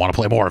super want to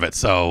play more of it.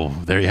 So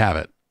there you have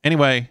it.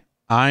 Anyway,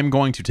 I'm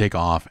going to take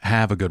off.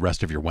 Have a good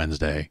rest of your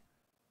Wednesday.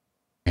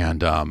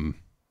 And,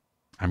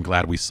 I'm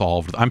glad we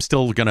solved. I'm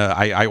still gonna,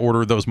 I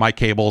ordered those mic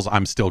cables.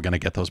 I'm still gonna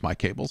get those mic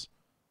cables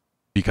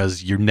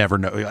because you never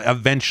know.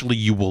 Eventually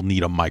you will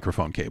need a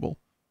microphone cable.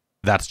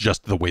 That's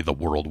just the way the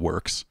world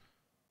works.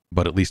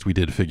 But at least we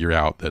did figure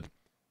out that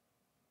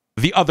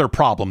the other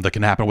problem that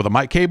can happen with a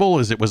mic cable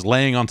is it was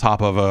laying on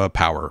top of a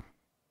power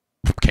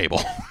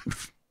cable.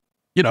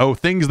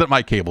 Things that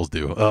mic cables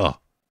do. Ugh.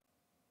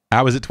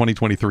 How is it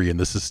 2023 and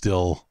this is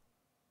still...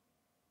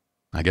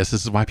 I guess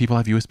this is why people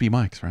have USB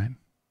mics, right?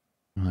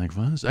 Like,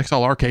 what is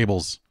XLR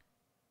cables?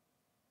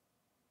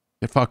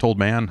 Get fucked, old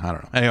man. I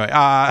don't know. Anyway,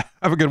 have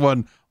a good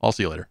one. I'll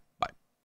see you later.